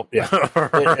 Trapped in the phone. Yeah.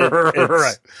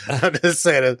 Right. I'm just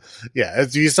saying,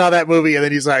 you saw that movie and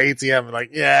then you saw ATM and like,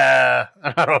 yeah,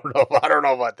 I don't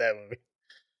know about that movie.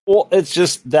 Well, it's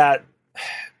just that,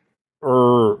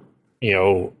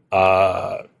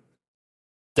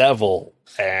 Devil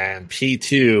and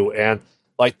P2 and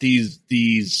like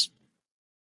these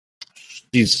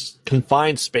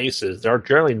confined spaces, they're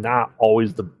generally not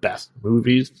always the best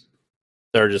movies.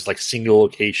 They're just like single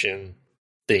location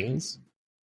things.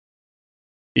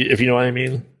 If you know what I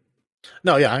mean.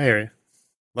 No, yeah, I hear you.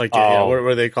 Like,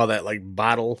 where they call that, like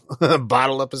bottle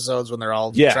episodes when they're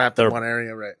all trapped in one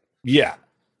area, right? Yeah,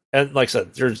 and like I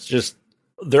said,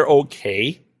 they're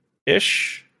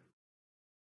okay-ish.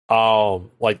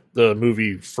 Like the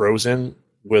movie Frozen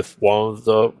with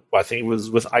I think it was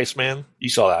with Iceman. You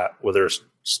saw that where they're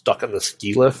stuck in the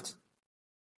ski lift.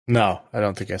 No, I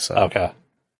don't think I saw. Okay,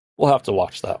 we'll have to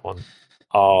watch that one.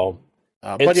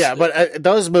 But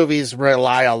those movies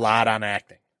rely a lot on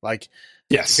acting. Like,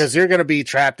 yes, because you're going to be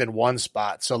trapped in one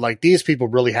spot. So, like, these people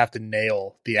really have to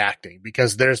nail the acting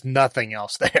because there's nothing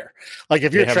else there. Like,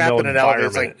 if you're trapped in an elevator,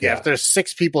 it's like, if there's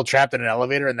 6 people trapped in an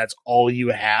elevator and that's all you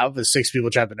have is 6 people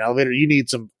trapped in an elevator, you need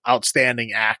some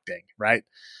outstanding acting, right?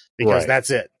 Because that's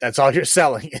it. That's all you're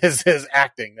selling is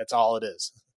acting. That's all it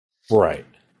is. Right.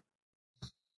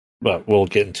 But we'll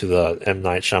get into the M.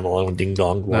 Night Shyamalan ding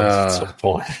dong ones at some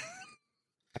point.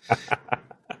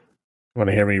 Want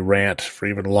to hear me rant for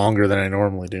even longer than I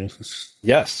normally do?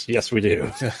 Yes, we do.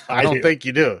 I don't think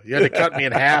you do. You had to cut me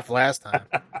in half last time.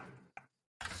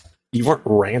 You weren't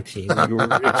ranting. You were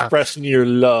expressing your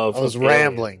love. I was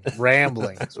rambling.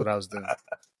 Rambling is what I was doing.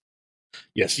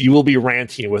 Yes, you will be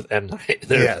ranting with M. Night.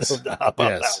 Yes. About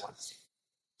that one.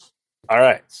 All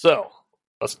right, so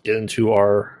let's get into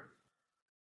our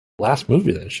last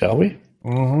movie then, shall we?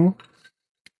 Mm-hmm.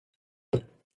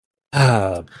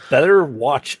 Better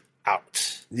Watch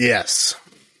Out. Yes.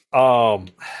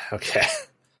 Okay.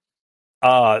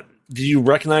 Do you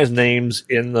recognize names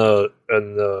in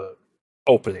the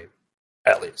opening,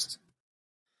 at least?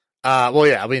 Well,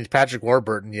 yeah. I mean, Patrick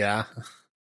Warburton, yeah.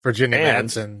 Virginia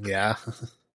Madsen, yeah.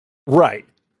 Right.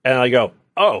 And I go,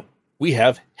 oh, we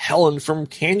have Helen from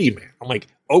Candyman. I'm like,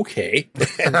 okay,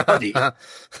 buddy.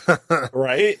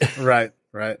 Right?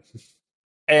 Right.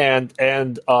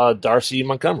 And Darcy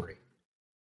Montgomery.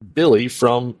 Billy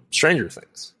from Stranger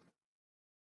Things.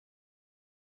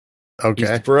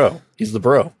 Okay. He's the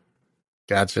bro.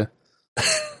 Gotcha.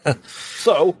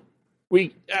 So,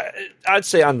 I'd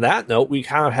say on that note, we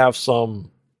kind of have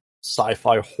some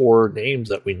sci-fi horror names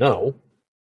that we know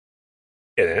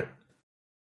in it.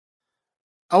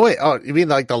 Oh wait, you mean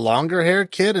like the longer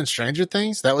haired kid in Stranger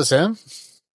Things? That was him?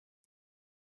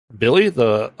 Billy,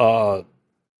 the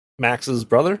Max's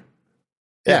brother.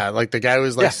 Yeah, like the guy who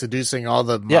was like Yeah. seducing all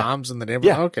the Yeah. moms in the neighborhood.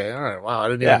 Yeah. Okay, all right. Wow, I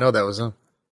didn't Yeah. even know that was him.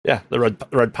 Yeah, the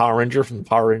red Power Ranger from the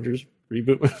Power Rangers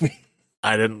reboot movie.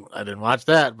 I didn't watch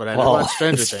that, but I did Well, watch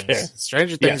Stranger it's Things. fair.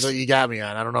 Stranger Things, Yes. that you got me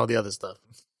on. I don't know the other stuff.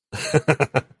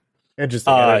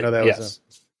 Interesting. I didn't know that was him.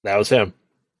 That was him.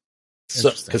 So,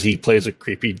 Interesting. because he plays a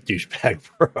creepy douchebag,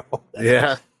 bro.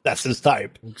 Yeah, That's his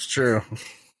type. it's true.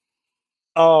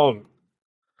 So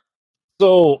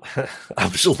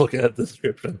I'm just looking at the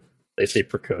description. They say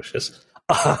precocious.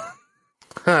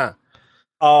 Huh.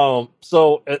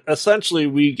 So essentially,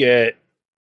 we get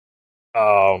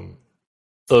the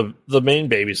main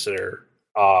babysitter,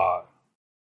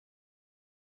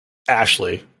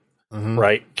 Ashley, Mhm.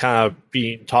 right? Kind of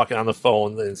talking on the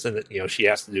phone and saying that she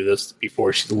has to do this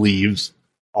before she leaves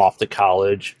off to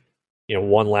college.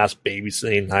 One last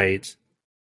babysitting night,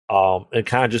 and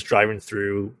kind of just driving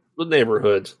through the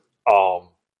neighborhood.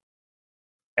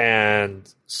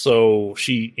 And so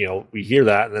she, we hear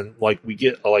that, and then we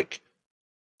get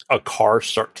a car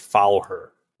start to follow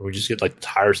her. We just get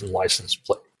tires and license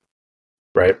plate,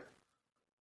 right?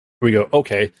 We go,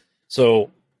 okay,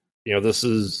 so this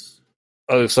is,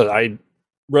 like I said, I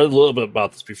read a little bit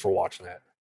about this before watching it,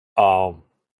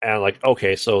 and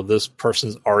okay, so this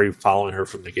person's already following her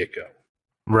from the get go,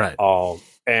 Right.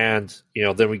 and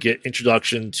then we get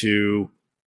introduction to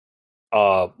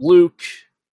Luke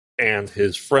and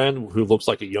his friend, who looks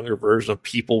like a younger version of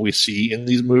people we see in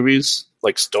these movies,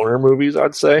 like stoner movies,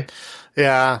 I'd say.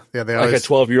 Yeah. They always, like a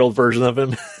 12-year-old version of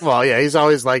him. Well, yeah, he's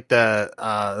always like the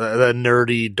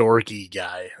nerdy, dorky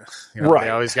guy. Right. They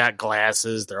always got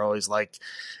glasses. They're always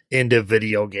into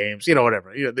video games.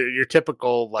 Whatever. They're your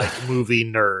typical movie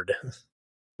nerd.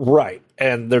 Right.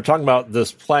 And they're talking about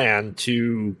this plan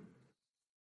to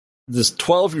this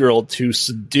 12-year-old to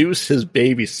seduce his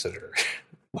babysitter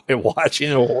by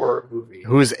watching a horror movie.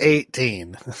 Who's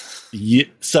 18?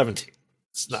 17.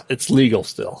 It's legal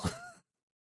still.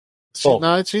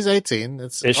 No, she's 18.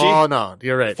 Is she? Oh no,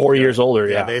 you're right. 4 years older,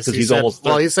 yeah. Because he's almost.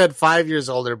 Well, he said 5 years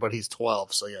older, but he's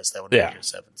 12. So yes, that would make you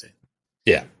 17.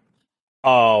 Yeah.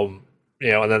 And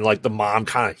then the mom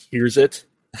kind of hears it,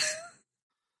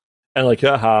 and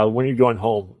haha, when are you going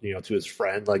home? To his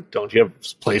friend, don't you have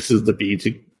places to be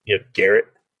to Garrett?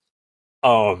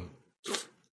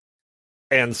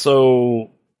 And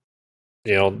so,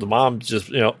 the mom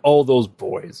just oh, those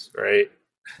boys, right?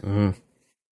 Mm-hmm.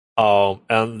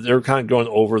 And they're kind of going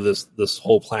over this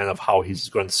whole plan of how he's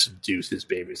going to seduce his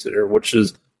babysitter, which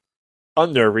is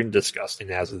unnerving, disgusting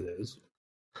as it is.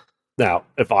 Now,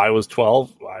 if I was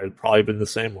 12, I'd probably been the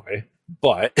same way.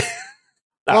 But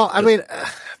well, I mean,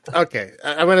 okay,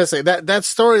 I'm going to say that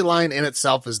storyline in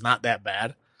itself is not that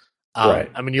bad.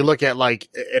 Right. I mean, you look at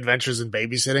Adventures in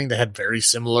Babysitting; they had very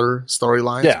similar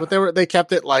storylines, but they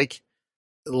kept it light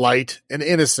and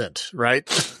innocent,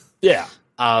 right? Yeah.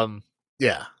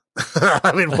 Yeah.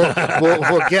 I mean,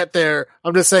 we'll get there.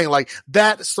 I'm just saying,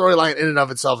 that storyline in and of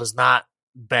itself is not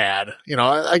bad.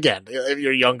 Again, if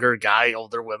you're a younger guy,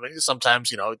 older women,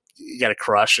 sometimes, you get a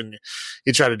crush and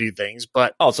you try to do things,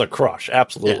 but. Oh, it's a crush.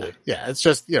 Absolutely. Yeah. It's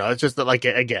just, it's just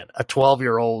again, a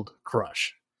 12-year-old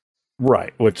crush.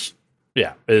 Right. Which,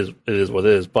 it is what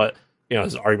it is. But,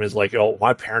 his argument is oh,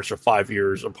 my parents are 5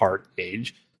 years apart in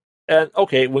age. And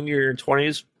okay, when you're in your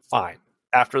 20s, fine.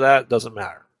 After that, it doesn't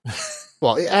matter.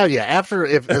 Well, yeah. After,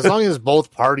 as long as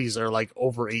both parties are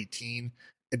over 18,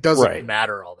 it doesn't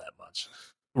matter all that much.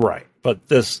 Right. But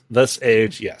this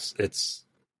age, yes, it's.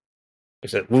 Like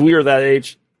I said, when we were that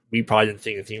age, we probably didn't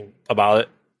think anything about it.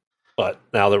 But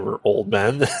now that we're old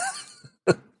men,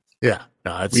 yeah,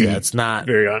 no, it's not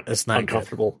very it's not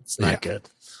uncomfortable. Good. It's not good.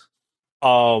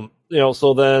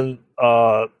 So then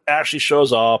Ashley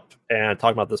shows up and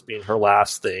talking about this being her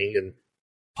last thing, and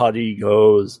Putty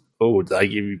goes, "Oh, did I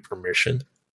give you permission?"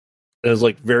 And it's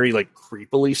very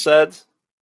creepily said.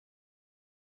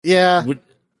 Yeah.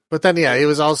 But then, he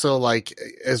was also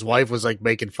his wife was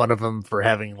making fun of him for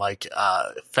having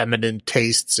feminine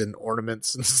tastes and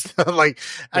ornaments and stuff.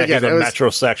 Again, it was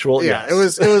metrosexual. Yeah,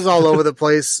 yes. It was all over the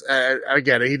place.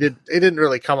 Again, it didn't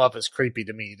really come off as creepy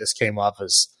to me. He just came off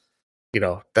as,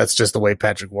 that's just the way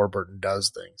Patrick Warburton does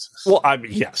things. Well, I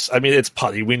mean, yes, I mean it's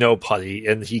Putty. We know Putty,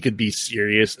 and he could be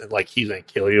serious and he's gonna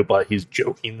kill you, but he's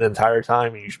joking the entire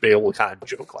time, and you should be able to kind of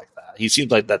joke like that. He seems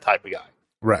like that type of guy,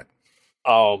 right?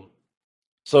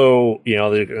 So,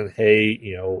 they're going,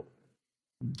 hey,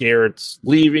 Garrett's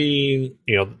leaving,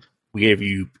 we gave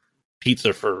you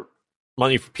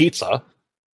money for pizza.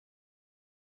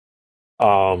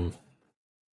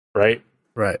 Right?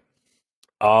 Right.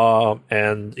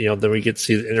 And then we get to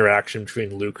see the interaction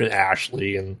between Luke and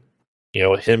Ashley, and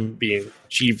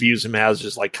she views him as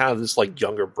just like kind of this like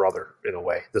younger brother in a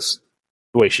way. The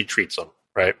way she treats him,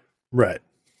 right? Right.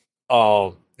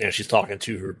 She's talking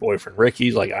to her boyfriend Ricky.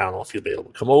 He's like, I don't know if you'll be able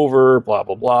to come over. Blah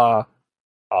blah blah.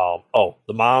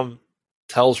 The mom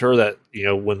tells her that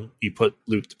when you put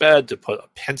Luke to bed, to put a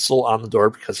pencil on the door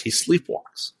because he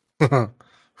sleepwalks.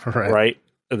 Right.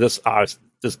 This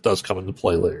does come into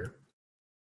play later.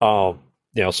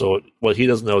 So what he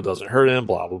doesn't know doesn't hurt him,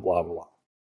 blah, blah, blah, blah.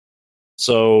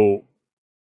 So,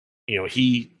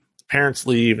 parents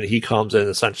leave and he comes in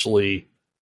essentially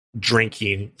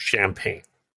drinking champagne,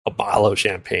 a bottle of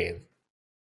champagne,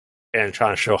 and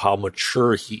trying to show how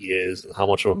mature he is and how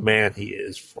much of a man he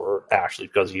is for Ashley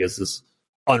because he has this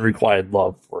unrequited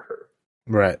love for her.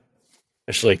 Right.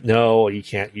 And she's like, no, you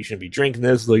can't, you shouldn't be drinking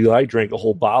this. Like, I drank a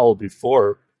whole bottle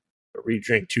before, but we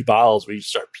drink 2 bottles, we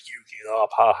start puking up,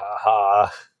 ha ha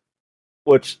ha.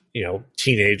 Which,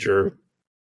 teenager,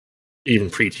 even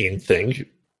preteen thing.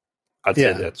 I'd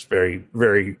say that's very,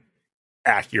 very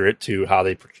accurate to how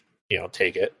they,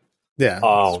 take it. Yeah,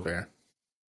 that's fair.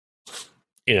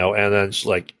 And then she's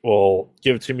like, well,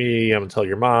 give it to me. I'm going to tell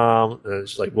your mom. And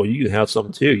she's like, well, you can have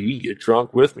some too. You can get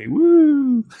drunk with me.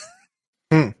 Woo!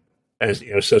 And,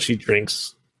 so she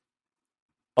drinks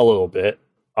a little bit.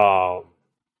 And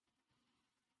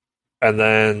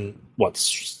then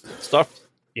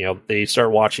they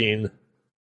start watching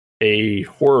a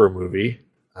horror movie.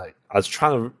 I was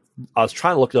trying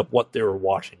to look up what they were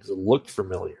watching because it looked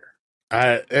familiar.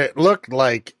 It looked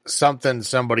like something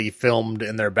somebody filmed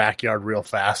in their backyard real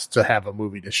fast to have a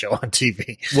movie to show on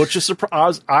TV. Which is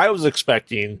surprise. I was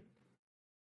expecting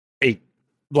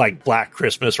like Black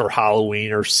Christmas or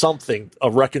Halloween or something,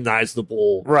 a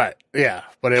recognizable, right? Yeah,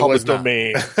 but it was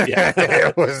domain. Yeah,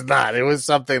 it was not. It was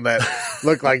something that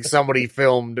looked like somebody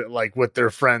filmed like with their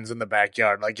friends in the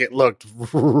backyard. Like it looked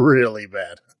really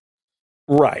bad,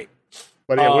 right?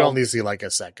 But yeah, we only see like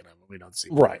a second of it. We don't see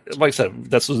right. Like I said,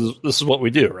 this is what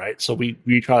we do, right? So we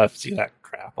try to see that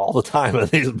crap all the time in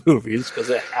these movies because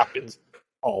it happens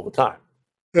all the time.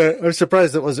 I'm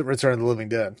surprised it wasn't Return of the Living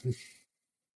Dead.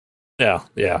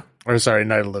 Yeah. Or sorry,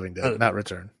 Night of the Living Dead, not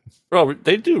Return. Well,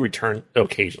 they do return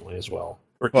occasionally as well.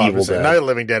 Or Evil Dead. Night of the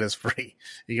Living Dead is free.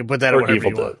 You can put that on whatever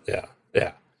you want.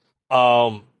 Yeah.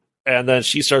 And then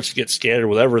she starts to get scared,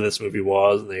 whatever this movie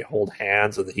was, and they hold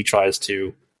hands, and he tries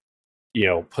to,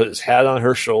 put his head on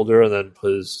her shoulder and then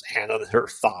put his hand on her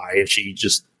thigh, and she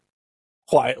just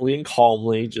quietly and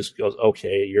calmly just goes,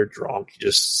 "Okay, you're drunk.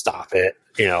 Just stop it,"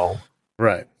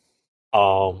 Right.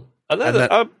 And then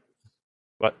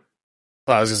what?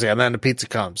 Well, I was gonna say, and then the pizza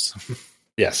comes.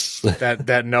 Yes.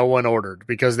 that no one ordered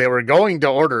because they were going to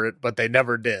order it, but they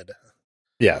never did.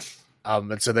 Yes.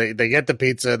 And so they get the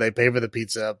pizza, they pay for the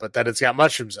pizza, but then it's got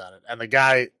mushrooms on it. And the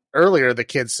guy earlier, the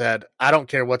kid said, "I don't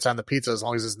care what's on the pizza as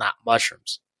long as it's not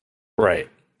mushrooms." Right.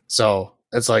 So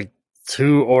it's like,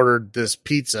 who ordered this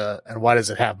pizza, and why does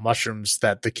it have mushrooms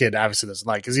that the kid obviously doesn't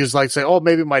like? Because he was like, "Say, oh,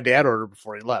 maybe my dad ordered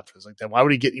before he left." I was like, "Then why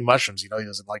would he get you mushrooms? He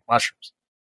doesn't like mushrooms."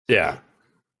 Yeah.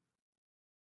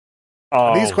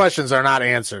 These questions are not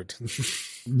answered.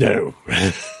 No.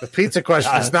 The pizza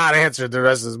question is not answered the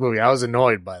rest of this movie. I was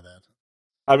annoyed by that.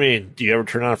 I mean, do you ever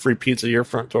turn on a free pizza at your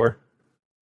front door?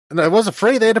 And I wasn't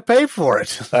free. They had to pay for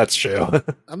it. That's true.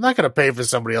 I'm not going to pay for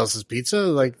somebody else's pizza.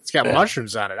 Like, it's got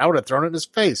mushrooms on it. I would have thrown it in his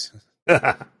face.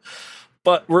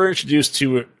 But we're introduced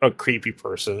to a creepy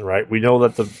person, right? We know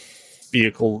that the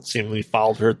vehicle seemingly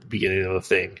followed her at the beginning of the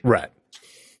thing. Right.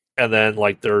 And then,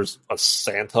 there's a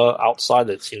Santa outside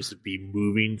that seems to be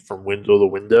moving from window to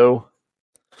window.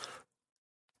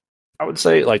 I would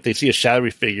say, they see a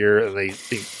shadowy figure, and they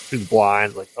think through the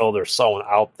blinds, there's someone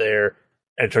out there.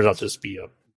 And it turns out to just be a,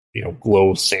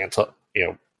 glowing Santa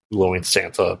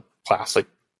plastic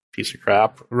piece of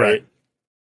crap. Right.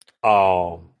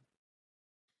 What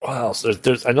else?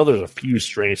 I know there's a few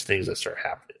strange things that start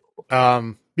happening.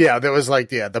 Yeah, there was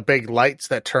the big lights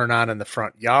that turn on in the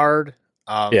front yard.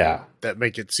 That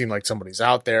make it seem like somebody's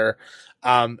out there.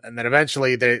 And then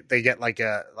eventually they get like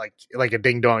a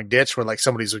ding dong ditch where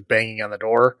somebody's banging on the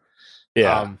door.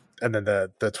 Yeah. And then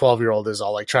the 12-year-old is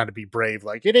all trying to be brave,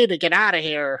 you need to get out of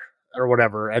here or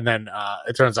whatever. And then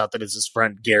it turns out that it's his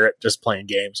friend Garrett just playing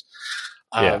games.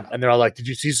 And they're all like, "Did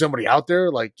you see somebody out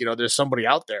there? There's somebody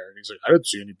out there." And he's like, "I didn't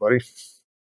see anybody."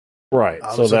 Right.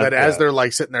 So that as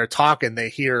they're sitting there talking, they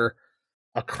hear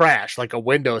a crash, a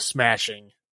window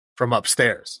smashing from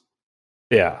upstairs.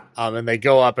 Yeah. And they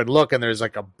go up and look, and there's a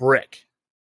brick.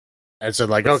 And so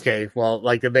okay, well,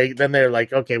 they're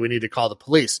like, "Okay, we need to call the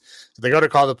police." So they go to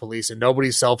call the police, and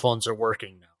nobody's cell phones are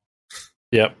working now.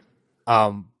 Yep.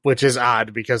 which is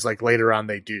odd because like later on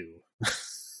they do.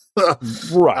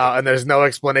 Right. And there's no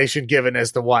explanation given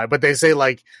as to why, but they say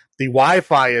like the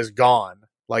Wi-Fi is gone.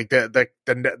 Like the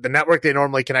network they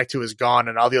normally connect to is gone,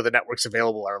 and all the other networks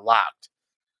available are locked.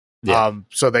 Yeah.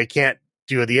 So they can't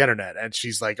do the internet. And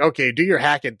she's like, okay, do your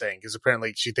hacking thing. Because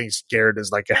apparently she thinks Garrett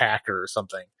is like a hacker or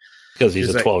something. Because he's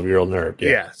a like, 12-year-old nerd.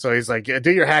 Yeah. So he's like,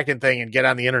 do your hacking thing and get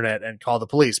on the internet and call the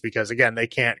police. Because again, they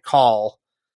can't call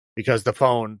because the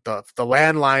phone, the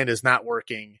landline is not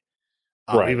working.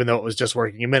 Right. Even though it was just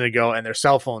working a minute ago, and their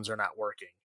cell phones are not working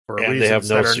for and reasons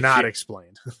that are not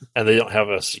explained. And they don't have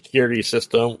a security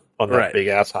system on that big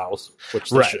ass house, which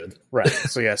they should. Right.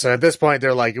 So at this point,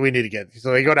 they're like, we need to get.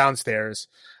 So they go downstairs,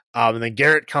 and then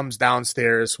Garrett comes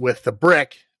downstairs with the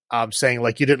brick, saying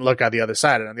like, you didn't look on the other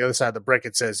side, and on the other side of the brick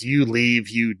it says, "You leave,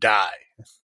 you die."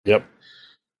 Yep.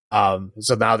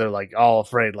 So now they're like all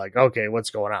afraid, like, okay,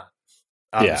 what's going on?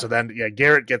 So then,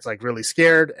 Garrett gets like really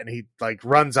scared, and he like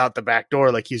runs out the back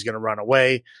door like he's going to run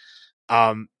away.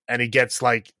 And he gets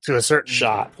like to a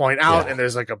certain point out, and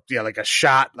there's like a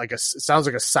shot, like it sounds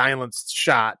like a silenced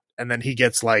shot, and then he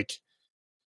gets like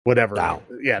whatever. Down.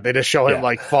 Yeah, they just show him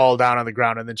like fall down on the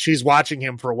ground, and then she's watching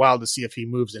him for a while to see if he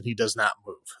moves, and he does not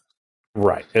move.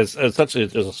 Right. It's essentially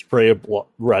just a spray of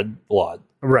red blood.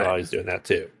 Right. He's doing that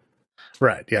too.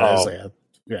 Right. Yeah.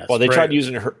 Yeah. Well, they tried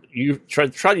using her. You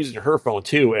tried using her phone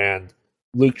too, and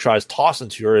Luke tries tossing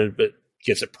to her, but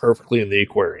gets it perfectly in the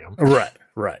aquarium. Right.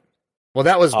 Well,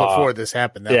 that was before this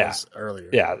happened. That was earlier.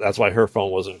 Yeah, that's why her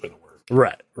phone wasn't going to work.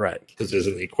 Right. Because it was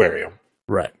in the aquarium.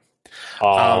 Right.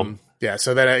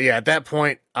 So then, at that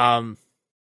point, they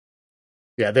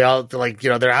all like,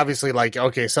 they're obviously like,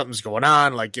 okay, something's going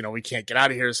on. Like, we can't get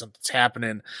out of here. Something's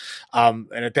happening.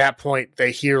 And at that point,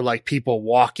 they hear like people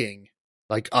walking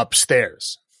like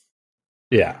upstairs.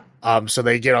 Yeah. So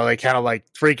they, they kind of like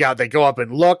freak out. They go up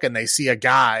and look, and they see a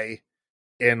guy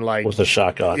in like with a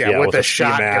shotgun. With a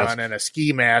shotgun and a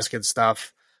ski mask and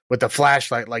stuff with a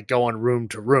flashlight, like going room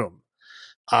to room.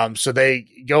 So they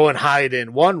go and hide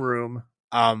in one room.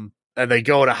 And they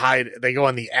go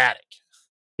in the attic.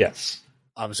 Yes.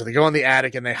 So they go in the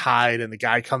attic and they hide, and the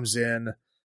guy comes in,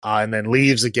 and then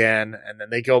leaves again, and then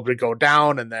they go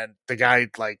down, and then the guy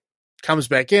like comes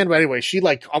back in. But anyway, she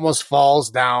like almost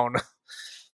falls down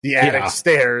the attic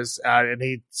stairs, and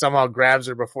he somehow grabs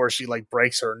her before she like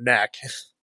breaks her neck.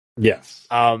 Yes.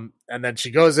 And then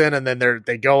she goes in, and then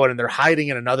they go in, and they're hiding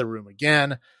in another room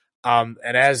again. And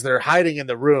as they're hiding in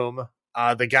the room,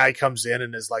 the guy comes in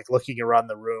and is like looking around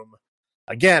the room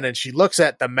again, and she looks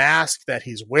at the mask that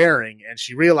he's wearing, and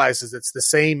she realizes it's the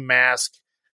same mask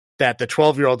that the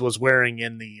 12-year-old was wearing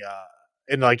in the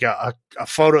in like a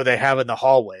photo they have in the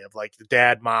hallway of like the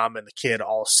dad, mom, and the kid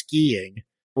all skiing.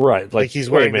 Right, like he's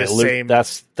wearing the same.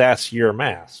 That's your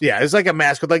mask. Yeah, it's like a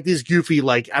mask with like these goofy,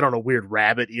 like I don't know, weird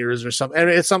rabbit ears or something. And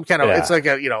it's some kind of, it's like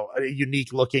a a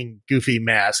unique looking goofy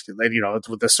mask. And it's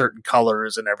with the certain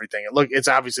colors and everything. It's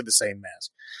obviously the same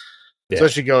mask. Yeah. So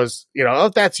she goes, oh,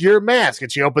 that's your mask,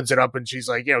 and she opens it up, and she's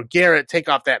like, Garrett, take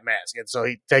off that mask. And so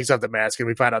he takes off the mask, and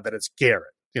we find out that it's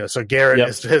Garrett. So Garrett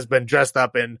has been dressed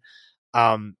up in,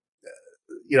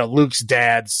 Luke's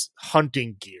dad's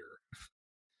hunting gear.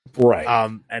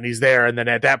 Right. And he's there, and then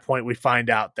at that point we find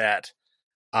out that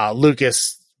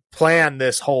Lucas planned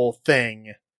this whole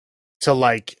thing to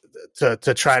like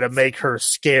to try to make her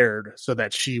scared so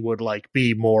that she would like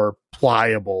be more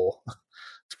pliable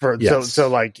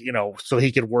so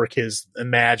he could work his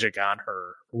magic on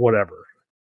her, whatever.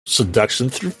 Seduction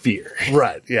through fear.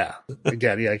 Right, yeah.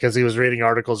 Again, because he was reading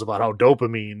articles about how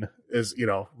dopamine is,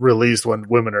 released when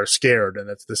women are scared, and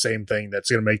it's the same thing that's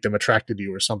going to make them attracted to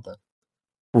you or something.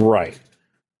 Right.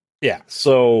 Yeah.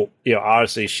 So,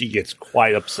 obviously she gets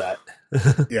quite upset.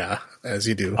 Yeah, as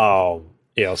you do.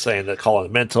 Saying that calling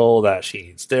it mental, that she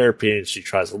needs therapy, and she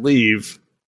tries to leave.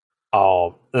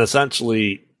 And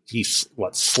essentially he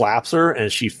slaps her,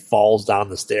 and she falls down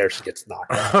the stairs. She gets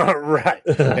knocked out. Right.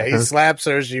 Yeah, he slaps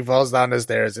her, she falls down the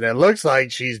stairs, and it looks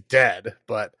like she's dead,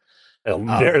 but it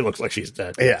very looks like she's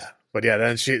dead. Yeah. But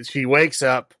then she wakes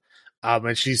up,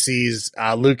 and she sees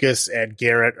Lucas and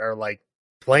Garrett are like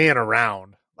playing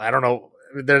around. I don't know.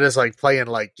 They're just like playing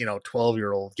like,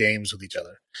 12-year-old games with each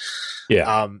other.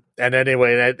 Yeah. And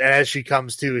anyway, as she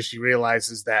comes to, she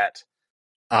realizes that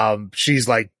she's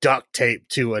like duct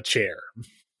taped to a chair.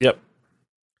 Yep.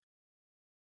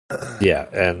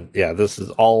 This is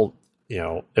all,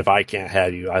 if I can't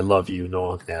have you, I love you, no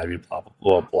one can have you, blah, blah,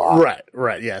 blah, blah.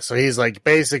 Right. Yeah. So he's like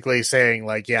basically saying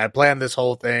like, I planned this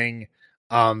whole thing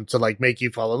to like make you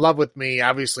fall in love with me.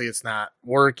 Obviously it's not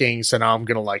working, so now I'm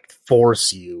gonna like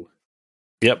force you.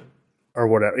 Yep. Or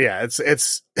whatever. Yeah,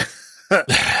 it's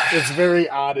It's very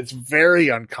odd. It's very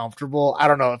uncomfortable. I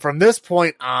don't know. From this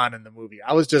point on in the movie,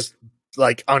 I was just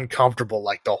like uncomfortable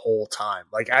like the whole time.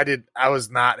 Like I was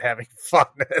not having fun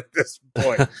at this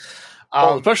point.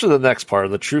 Well, especially the next part,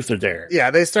 the truth or dare.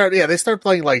 Yeah, they start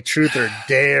playing like truth or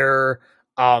dare.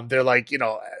 They're like,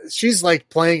 she's like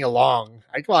playing along.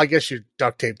 I guess you're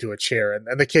duct taped to a chair,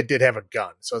 and the kid did have a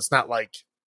gun, so it's not like,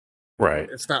 right.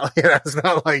 It's not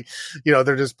like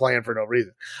they're just playing for no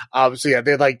reason. So yeah,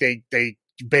 they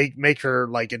make her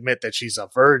like admit that she's a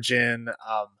virgin.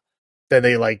 Then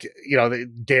they they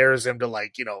dares him to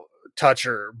touch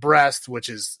her breast, which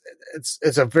is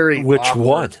it's a very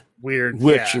one weird.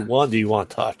 Which one do you want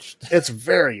touched? It's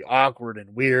very awkward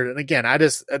and weird. And again, at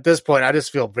this point, I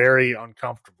just feel very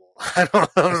uncomfortable. I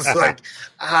was like,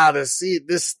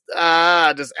 just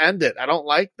end it. I don't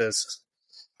like this.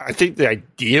 I think the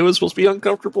idea was supposed to be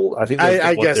uncomfortable. I think that's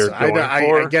I what guess they're going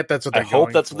for. I get that's what they're going for. I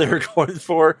hope that's what they were going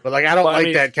for. But I don't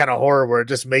like that kind of horror where it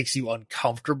just makes you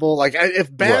uncomfortable. Like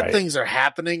if bad things are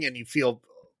happening and you feel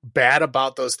bad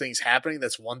about those things happening,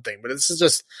 that's one thing. But this is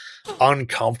just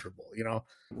uncomfortable,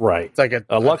 Right. It's like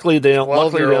luckily they don't.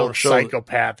 12-year-old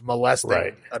psychopath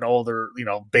molesting an older,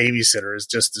 babysitter is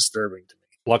just disturbing to me.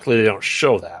 Luckily they don't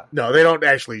show that. No, they don't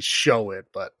actually show it,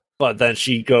 but then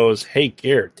she goes, "Hey,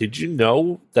 Garrett, did you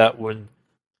know that when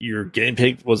your guinea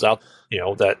pig was out,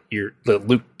 that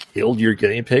Luke killed your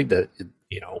guinea pig? That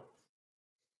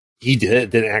he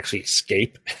didn't actually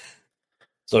escape."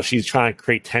 So she's trying to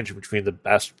create tension between the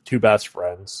two best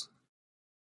friends,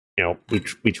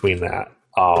 between that.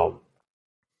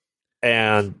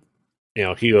 And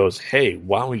he goes, "Hey,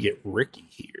 why don't we get Ricky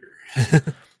here?"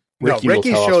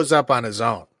 Ricky shows up on his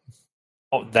own.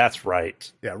 Oh, that's right.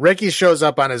 Yeah, Ricky shows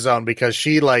up on his own because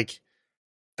she was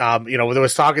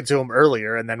talking to him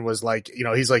earlier and then was like,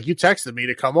 he's like, "You texted me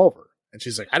to come over." And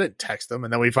she's like, "I didn't text him."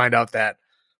 And then we find out that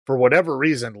for whatever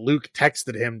reason, Luke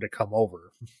texted him to come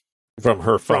over. From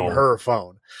her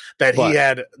phone. That he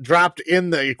had dropped in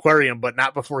the aquarium, but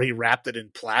not before he wrapped it in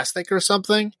plastic or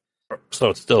something. So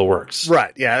it still works.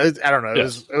 Right. Yeah. I don't know.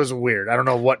 It was weird. I don't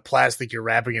know what plastic you're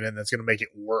wrapping it in that's going to make it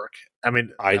work. I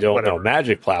mean, I don't know.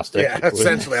 Magic plastic. Yeah,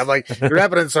 essentially. I'm like, you're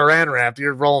wrapping it in saran wrap.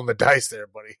 You're rolling the dice there,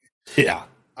 buddy. Yeah.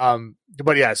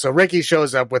 But yeah, so Ricky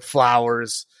shows up with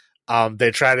flowers.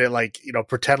 They try to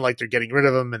pretend like they're getting rid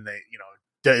of him, and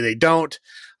they don't.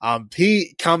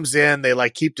 He comes in, they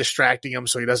keep distracting him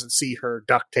so he doesn't see her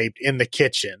duct taped in the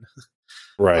kitchen.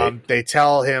 Right. They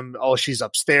tell him, "Oh, she's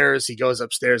upstairs." He goes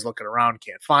upstairs looking around,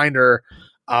 can't find her.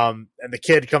 And the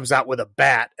kid comes out with a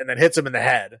bat and then hits him in the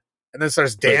head and then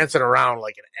starts dancing around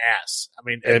like an ass. I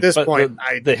mean, at this point,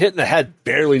 the hit in the head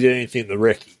barely did anything to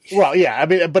Ricky. Well, yeah. I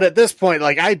mean, but at this point,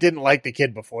 I didn't like the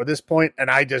kid before this point,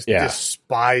 and I just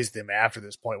despised him after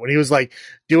this point. When he was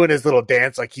doing his little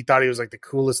dance, he thought he was the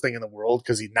coolest thing in the world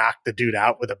because he knocked the dude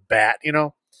out with a bat.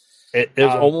 It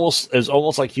was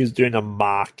almost like he was doing a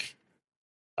mock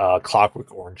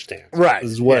Clockwork Orange dance. Right.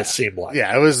 This is what it seemed like.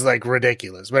 Yeah, it was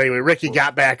ridiculous. But anyway, Ricky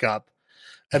got back up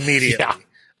immediately.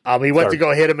 He went to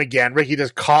go hit him again. Ricky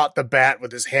just caught the bat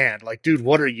with his hand. Dude,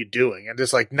 what are you doing? And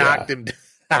just knocked him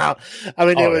down. I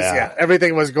mean,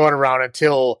 everything was going around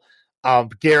until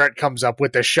Garrett comes up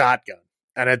with the shotgun.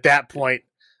 And at that point,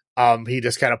 he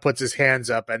just kind of puts his hands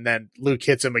up, and then Luke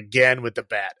hits him again with the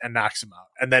bat and knocks him out.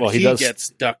 And then he gets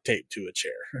duct taped to a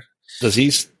chair.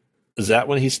 Is that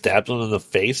when he stabs him in the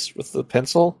face with the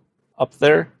pencil up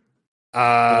there? When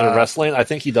they're wrestling? I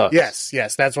think he does.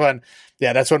 Yes. That's when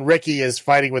Ricky is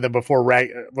fighting with him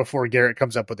before Garrett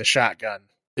comes up with the shotgun.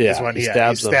 Yeah, is when he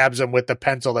stabs him with the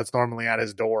pencil that's normally on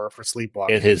his door for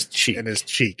sleepwalking. In his cheek. In his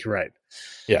cheek, right.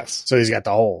 Yes. So he's got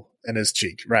the hole in his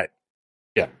cheek, right.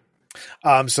 Yeah.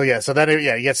 So then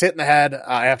he gets hit in the head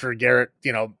after Garrett,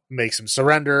 makes him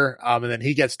surrender. And then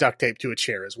he gets duct taped to a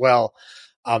chair as well.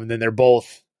 And then they're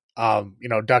both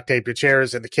duct taped to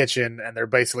chairs in the kitchen, and they're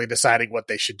basically deciding what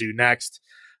they should do next.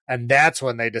 And that's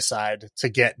when they decide to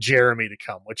get Jeremy to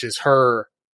come, which is her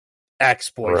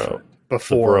ex-boyfriend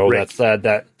before Rick.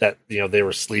 That they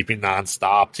were sleeping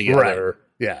nonstop together.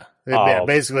 Right. Yeah.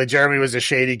 Basically Jeremy was a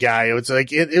shady guy. It was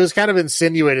it was kind of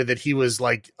insinuated that he was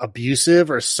abusive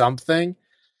or something.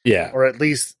 Yeah. Or at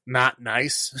least not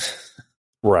nice.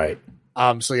 Right.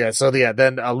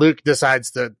 Then Luke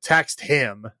decides to text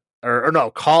him or no,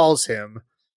 calls him.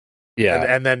 Yeah.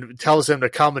 And then tells him to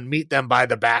come and meet them by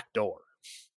the back door.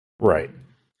 Right.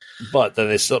 But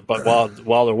then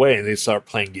while they're waiting, they start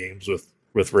playing games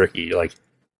with Ricky.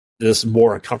 This is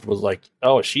more uncomfortable.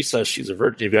 Oh, she says she's a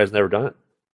virgin. Have you guys never done it?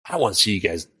 I want to see you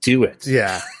guys do it.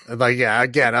 Yeah.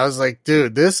 Again, I was like,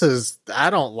 dude, I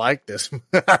don't like this.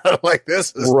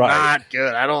 This is not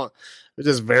good. It's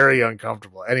just very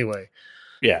uncomfortable. Anyway.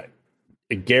 Yeah,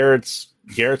 Garrett's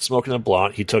smoking a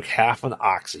blunt. He took half an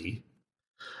oxy.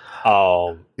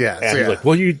 And he's like,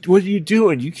 "What are you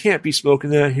doing? You can't be smoking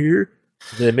that here."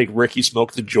 And then they make Ricky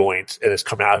smoke the joint, and it's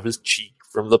coming out of his cheek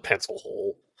from the pencil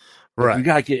hole. Like, you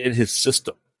gotta get in his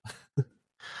system.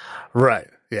 Right.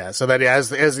 Yeah. So that as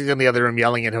he's in the other room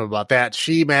yelling at him about that,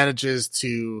 she manages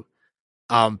to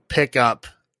pick up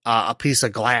a piece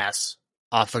of glass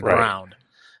off the ground,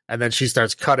 and then she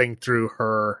starts cutting through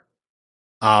her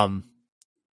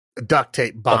duct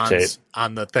tape bonds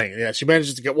on the thing. Yeah, she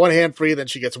manages to get one hand free, then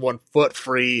she gets 1 foot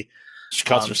free. She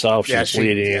cuts herself. She's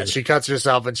bleeding. Yeah, she cuts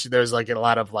herself, and there's like a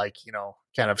lot of like, you know,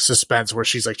 kind of suspense where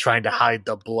she's like trying to hide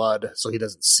the blood so he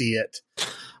doesn't see it.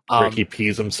 Ricky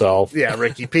pees himself. Yeah,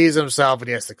 Ricky pees himself, and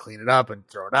he has to clean it up and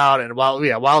throw it out. And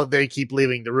while they keep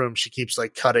leaving the room, she keeps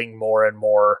like cutting more and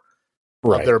more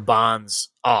of their bonds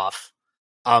off.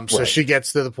 So she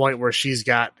gets to the point where she's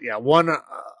got one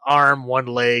arm, one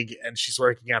leg, and she's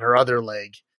working on her other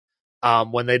leg.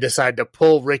 When they decide to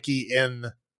pull Ricky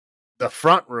in the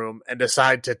front room and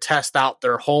decide to test out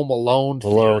their home alone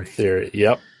theory.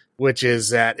 Yep. Which is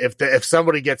that if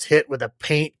somebody gets hit with a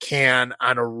paint can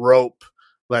on a rope,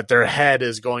 that their head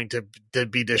is going to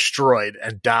be destroyed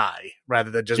and die rather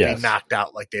than just be knocked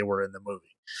out like they were in the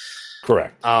movie.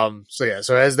 Correct.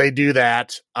 So as they do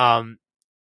that,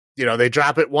 they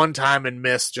drop it one time and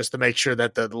miss just to make sure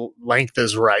that the length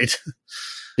is right.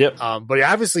 Yep. But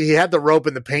obviously he had the rope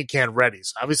and the paint can ready.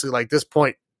 So obviously, like, this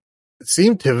point, it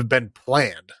seemed to have been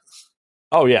planned.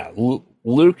 Oh yeah,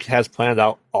 Luke has planned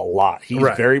out a lot. He's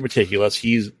very meticulous.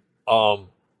 He's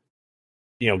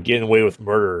getting away with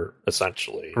murder,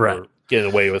 essentially. Right. Or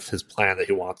getting away with his plan that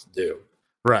he wants to do.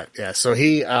 Right. Yeah. So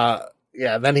he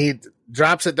then he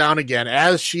drops it down again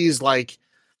as she's like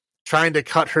trying to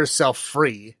cut herself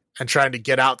free and trying to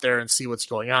get out there and see what's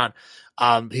going on.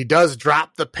 He does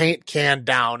drop the paint can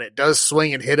down. It does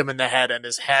swing and hit him in the head, and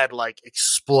his head like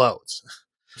explodes.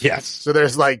 Yes. So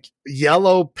there's like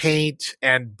yellow paint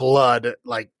and blood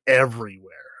like everywhere.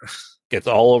 Gets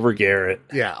all over Garrett.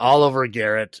 Yeah, all over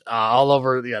Garrett. All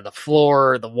over the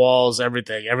floor, the walls,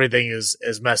 everything. Everything is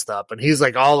messed up. And he's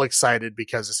like all excited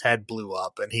because his head blew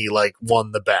up and he like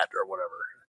won the bet or whatever.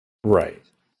 Right.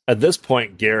 At this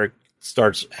point, Garrett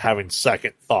starts having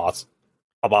second thoughts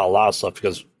about a lot of stuff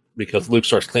because Luke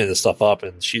starts cleaning this stuff up,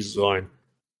 and she's going,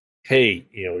 "Hey,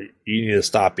 you need to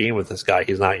stop being with this guy.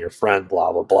 He's not your friend,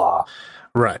 blah, blah, blah."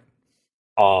 Right.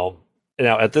 Now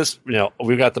at this,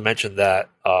 we've got to mention that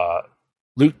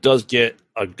Luke does get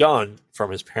a gun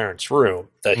from his parents' room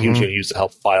that he was going to use to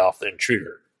help fight off the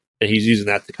intruder. And he's using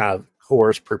that to kind of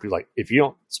coerce Perpy, like, if you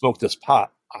don't smoke this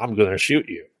pot, I'm going to shoot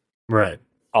you. Right.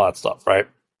 All that stuff, right?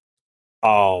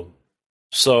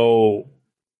 So,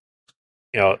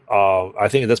 I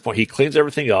think at this point he cleans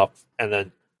everything up, and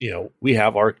then, we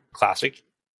have our classic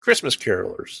Christmas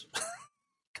carolers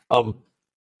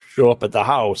show up at the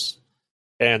house.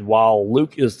 And while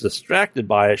Luke is distracted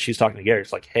by it, she's talking to Garrett.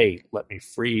 It's like, "Hey, let me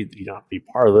free. You don't have to be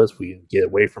part of this. We can get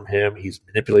away from him. He's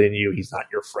manipulating you. He's not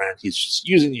your friend. He's just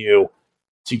using you."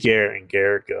 To Garrett, and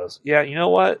Garrett goes, "Yeah, you know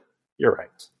what? You're right."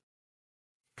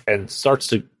 And starts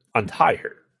to untie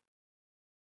her.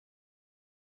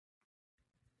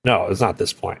 No, it's not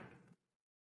this point.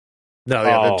 No,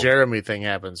 the Jeremy thing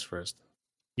happens first.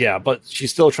 Yeah, but she's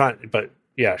still trying. But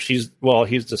yeah, he's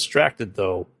distracted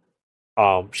though.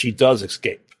 She does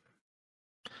escape.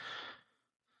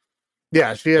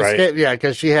 Yeah, she escaped. Yeah,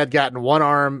 because she had gotten one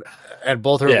arm and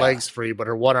both her legs free, but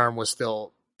her one arm was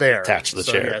still there, attached to the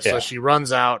chair. Yeah, so she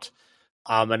runs out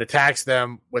and attacks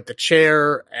them with the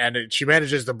chair, and she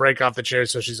manages to break off the chair,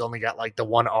 so she's only got like the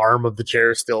one arm of the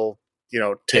chair still,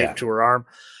 taped to her arm.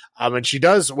 And she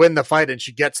does win the fight, and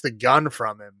she gets the gun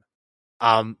from him.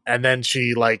 And then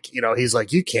she he's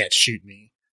like, "You can't shoot me."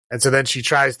 And so then she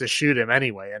tries to shoot him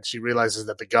anyway, and she realizes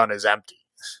that the gun is empty.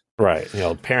 Right.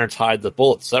 Parents hide the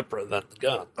bullets separate than the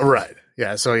gun. Right.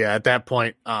 Yeah. So yeah, at that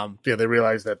point, they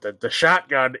realize that the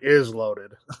shotgun is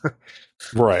loaded.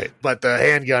 Right. But the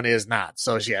handgun is not.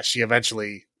 So yeah, she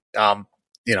eventually,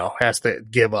 has to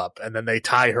give up, and then they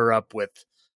tie her up with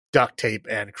duct tape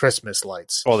and Christmas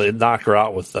lights. Well, they knock her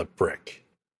out with a brick.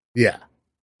 Yeah.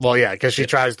 Well, yeah, because she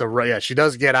tries to. she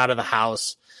does get out of the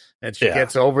house. And she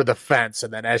gets over the fence,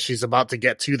 and then as she's about to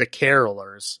get to the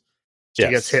carolers, she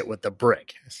gets hit with the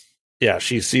brick. Yeah,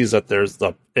 she sees that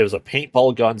it was a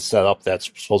paintball gun set up that's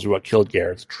supposed to be what killed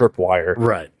Garrett. It's a tripwire.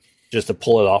 Right. Just to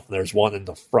pull it off, and there's one in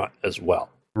the front as well.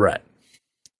 Right.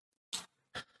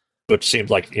 Which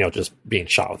seems like, just being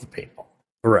shot with a paintball.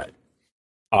 Right.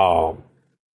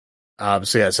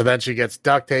 So then she gets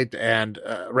duct taped and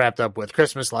wrapped up with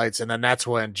Christmas lights, and then that's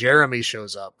when Jeremy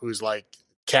shows up, who's like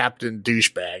Captain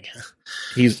Douchebag.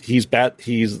 He's bad.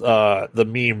 He's the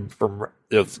meme from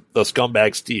the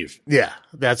scumbag Steve. Yeah,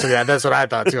 that's what I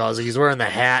thought too. I was like, he's wearing the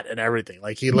hat and everything.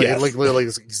 Like he literally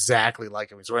is exactly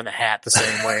like him. He's wearing the hat the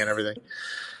same way and everything.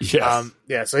 Yes.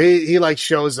 Yeah. So he like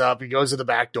shows up. He goes to the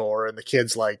back door, and the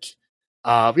kid's like,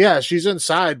 yeah, she's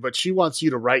inside, but she wants you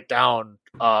to write down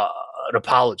an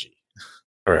apology.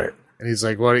 All right. And he's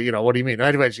like, what do you mean?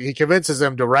 Anyway, he convinces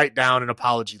him to write down an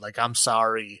apology, like, I'm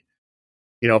sorry,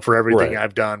 for everything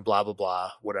I've done, blah, blah,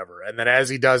 blah, whatever. And then as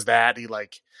he does that, he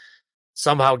like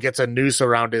somehow gets a noose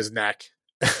around his neck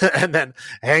and then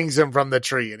hangs him from the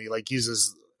tree. And he like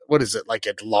uses, what is it? Like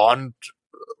a lawn,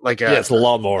 it's a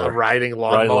lawnmower, a riding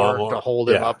lawnmower to hold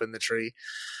him up in the tree.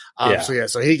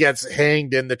 So he gets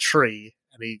hanged in the tree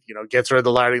and he, gets rid of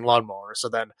the riding lawnmower. So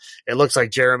then it looks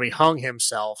like Jeremy hung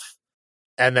himself.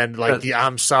 And then like the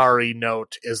I'm sorry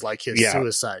note is like his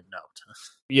suicide note.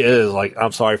 Yeah, it is like,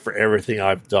 I'm sorry for everything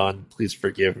I've done. Please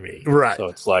forgive me. Right. So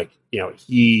it's like,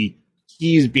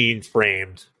 he's being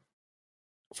framed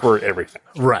for everything.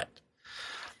 Right.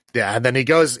 Yeah. And then he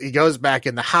goes back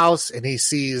in the house and he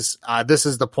sees, this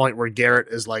is the point where Garrett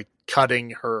is like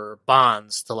cutting her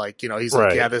bonds to like, he's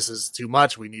like, yeah, this is too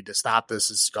much. We need to stop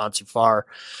this. It's gone too far.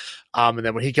 And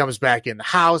then when he comes back in the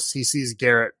house, he sees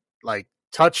Garrett like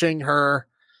touching her.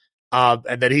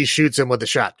 And then he shoots him with a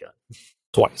shotgun.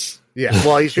 Twice. Yeah.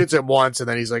 Well, he shoots him once and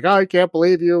then he's like, oh, I can't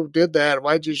believe you did that.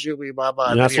 Why'd you shoot me? Blah, blah.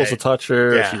 You're not supposed to touch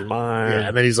her. Yeah. She's mine. Yeah.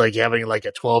 And then he's like having like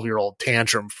a 12-year-old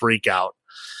tantrum freak out.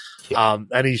 Yeah.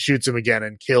 And he shoots him again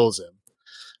and kills him.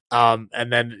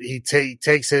 And then he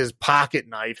takes his pocket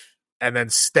knife and then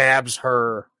stabs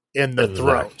her in the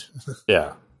throat.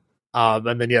 Yeah.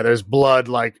 And then, there's blood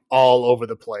like all over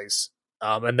the place.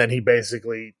 And then he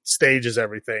basically stages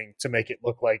everything to make it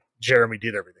look like Jeremy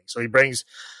did everything. So he brings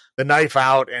the knife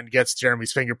out and gets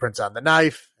Jeremy's fingerprints on the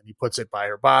knife and he puts it by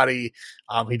her body.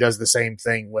 He does the same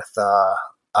thing with the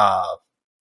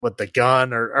gun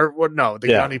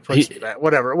gun he puts back,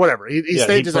 whatever. He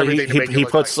stages everything to make it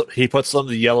look like. He puts some of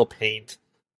the yellow paint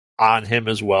on him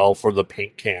as well for the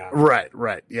paint can.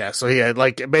 Right. Yeah. So he had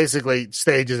like basically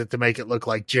stages it to make it look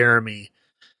like Jeremy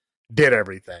did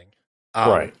everything.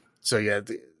 Right. So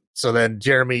so then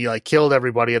Jeremy like killed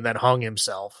everybody and then hung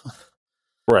himself.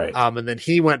 Right. And then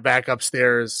he went back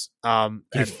upstairs.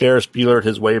 He Ferris Buellered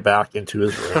his way back into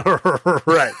his room.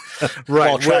 right.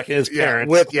 While tracking his parents.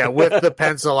 With the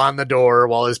pencil on the door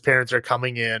while his parents are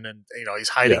coming in, and he's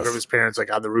hiding from his parents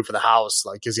like on the roof of the house,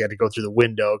 like because he had to go through the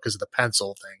window because of the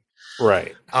pencil thing.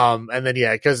 Right. And then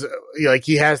because like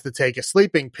he has to take a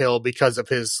sleeping pill because of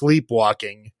his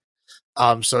sleepwalking.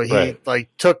 So he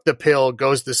like took the pill,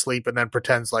 goes to sleep, and then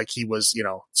pretends like he was,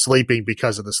 sleeping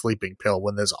because of the sleeping pill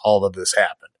when all of this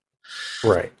happened.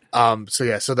 Right. So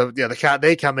the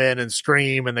they come in and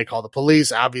scream and they call the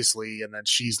police, obviously, and then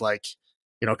she's like,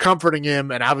 comforting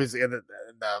him, and obviously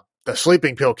the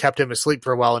sleeping pill kept him asleep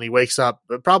for a while, and he wakes up,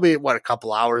 but probably a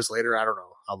couple hours later. I don't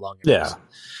know how long it was.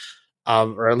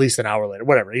 Or at least an hour later,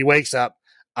 whatever. He wakes up.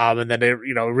 And then they,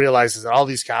 realizes that all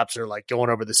these cops are like going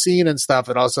over the scene and stuff.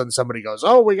 And all of a sudden somebody goes,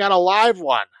 "Oh, we got a live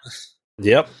one."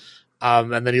 Yep.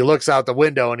 And then he looks out the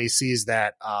window and he sees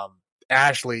that,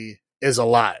 Ashley is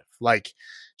alive. Like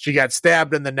she got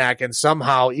stabbed in the neck and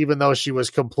somehow, even though she was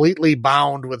completely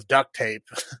bound with duct tape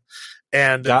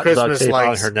and got Christmas duct tape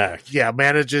lights on her neck. Yeah.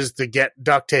 Manages to get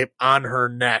duct tape on her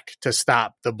neck to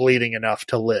stop the bleeding enough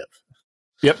to live.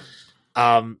 Yep.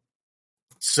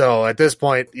 So at this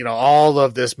point, all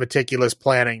of this meticulous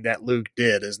planning that Luke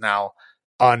did is now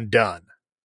undone.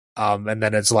 And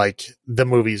then it's like the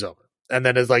movie's over. And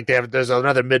then it's like there's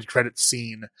another mid-credit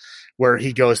scene where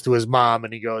he goes to his mom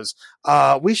and he goes,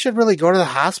 we should really go to the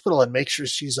hospital and make sure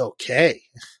she's okay.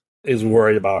 Is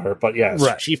worried about her, but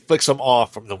she flicks him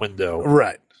off from the window.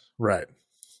 Right.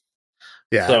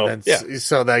 Yeah. So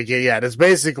it's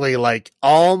basically like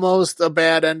almost a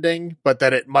bad ending, but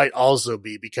that it might also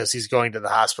be because he's going to the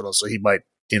hospital. So he might,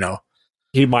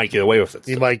 he might get away with it.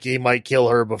 He might kill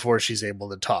her before she's able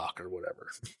to talk or whatever.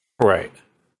 Right.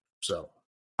 So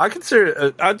I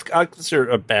consider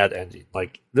a bad ending.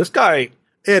 Like this guy,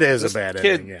 it is a bad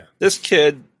ending. Yeah. This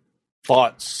kid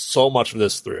thought so much of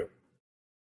this through.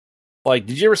 Like,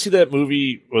 did you ever see that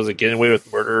movie? Was it Getting Away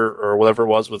with Murder or whatever it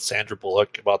was with Sandra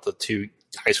Bullock about the two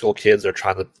high school kids that are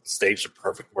trying to stage the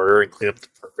perfect murder and clean up the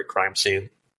perfect crime scene?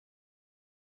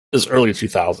 This is early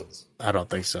 2000s. I don't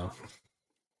think so.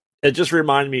 It just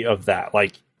reminded me of that.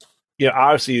 Like,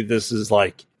 obviously this is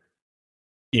like,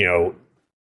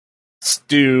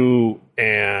 Stu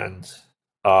and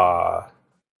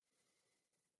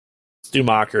Stu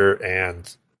Macher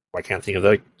and I can't think of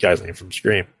the guy's name from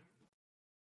Scream.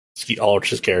 Skeet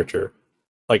Ulrich's character.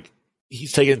 like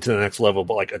he's taken it to the next level,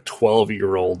 but like a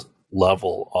 12-year-old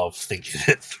level of thinking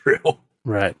it through.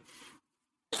 Right.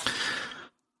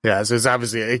 Yeah, so it's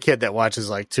obviously a kid that watches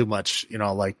like too much,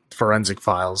 like Forensic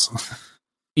Files.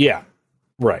 Yeah,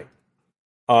 right.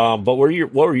 But what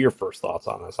were your first thoughts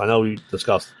on this? I know we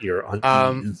discussed your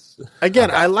unease.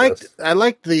 Again, I liked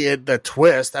the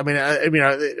twist. I mean,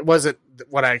 it wasn't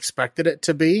what I expected it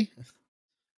to be,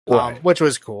 right. Which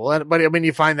was cool. But I mean,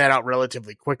 you find that out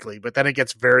relatively quickly. But then it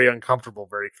gets very uncomfortable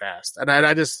very fast, and I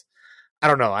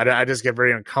don't know. I just get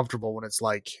very uncomfortable when it's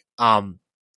like,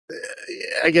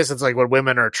 I guess it's like when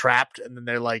women are trapped, and then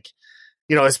they're like,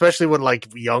 especially when like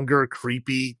younger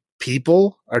creepy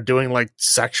people are doing like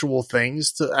sexual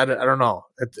things to I don't know,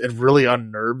 it really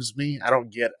unnerves me. I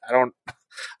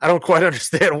don't quite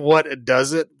understand what it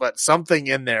does it, but something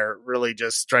in there really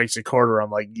just strikes a chord where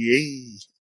I'm like, yay.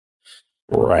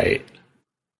 Right.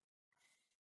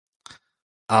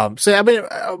 So I mean,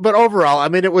 but overall, I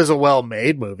mean, it was a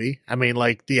well-made movie. I mean,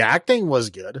 like the acting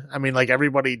was good. I mean, like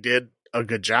everybody did a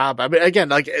good job. I mean, again,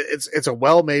 like it's a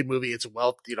well-made movie. It's a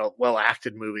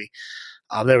well-acted movie.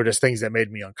 There were just things that made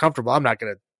me uncomfortable. I'm not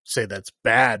going to say that's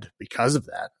bad because of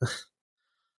that.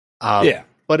 Yeah,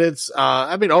 but it's.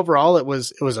 I mean, overall, it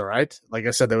was all right. Like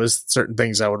I said, there was certain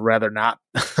things I would rather not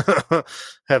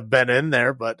have been in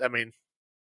there. But I mean,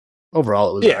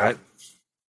 overall, it was all right.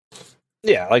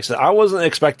 Yeah, like I said, I wasn't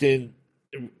expecting.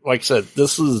 Like I said,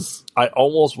 I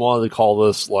almost wanted to call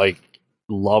this like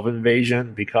love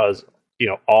invasion because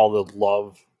all the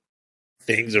love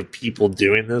things of people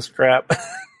doing this crap.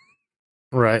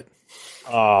 Right.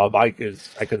 I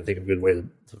couldn't think of a good way to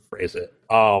phrase it.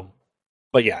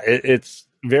 But yeah, it's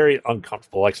very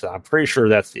uncomfortable. Like I said, I'm pretty sure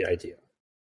that's the idea.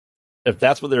 If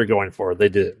that's what they were going for, they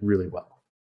did it really well.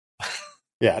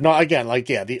 Yeah. No. Again, like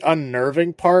the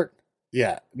unnerving part.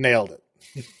 Yeah, nailed it.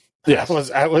 Yes.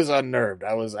 I was unnerved.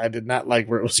 I did not like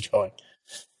where it was going.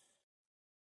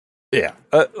 Yeah.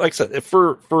 Like I said,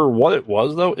 for what it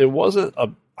was though, it wasn't I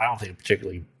don't think a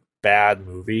particularly bad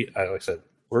movie. Like I said,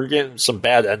 we're getting some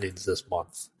bad endings this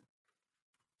month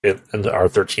in our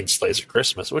 13 Slays of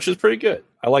Christmas, which is pretty good.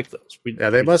 I like those.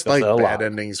 They must like bad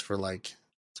endings for like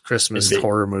Christmas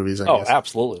horror movies. I guess.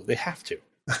 Absolutely. They have to.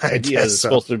 The idea is it's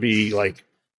supposed to be like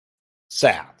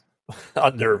sad,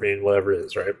 unnerving, whatever it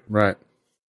is, right? Right.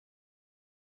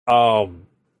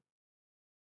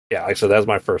 Yeah, like I said, that's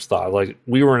my first thought. Like,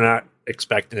 we were not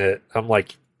expecting it. I'm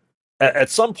like, at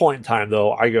some point in time,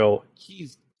 though, I go,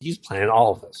 he's planning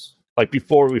all of this. Like,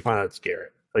 before we find out it's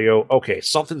Garrett, I go, okay,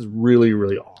 something's really,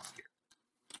 really off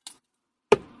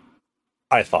here.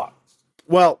 I thought.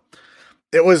 Well,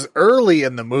 it was early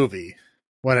in the movie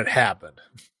when it happened.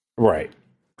 Right.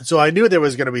 So I knew there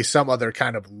was going to be some other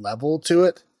kind of level to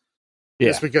it.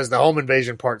 Yeah. Just because the home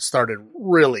invasion part started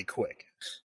really quick.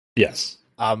 Yes.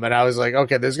 And I was like,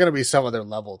 okay, there's going to be some other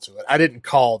level to it. I didn't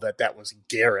call that was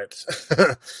Garrett.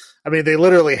 I mean, they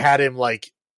literally had him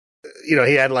like, he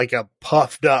had like a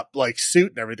puffed up like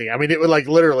suit and everything. I mean, it was like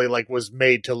literally like was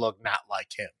made to look not like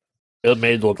him. It was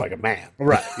made to look like a man.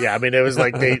 Right. Yeah. I mean, it was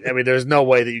like there's no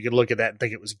way that you could look at that and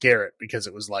think it was Garrett because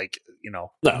it was like,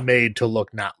 made to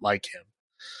look not like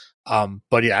him.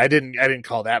 But yeah, I didn't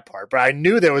call that part, but I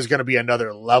knew there was going to be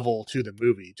another level to the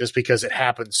movie just because it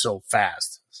happened so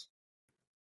fast.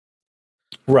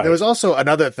 Right. There was also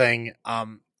another thing.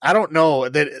 I don't know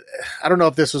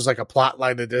if this was like a plot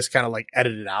line that just kind of like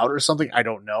edited out or something. I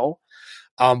don't know.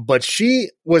 But she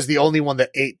was the only one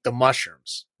that ate the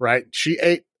mushrooms, right? She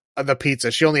ate the pizza.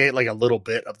 She only ate like a little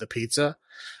bit of the pizza.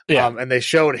 Yeah. And they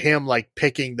showed him like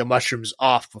picking the mushrooms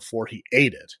off before he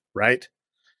ate it, right?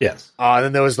 Yes. And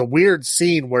then there was the weird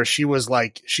scene where she was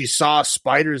like, she saw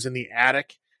spiders in the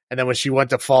attic. And then when she went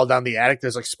to fall down the attic,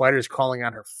 there's like spiders crawling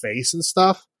on her face and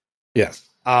stuff. Yes.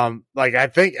 Like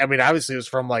obviously it was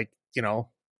from like,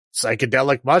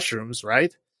 psychedelic mushrooms,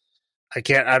 right?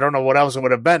 I don't know what else it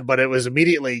would have been, but it was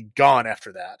immediately gone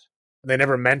after that. They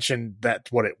never mentioned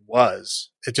what it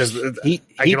was. It just, I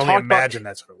can only imagine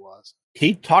that's what it was.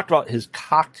 He talked about his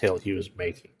cocktail he was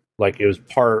making. Like it was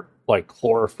part like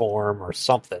chloroform or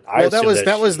something. Well,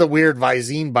 that was the weird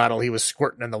Visine bottle he was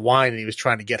squirting in the wine and he was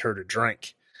trying to get her to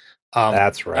drink.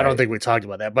 That's right. I don't think we talked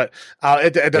about that, but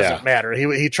it doesn't matter.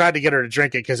 He tried to get her to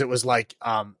drink it because it was like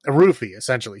a roofie,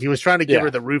 essentially. He was trying to give her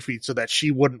the roofie so that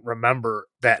she wouldn't remember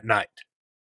that night.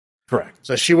 Correct.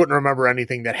 So she wouldn't remember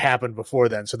anything that happened before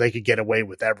then, so they could get away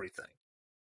with everything.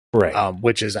 Right.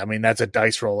 Which is, that's a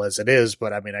dice roll as it is,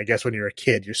 but I guess when you're a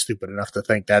kid, you're stupid enough to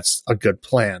think that's a good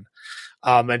plan.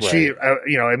 And she,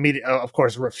 immediately, of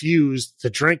course, refused to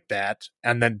drink that,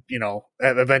 and then,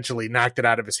 eventually knocked it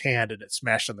out of his hand and it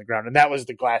smashed on the ground. And that was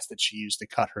the glass that she used to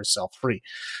cut herself free.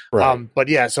 Right. But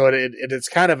yeah, so it's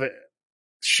kind of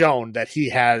shown that he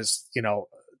has,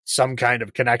 some kind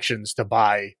of connections to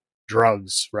buy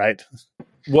drugs, right?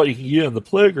 What you can get in the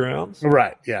playgrounds.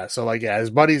 Right. Yeah. So his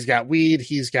buddy's got weed.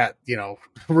 He's got,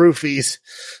 roofies.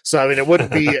 So, it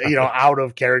wouldn't be, out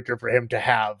of character for him to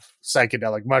have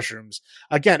psychedelic mushrooms.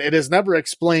 Again, it is never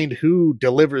explained who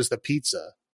delivers the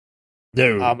pizza.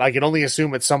 No. I can only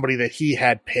assume it's somebody that he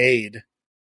had paid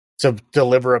to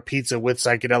deliver a pizza with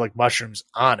psychedelic mushrooms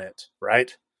on it.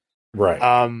 Right.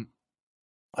 Right.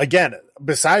 Again,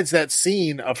 besides that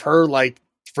scene of her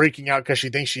freaking out because she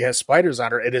thinks she has spiders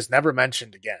on her, it is never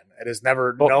mentioned again. It is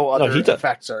never, no other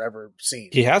effects are ever seen.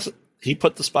 He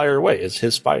put the spider away. It's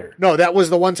his spider. No, that was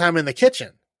the one time in the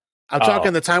kitchen. I'm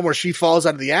talking the time where she falls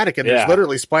out of the attic and there's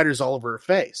literally spiders all over her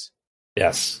face.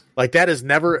 Yes. That is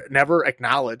never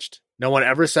acknowledged. No one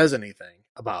ever says anything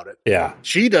about it. Yeah.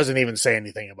 She doesn't even say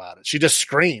anything about it. She just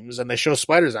screams and they show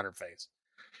spiders on her face.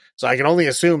 So I can only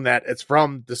assume that it's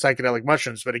from the psychedelic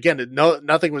mushrooms. But again,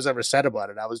 nothing was ever said about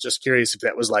it. I was just curious if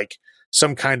that was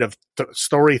some kind of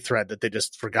story thread that they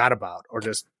just forgot about or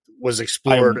just was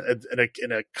explored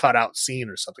in a cutout scene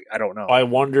or something. I don't know. I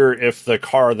wonder if the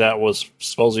car that was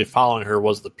supposedly following her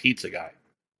was the pizza guy.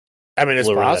 It's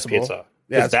possible. Pizza.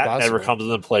 Yeah, that possible. Never comes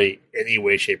into play any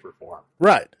way, shape, or form.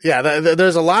 Right. Yeah.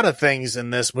 There's a lot of things in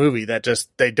this movie that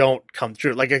they don't come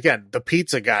true. Again, the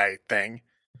pizza guy thing.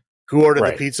 Who ordered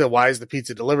the pizza? Why is the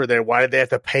pizza delivered there? Why did they have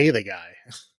to pay the guy?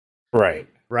 Right.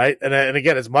 Right. And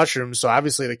again, it's mushrooms. So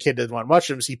obviously the kid didn't want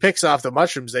mushrooms. He picks off the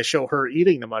mushrooms. They show her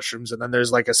eating the mushrooms. And then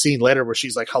there's a scene later where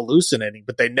she's hallucinating,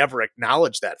 but they never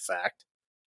acknowledge that fact.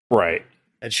 Right.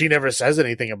 And she never says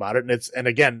anything about it. And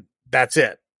again, that's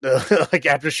it.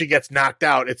 After she gets knocked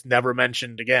out, it's never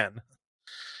mentioned again.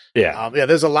 Yeah.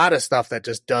 There's a lot of stuff that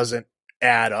just doesn't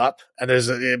add up. And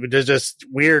there's just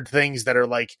weird things that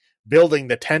are building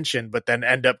the tension, but then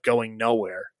end up going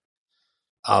nowhere.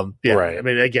 Right.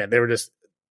 Again, they were just,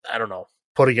 I don't know,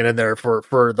 putting it in there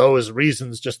for those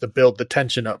reasons, just to build the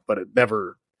tension up, but it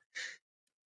never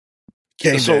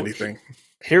came to anything.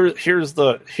 Here's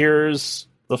the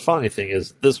funny thing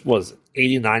is this was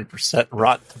 89%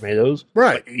 Rotten Tomatoes.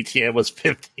 Right. ATM was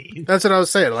 15. That's what I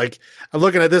was saying. I'm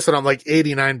looking at this and I'm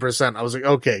 89%. I was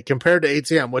okay, compared to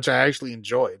ATM, which I actually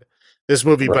enjoyed. This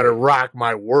movie better rock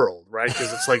my world, right?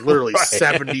 Because it's literally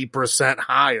 70%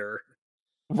 higher.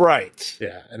 Right.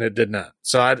 Yeah, and it did not.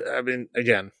 So,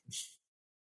 again.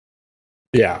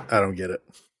 Yeah. I don't get it.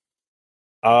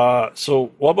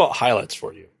 So what about highlights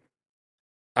for you?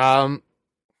 I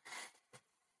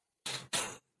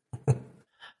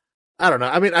don't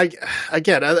know.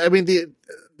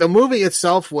 The movie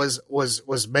itself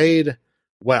was made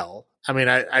well.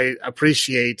 I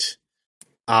appreciate,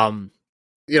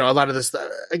 a lot of this,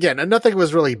 again, and nothing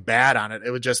was really bad on it.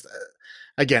 It was just,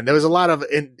 again, there was a lot of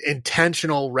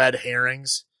intentional red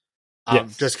herrings,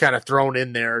 just kind of thrown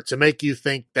in there to make you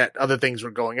think that other things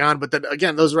were going on. But then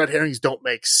again, those red herrings don't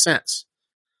make sense.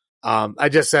 I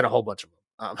just said a whole bunch of them.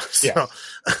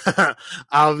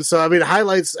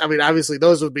 Highlights, obviously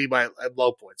those would be my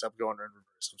low points. I'm going in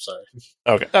reverse. I'm sorry.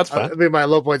 Okay. That's fine. My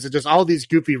low points are just all these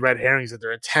goofy red herrings that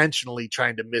they're intentionally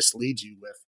trying to mislead you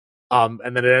with.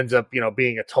 And then it ends up,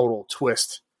 being a total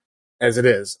twist as it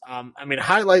is.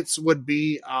 Highlights would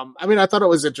be, I thought it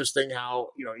was interesting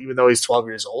how, even though he's 12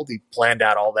 years old, he planned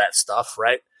out all that stuff,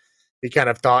 right? He kind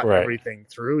of thought everything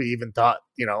through. He even thought,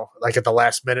 at the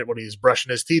last minute when he was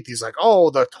brushing his teeth, he's like, oh,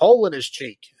 the hole in his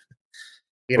cheek.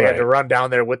 He had to run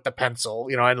down there with the pencil,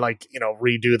 and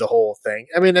redo the whole thing.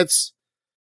 It's,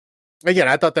 again,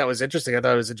 I thought that was interesting. I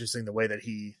thought it was interesting the way that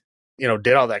he,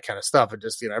 did all that kind of stuff, and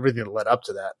just, everything that led up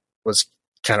to that was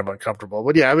kind of uncomfortable.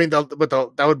 But yeah,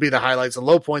 that would be the highlights. The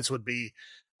low points would be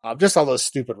just all those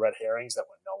stupid red herrings that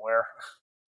went nowhere,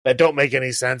 that don't make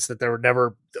any sense, that there were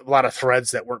never a lot of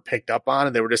threads that weren't picked up on,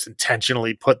 and they were just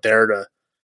intentionally put there to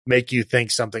make you think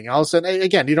something else. And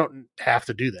again, you don't have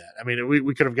to do that.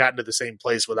 We could have gotten to the same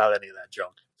place without any of that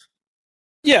junk.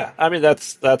 Yeah.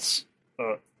 That's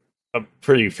a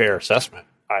pretty fair assessment.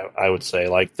 I would say,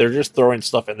 they're just throwing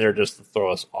stuff in there just to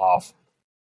throw us off,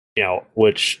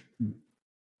 which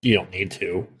you don't need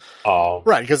to.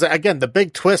 Right. Because again, the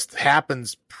big twist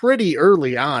happens pretty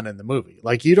early on in the movie.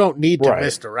 You don't need to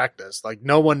misdirect us.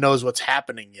 No one knows what's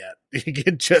happening yet. You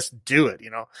can just do it,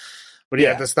 But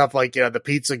the stuff the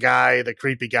pizza guy, the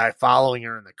creepy guy following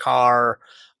her in the car,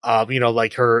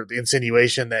 her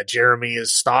insinuation that Jeremy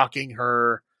is stalking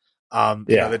her.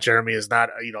 That Jeremy is not,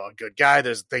 a good guy.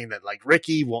 There's a thing that like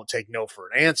Ricky won't take no for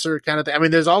an answer kind of thing. I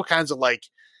mean, there's all kinds of like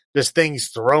just things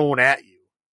thrown at you,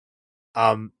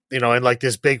 in like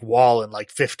this big wall in like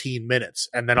 15 minutes.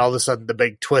 And then all of a sudden the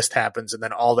big twist happens and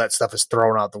then all that stuff is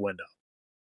thrown out the window.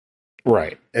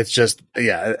 Right. It's just,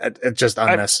 it's just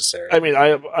unnecessary. I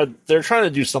mean, they're trying to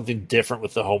do something different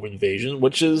with the home invasion,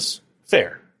 which is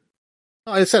fair.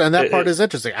 Like I said, and that part is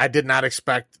interesting. I did not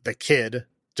expect the kid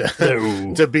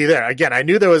to be there. Again, I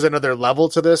knew there was another level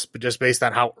to this, but just based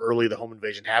on how early the home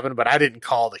invasion happened, but I didn't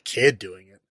call the kid doing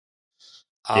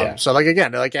it. So like,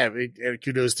 again, like,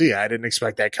 kudos to you. I didn't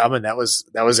expect that coming. That was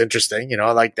interesting.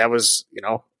 That was,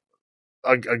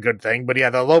 a good thing. But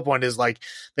yeah, the low point is like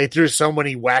they threw so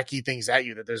many wacky things at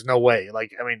you that there's no way.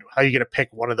 Like, I mean, how are you going to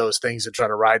pick one of those things and try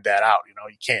to ride that out? You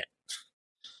can't.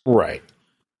 Right.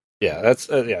 Yeah, that's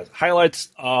highlights.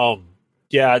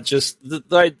 Just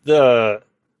the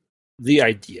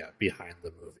idea behind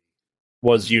the movie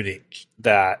was unique.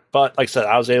 But like I said,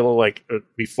 I was able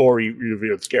before you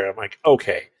revealed Scary, I'm like,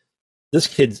 okay, this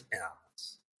kid's in on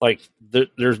this. Like,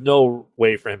 there's no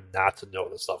way for him not to know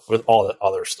this stuff with all the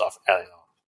other stuff adding on.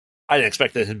 I didn't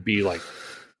expect it to be like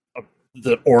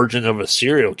the origin of a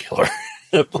serial killer,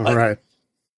 right?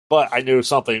 But I knew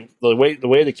something. The way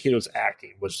the kid was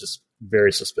acting was just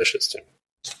very suspicious to me.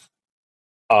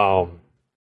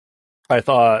 I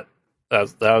thought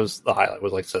that was the highlight.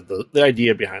 Was like I said, the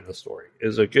idea behind the story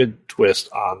is a good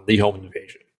twist on the home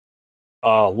invasion.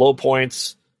 Low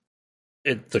points,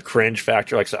 the cringe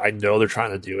factor. Like I said, I know they're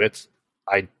trying to do it.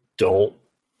 I don't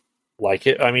like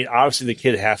it. I mean, obviously the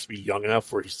kid has to be young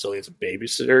enough where he still needs a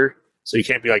babysitter, so he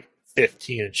can't be like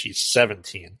 15 and she's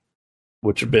 17,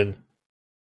 which would have been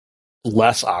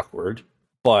less awkward.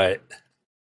 But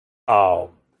I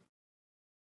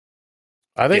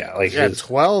think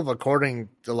 12 according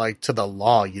to the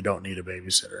law, you don't need a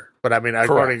babysitter. But I mean,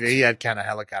 according to he had kind of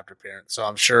helicopter parents, so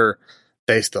I'm sure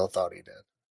they still thought he did.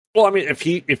 Well, I mean, if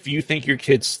you think your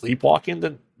kid's sleepwalking,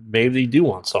 then maybe they do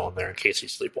want someone there in case he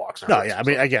sleepwalks. No, yeah, I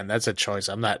mean, again, that's a choice.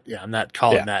 I'm not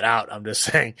calling that out. I'm just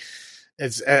saying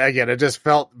it just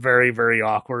felt very, very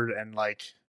awkward and like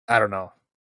I don't know.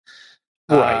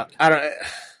 Right.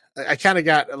 I kind of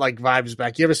got like vibes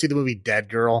back. You ever see the movie Dead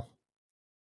Girl?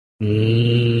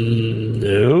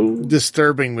 No.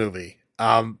 Disturbing movie.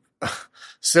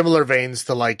 Similar veins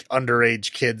to like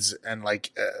underage kids and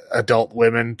like adult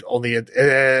women, only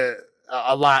a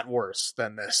lot worse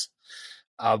than this.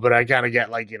 But I kind of get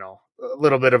like, a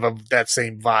little bit of that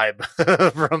same vibe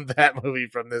from that movie,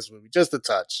 from this movie, just a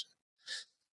touch.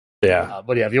 Yeah.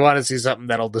 But yeah, if you want to see something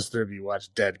that'll disturb you,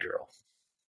 watch Dead Girl.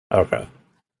 Okay.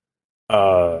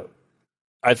 I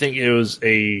think it was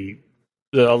the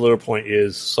other point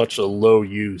is such a low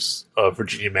use of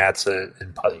Virginia Madsen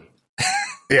and Putty.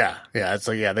 Yeah. It's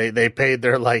like, they paid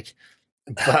their like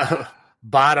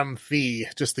bottom fee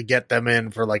just to get them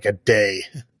in for like a day.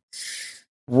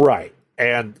 Right.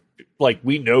 And like,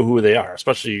 we know who they are,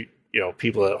 especially,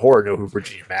 people at horror know who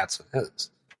Virginia Madsen is.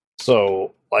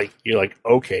 So like, you're like,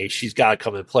 okay, she's got to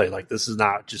come and play. Like, this is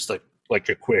not just like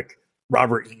a quick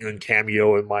Robert Englund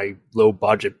cameo in my low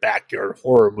budget backyard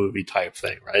horror movie type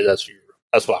thing, right? That's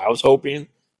what I was hoping.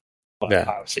 But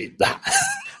obviously not.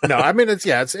 No, I mean,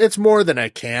 it's more than a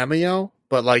cameo,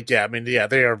 but like, they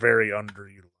are very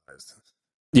underutilized.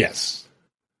 Yes.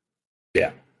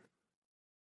 Yeah.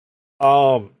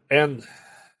 And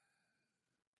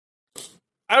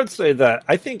I would say that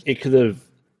I think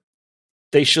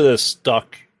they should have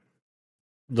stuck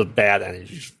the bad ending.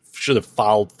 Should have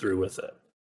followed through with it.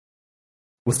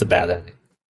 With the bad ending.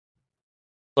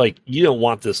 Like, you don't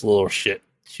want this little shit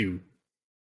to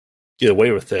get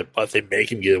away with it, but if they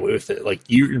make him get away with it, like,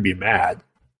 you're going to be mad.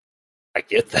 I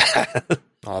get that.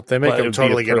 Well, if they make him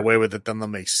totally get away with it, then they'll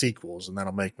make sequels, and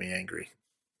that'll make me angry.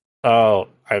 Oh,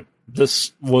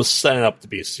 this was setting up to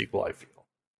be a sequel, I feel.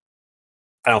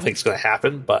 I don't think it's going to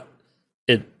happen, but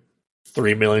 $3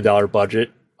 million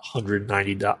budget,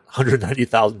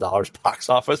 $190,000 box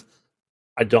office,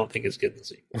 I don't think it's getting the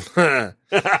sequel.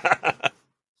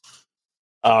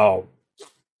 All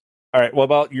right, what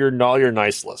about your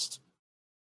nice list?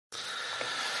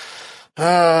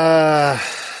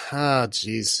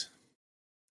 Jeez.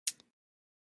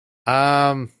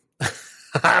 I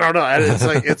don't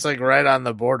know. It's like right on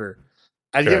the border.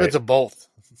 I'd give it to both.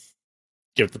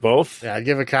 Give it to both? Yeah, I'd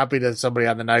give a copy to somebody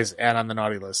on the nice and on the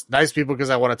naughty list. Nice people because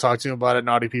I want to talk to them about it.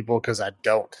 Naughty people because I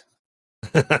don't.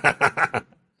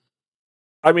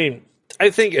 I mean, I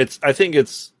think it's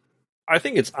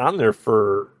on there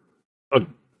for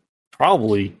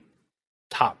probably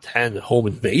top 10 home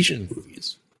invasion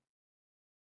movies,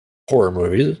 horror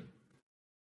movies.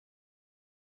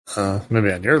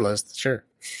 Maybe on your list, sure.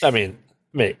 I mean,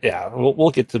 yeah,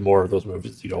 we'll get to more of those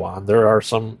movies as you go on. There are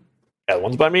some bad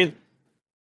ones, but I mean,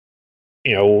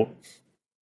 you know,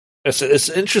 it's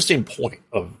an interesting point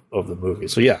of the movie.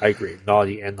 So yeah, I agree.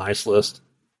 Naughty and nice list.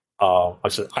 Like I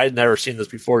said, I'd never seen this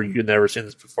before. You'd never seen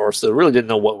this before, so really didn't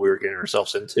know what we were getting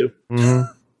ourselves into.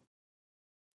 Mm-hmm.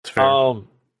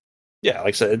 Yeah, like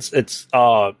I said, it's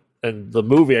and the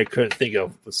movie I couldn't think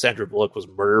of with Sandra Bullock was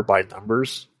Murder by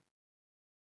Numbers.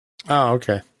 Oh,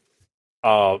 okay.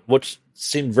 Which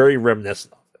seemed very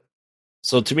reminiscent of it.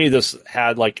 So to me, this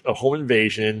had like a home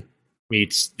invasion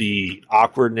meets the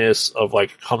awkwardness of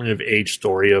like a coming of age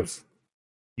story of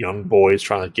young boys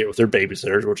trying to get with their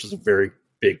babysitters, which is a very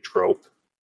big trope.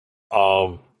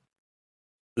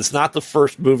 It's not the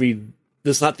first movie.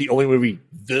 This is not the only movie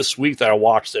this week that I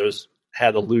watched that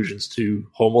had allusions to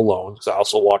Home Alone. Because I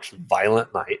also watched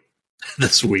Violent Night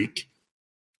this week,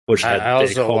 which had I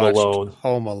big also Home watched Alone.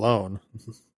 Home Alone.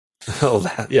 Oh,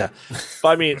 that, yeah. But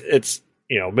I mean, it's,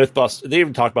 Mythbusters. They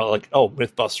even talk about like, oh,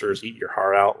 Mythbusters eat your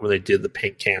heart out when they did the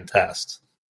paint can test.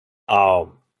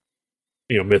 Mythbusters,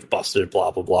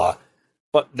 blah blah blah.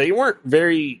 But they weren't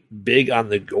very big on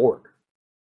the gore.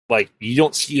 Like, you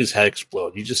don't see his head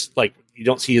explode. You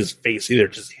don't see his face either,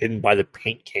 just hidden by the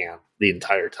paint can the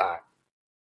entire time.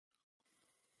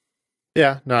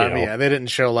 Yeah, no, I mean, they didn't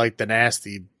show like the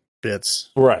nasty bits,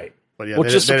 right? But yeah,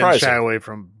 which they is surprising. didn't shy away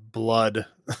from blood,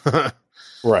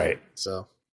 right? So,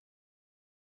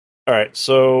 all right.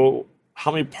 So,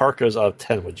 how many parkas out of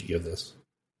 10 would you give this?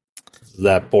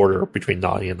 That border between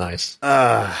naughty and nice.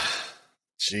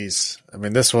 Jeez. I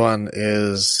mean, this one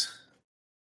is.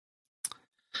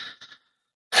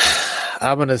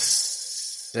 I'm gonna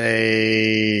say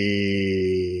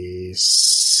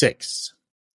 6.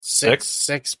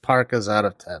 6 parkas out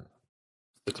of 10.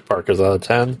 6 parkas out of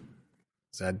 10.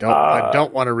 I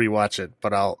don't want to rewatch it,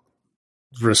 but I'll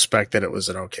respect that it was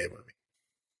an okay movie.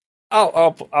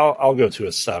 I'll go to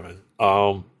a 7.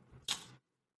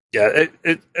 Yeah,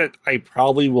 I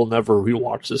probably will never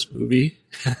rewatch this movie.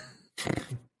 Then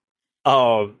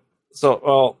in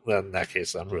that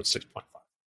case, I'm going to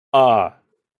 6.5.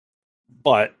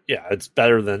 But yeah, it's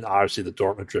better than obviously the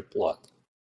Dortmund Drip Blood.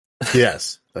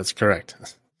 Yes, that's correct.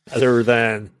 Better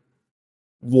than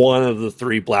one of the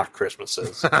 3 Black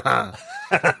Christmases.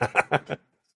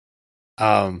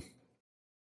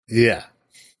 Yeah.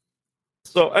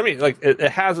 So I mean, like it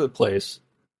has a place,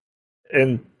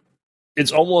 and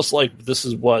it's almost like this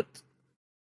is what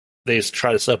they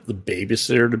try to set up the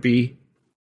Babysitter to be,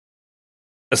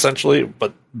 essentially.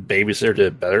 But Babysitter did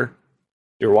it better.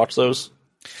 You ever watch those?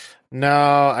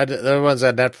 No, the ones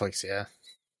on Netflix.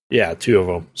 Yeah, 2 of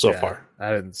them so far.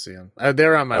 I didn't see them.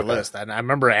 They're on my list. I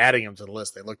remember adding them to the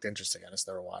list. They looked interesting. I just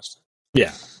never watched them.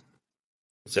 Yeah.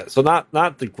 So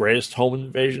not the greatest home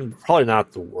invasion, probably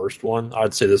not the worst one.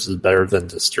 I'd say this is better than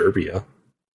Disturbia,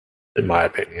 in my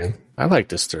opinion. I like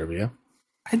Disturbia.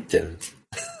 I didn't.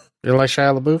 You like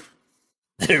Shia LaBeouf?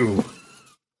 No.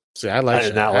 See, I like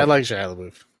Shia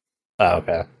LaBeouf. Oh,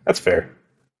 okay. That's fair.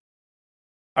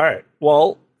 All right.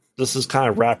 Well, this is kind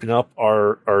of wrapping up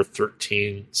our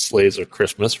 13 Slays of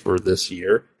Christmas for this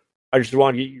year. I just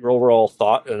want to get your overall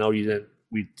thought. I know you didn't.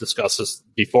 We discussed this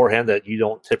beforehand that you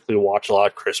don't typically watch a lot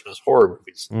of Christmas horror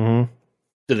movies. Mm-hmm.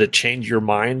 Did it change your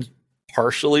mind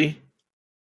partially?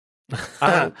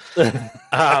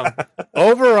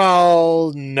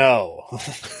 Overall, no.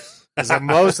 Because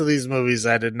most of these movies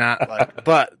I did not like,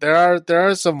 but there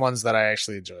are some ones that I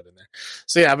actually enjoyed in there.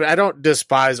 So yeah, I don't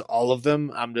despise all of them.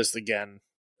 I'm just like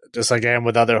I am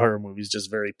with other horror movies,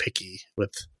 just very picky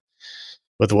with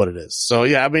what it is. So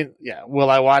yeah, I mean, yeah, will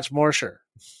I watch more? Sure.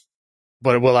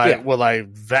 But will I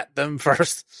vet them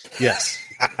first? Yes,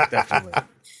 definitely.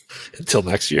 Until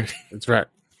next year. That's right.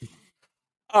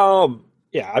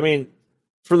 Yeah, I mean,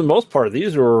 for the most part,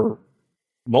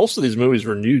 most of these movies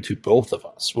were new to both of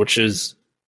us, which is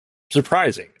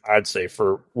surprising, I'd say,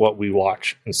 for what we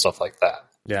watch and stuff like that.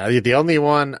 Yeah, the only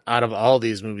one out of all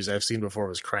these movies I've seen before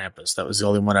was Krampus. That was the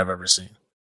only one I've ever seen.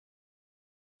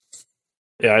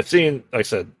 Yeah, I've seen, like I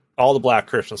said, all the Black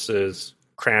Christmases,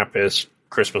 Krampus,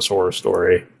 Christmas Horror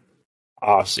Story.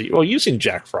 Obviously, well, you've seen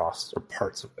Jack Frost or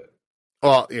parts of it.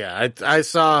 Well, yeah, I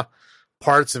saw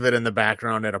parts of it in the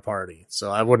background at a party, so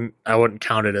I wouldn't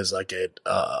count it as like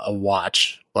a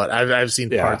watch, but I've seen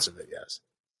parts of it. Yes.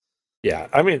 Yeah,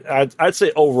 I mean, I'd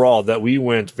say overall that we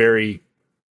went very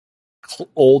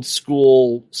old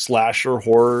school slasher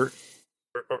horror,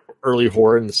 early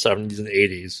horror in the 70s and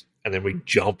 80s, and then we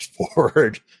jumped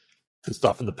forward to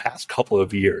stuff in the past couple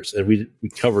of years, and we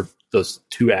covered those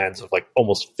 2 ends of like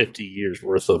almost 50 years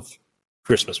worth of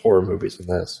Christmas horror movies in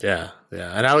this. Yeah.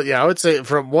 And I would say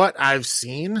from what I've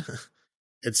seen,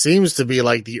 it seems to be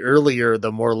like the earlier,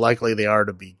 the more likely they are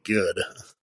to be good.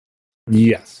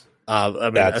 Yes. I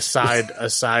mean,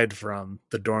 aside from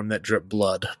the dorm that dripped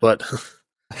blood, but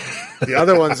the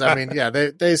other ones, I mean, yeah,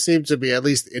 they seem to be at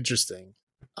least interesting.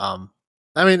 I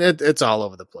mean, it's all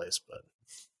over the place, but.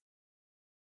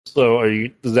 So,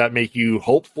 does that make you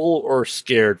hopeful or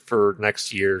scared for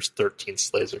next year's 13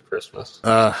 Slays of Christmas?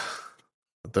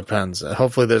 It depends.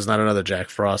 Hopefully, there's not another Jack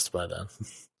Frost by then.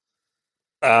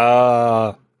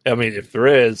 I mean, if there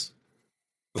is.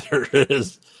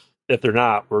 If they're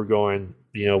not, we're going.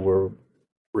 We're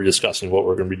discussing what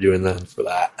we're going to be doing then for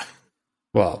that.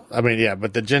 Well, I mean, yeah,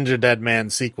 but the Ginger Dead Man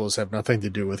sequels have nothing to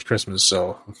do with Christmas,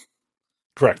 so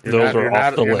correct. Those are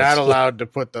off the list. You're not allowed to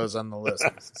put those on the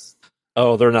list.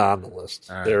 Oh, they're not on the list.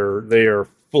 Right. They are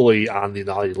fully on the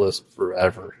naughty list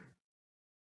forever,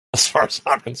 as far as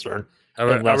I'm concerned. Are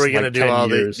we going to do all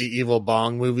the Evil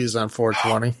Bong movies on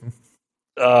 420?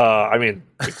 I mean,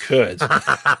 we could.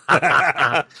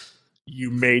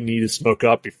 You may need to smoke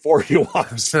up before you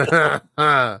watch them.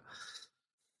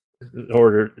 in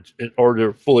order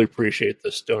to fully appreciate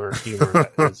the stoner humor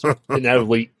that is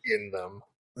inevitably in them.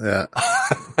 Yeah.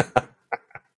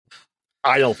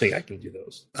 I don't think I can do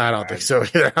those. I don't think so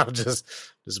either. I'm just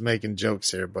making jokes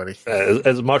here, buddy.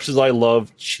 As much as I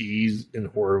love cheese in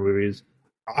horror movies,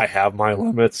 I have my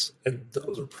limits, and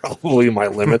those are probably my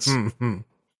limits.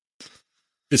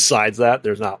 Besides that,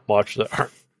 there's not much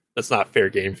that's not fair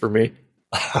game for me.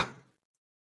 All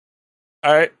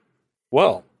right.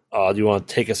 Well, do you want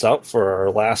to take us out for our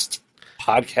last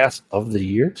podcast of the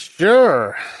year?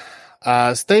 Sure.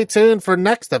 Stay tuned for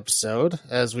next episode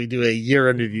as we do a year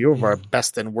in review of our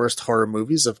best and worst horror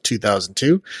movies of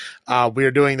 2002. We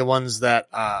are doing the ones that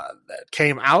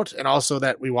came out and also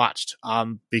that we watched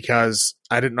because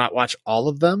I did not watch all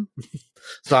of them.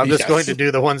 So I'm just going to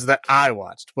do the ones that I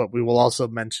watched, but we will also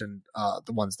mention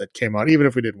the ones that came out, even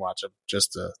if we didn't watch them.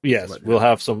 Just to we'll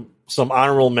have some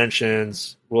honorable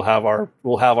mentions. We'll have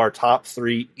our top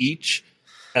three each,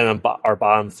 and then our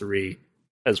bottom three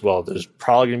as well. There's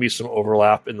probably going to be some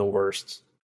overlap in the worst.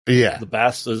 Yeah, the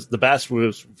best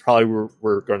was probably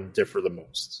we're going to differ the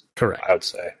most. Correct, I would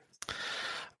say.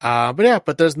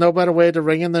 But there's no better way to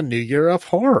ring in the new year of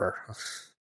horror.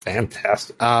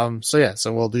 Fantastic.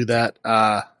 So we'll do that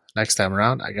next time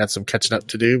around. I got some catching up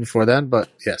to do before then, but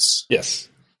yes.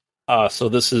 So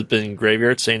this has been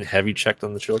Graveyard saying, "Have you checked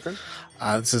on the children?"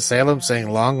 This is Salem saying,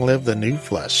 "Long live the new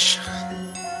flesh."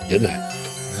 Good night.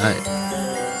 Good night.